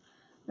down.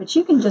 But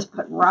you can just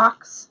put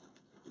rocks.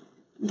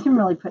 You can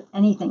really put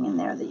anything in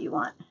there that you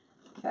want.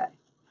 Okay.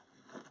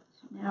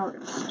 So now we're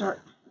going to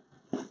start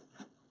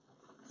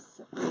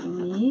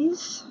separating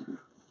these.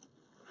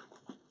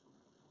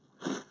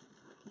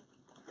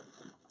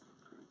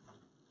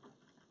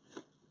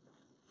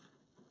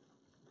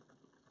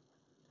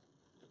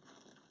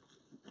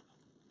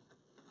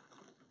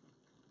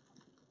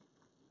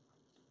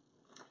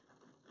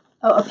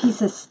 Oh, a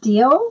piece of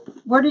steel?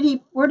 Where did he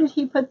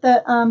put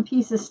the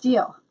piece of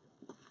steel?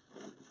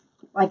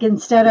 Like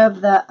instead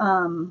of the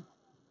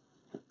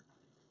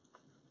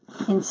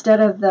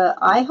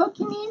eye hook,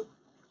 you mean?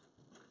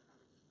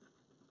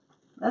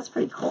 That's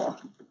pretty cool.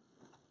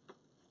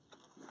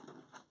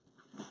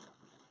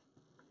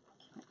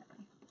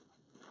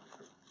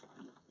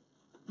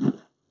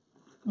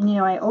 And you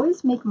know, I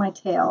always make my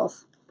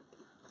tails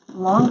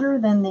longer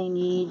than they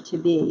need to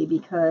be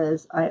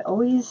because I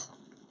always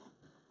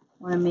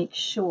want to make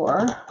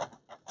sure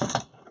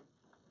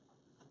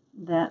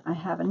that I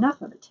have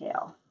enough of a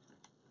tail.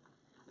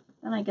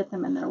 Then I get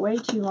them and they're way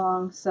too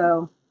long,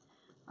 so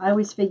I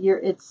always figure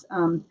it's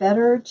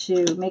better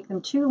to make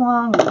them too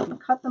long and you can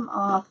cut them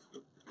off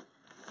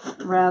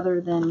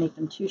rather than make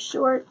them too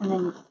short and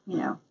then, you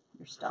know,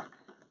 you're stuck.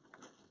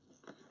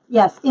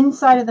 Yes,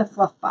 inside of the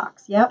fluff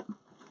box. Yep.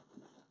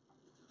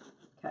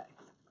 Okay.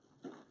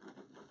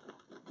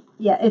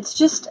 Yeah, it's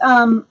just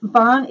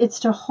bond. It's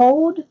to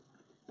hold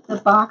the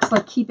box,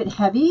 like keep it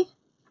heavy,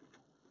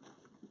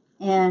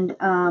 and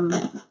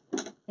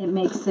it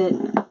makes it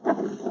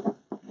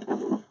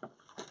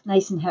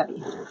nice and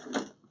heavy.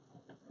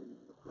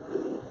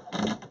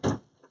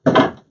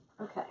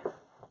 Okay.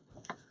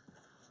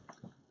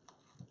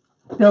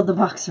 Build the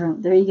box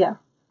around. There you go.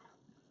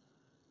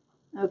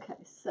 Okay,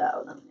 so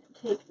I'm going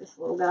to take this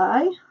little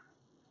guy.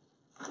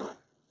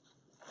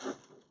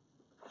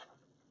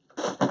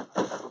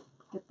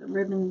 Get the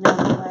ribbons out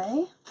of the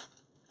way.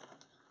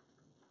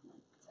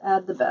 Let's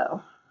add the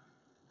bow.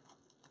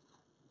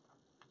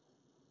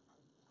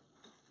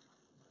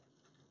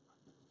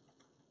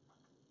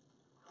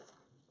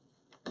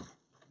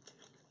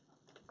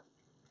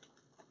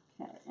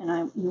 Okay,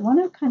 and you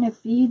want to kind of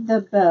feed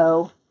the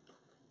bow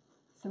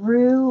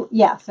through,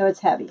 yeah, so it's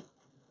heavy.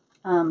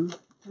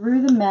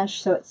 Through the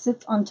mesh, so it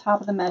sits on top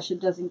of the mesh.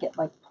 It doesn't get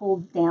like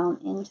pulled down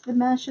into the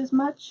mesh as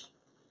much.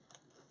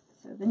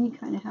 So then you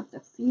kind of have to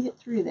feed it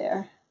through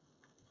there.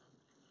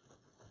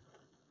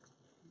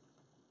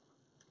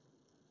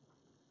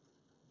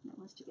 It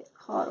wants to get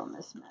caught on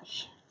this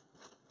mesh.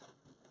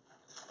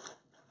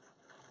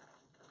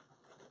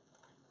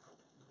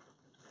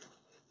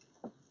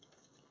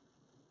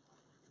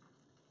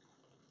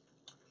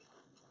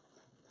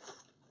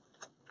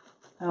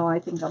 Oh, I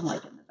think I'm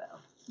liking the bow.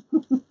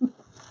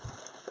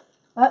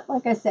 But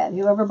like I said,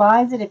 whoever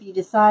buys it, if you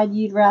decide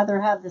you'd rather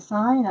have the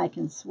sign, I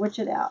can switch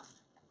it out.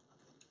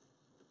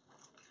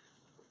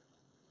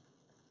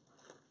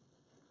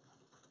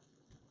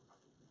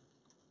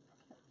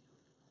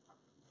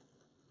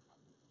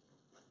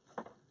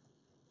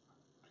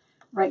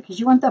 Right, because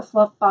you want the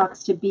fluff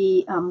box to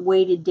be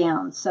weighted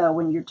down, so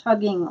when you're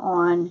tugging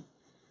on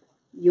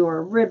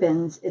your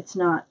ribbons, it's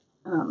not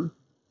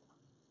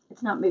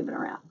moving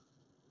around.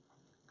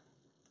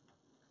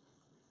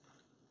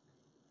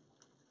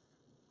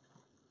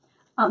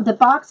 The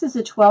box is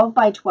a 12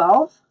 by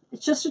 12.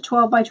 It's just a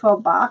 12 by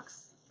 12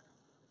 box,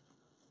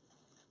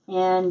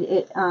 and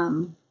it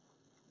you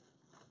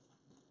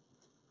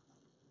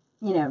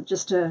know,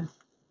 just to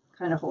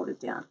kind of hold it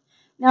down.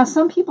 Now,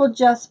 some people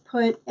just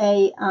put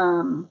a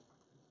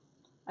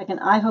like an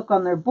eye hook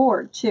on their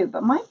board too,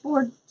 but my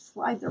board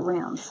slides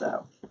around,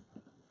 so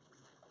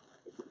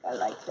I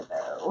like the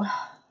bow.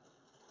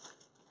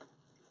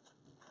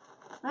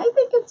 I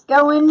think it's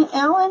going,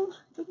 Alan.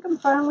 I think I'm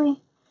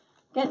finally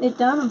getting it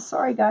done. I'm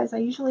sorry, guys. I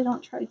usually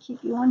don't try to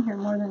keep you on here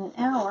more than an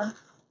hour.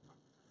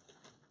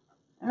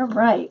 All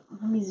right,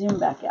 let me zoom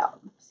back out.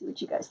 See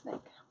what you guys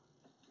think.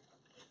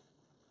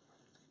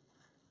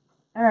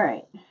 All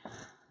right.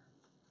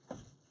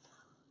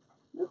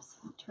 Oops,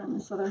 turn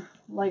this other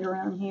light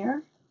around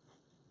here.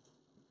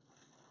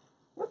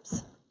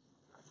 Whoops.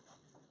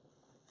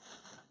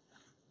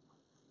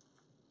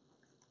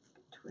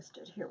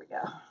 Twisted. Here we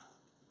go.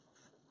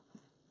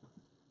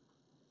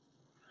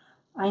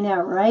 I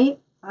know, right?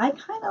 I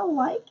kind of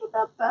like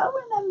the bow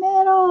in the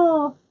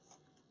middle.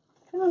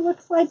 Kind of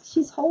looks like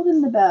she's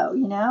holding the bow,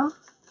 you know?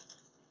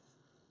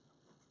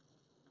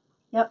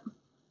 Yep.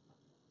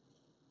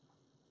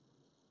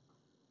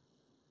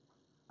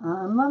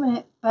 I'm loving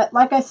it. But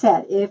like I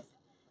said, if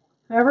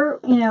whoever,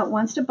 you know,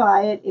 wants to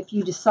buy it, if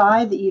you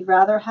decide that you'd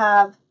rather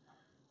have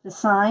the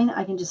sign,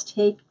 I can just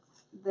take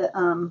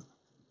the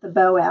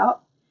bow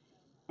out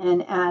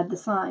and add the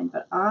sign.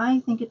 But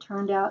I think it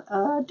turned out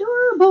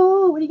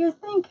adorable. What do you guys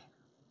think?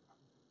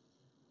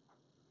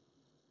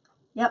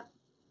 Yep.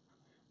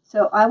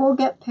 So I will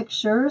get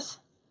pictures.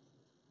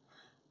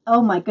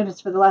 Oh my goodness,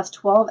 for the last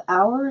 12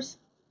 hours?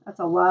 That's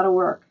a lot of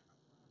work.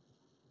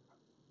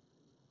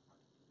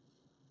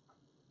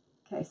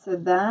 Okay, so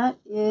that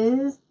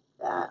is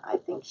that. I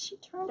think she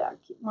turned out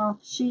cute. Well,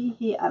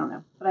 he, I don't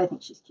know, but I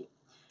think she's cute.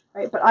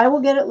 All right, but I will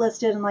get it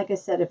listed. And like I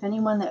said, if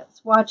anyone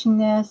that's watching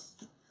this,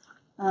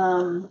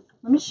 let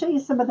me show you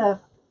some of the,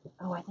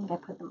 oh, I think I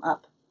put them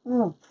up.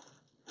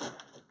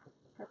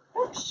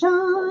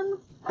 Perfection.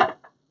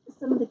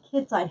 Some of the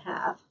kits I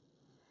have.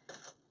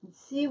 Let's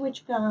see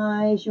which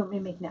guys you want me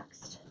to make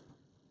next.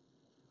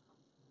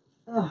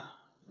 Ugh.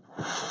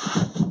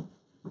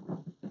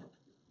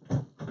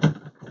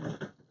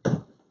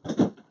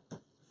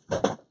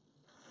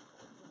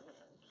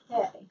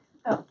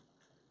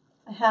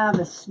 have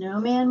a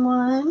snowman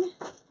one.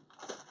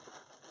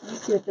 Let me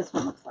see what this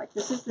one looks like.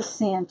 This is the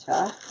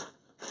Santa.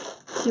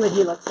 Let's see what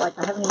he looks like.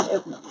 I haven't even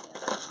opened him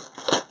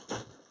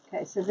yet.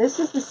 Okay, so this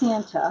is the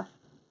Santa.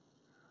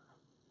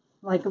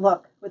 Like,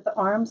 look, with the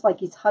arms,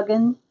 like he's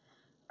hugging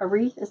a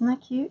wreath. Isn't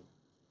that cute?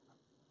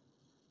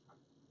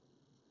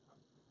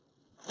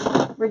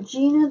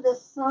 Regina, the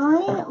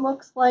sign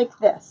looks like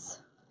this.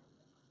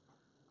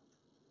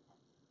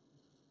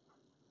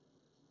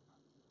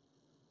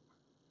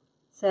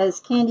 It says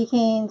Candy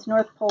Canes,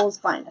 North Pole's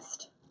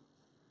finest.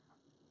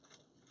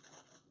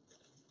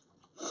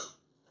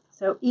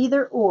 So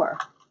either or.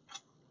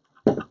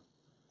 Then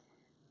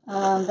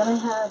I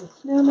have a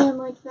snowman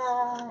like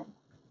that.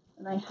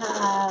 And I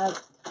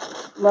have,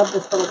 love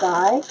this little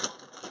guy.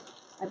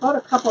 I bought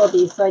a couple of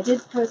these, so I did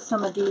post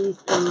some of these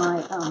in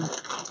my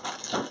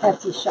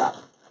Etsy shop.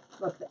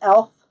 Look, the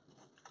elf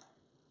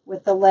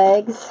with the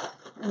legs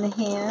and the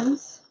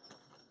hands.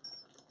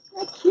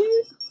 Isn't that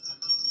cute?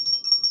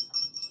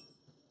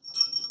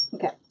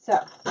 Okay, so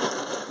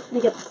let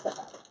me get this stuff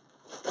out.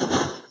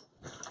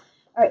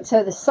 All right,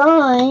 so the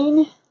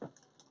sign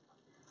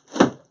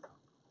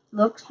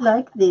looks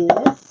like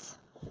this.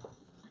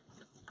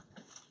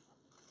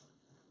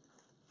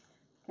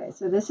 Okay,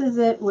 so this is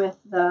it with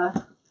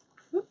the,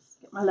 oops,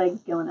 get my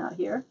legs going out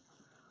here.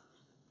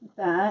 Like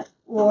that.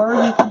 Or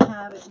you can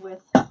have it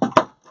with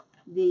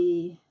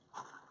the,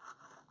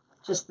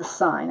 just the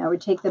sign. I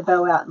would take the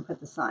bow out and put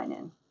the sign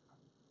in.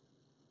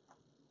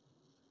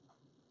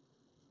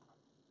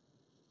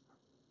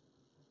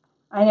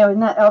 I know, isn't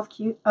that elf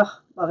cute? Oh,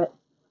 love it.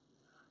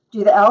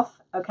 Do the elf?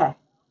 Okay.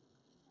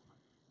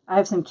 I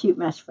have some cute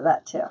mesh for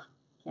that too.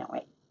 Can't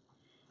wait.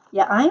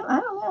 Yeah, I don't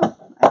know.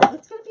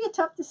 It's going to be a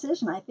tough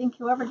decision. I think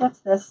whoever gets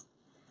this is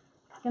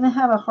going to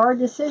have a hard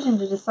decision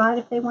to decide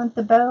if they want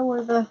the bow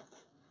or the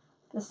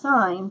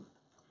sign.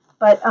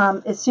 But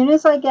as soon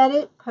as I get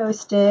it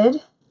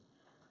posted,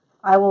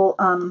 I will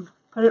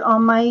put it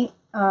on my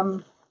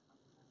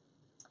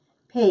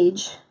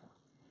page.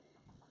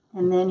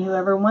 And then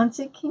whoever wants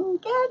it can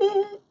get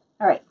it.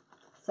 All right,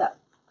 so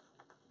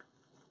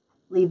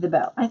leave the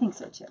bow. I think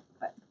so too,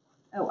 but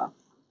oh well.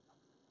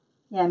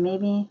 Yeah,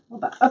 maybe.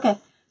 Okay,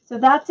 so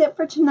that's it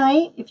for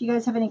tonight. If you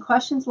guys have any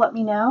questions, let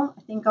me know.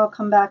 I think I'll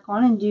come back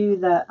on and do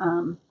the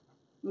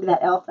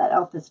that elf. That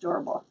elf is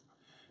adorable.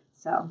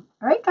 So, all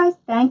right, guys,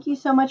 thank you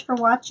so much for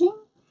watching.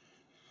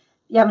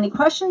 If you have any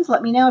questions,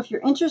 let me know. If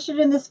you're interested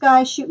in this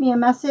guy, shoot me a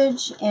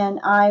message, and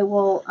I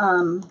will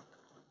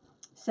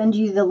send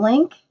you the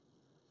link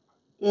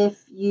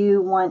if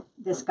you want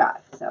this guy.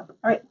 So, all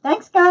right,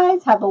 thanks,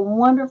 guys. Have a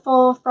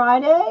wonderful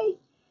Friday,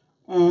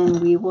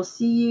 and we will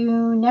see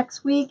you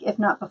next week, if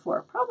not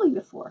before. Probably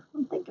before.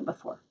 I'm thinking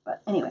before,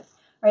 but anyway.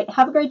 All right,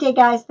 have a great day,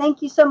 guys.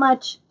 Thank you so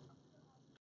much.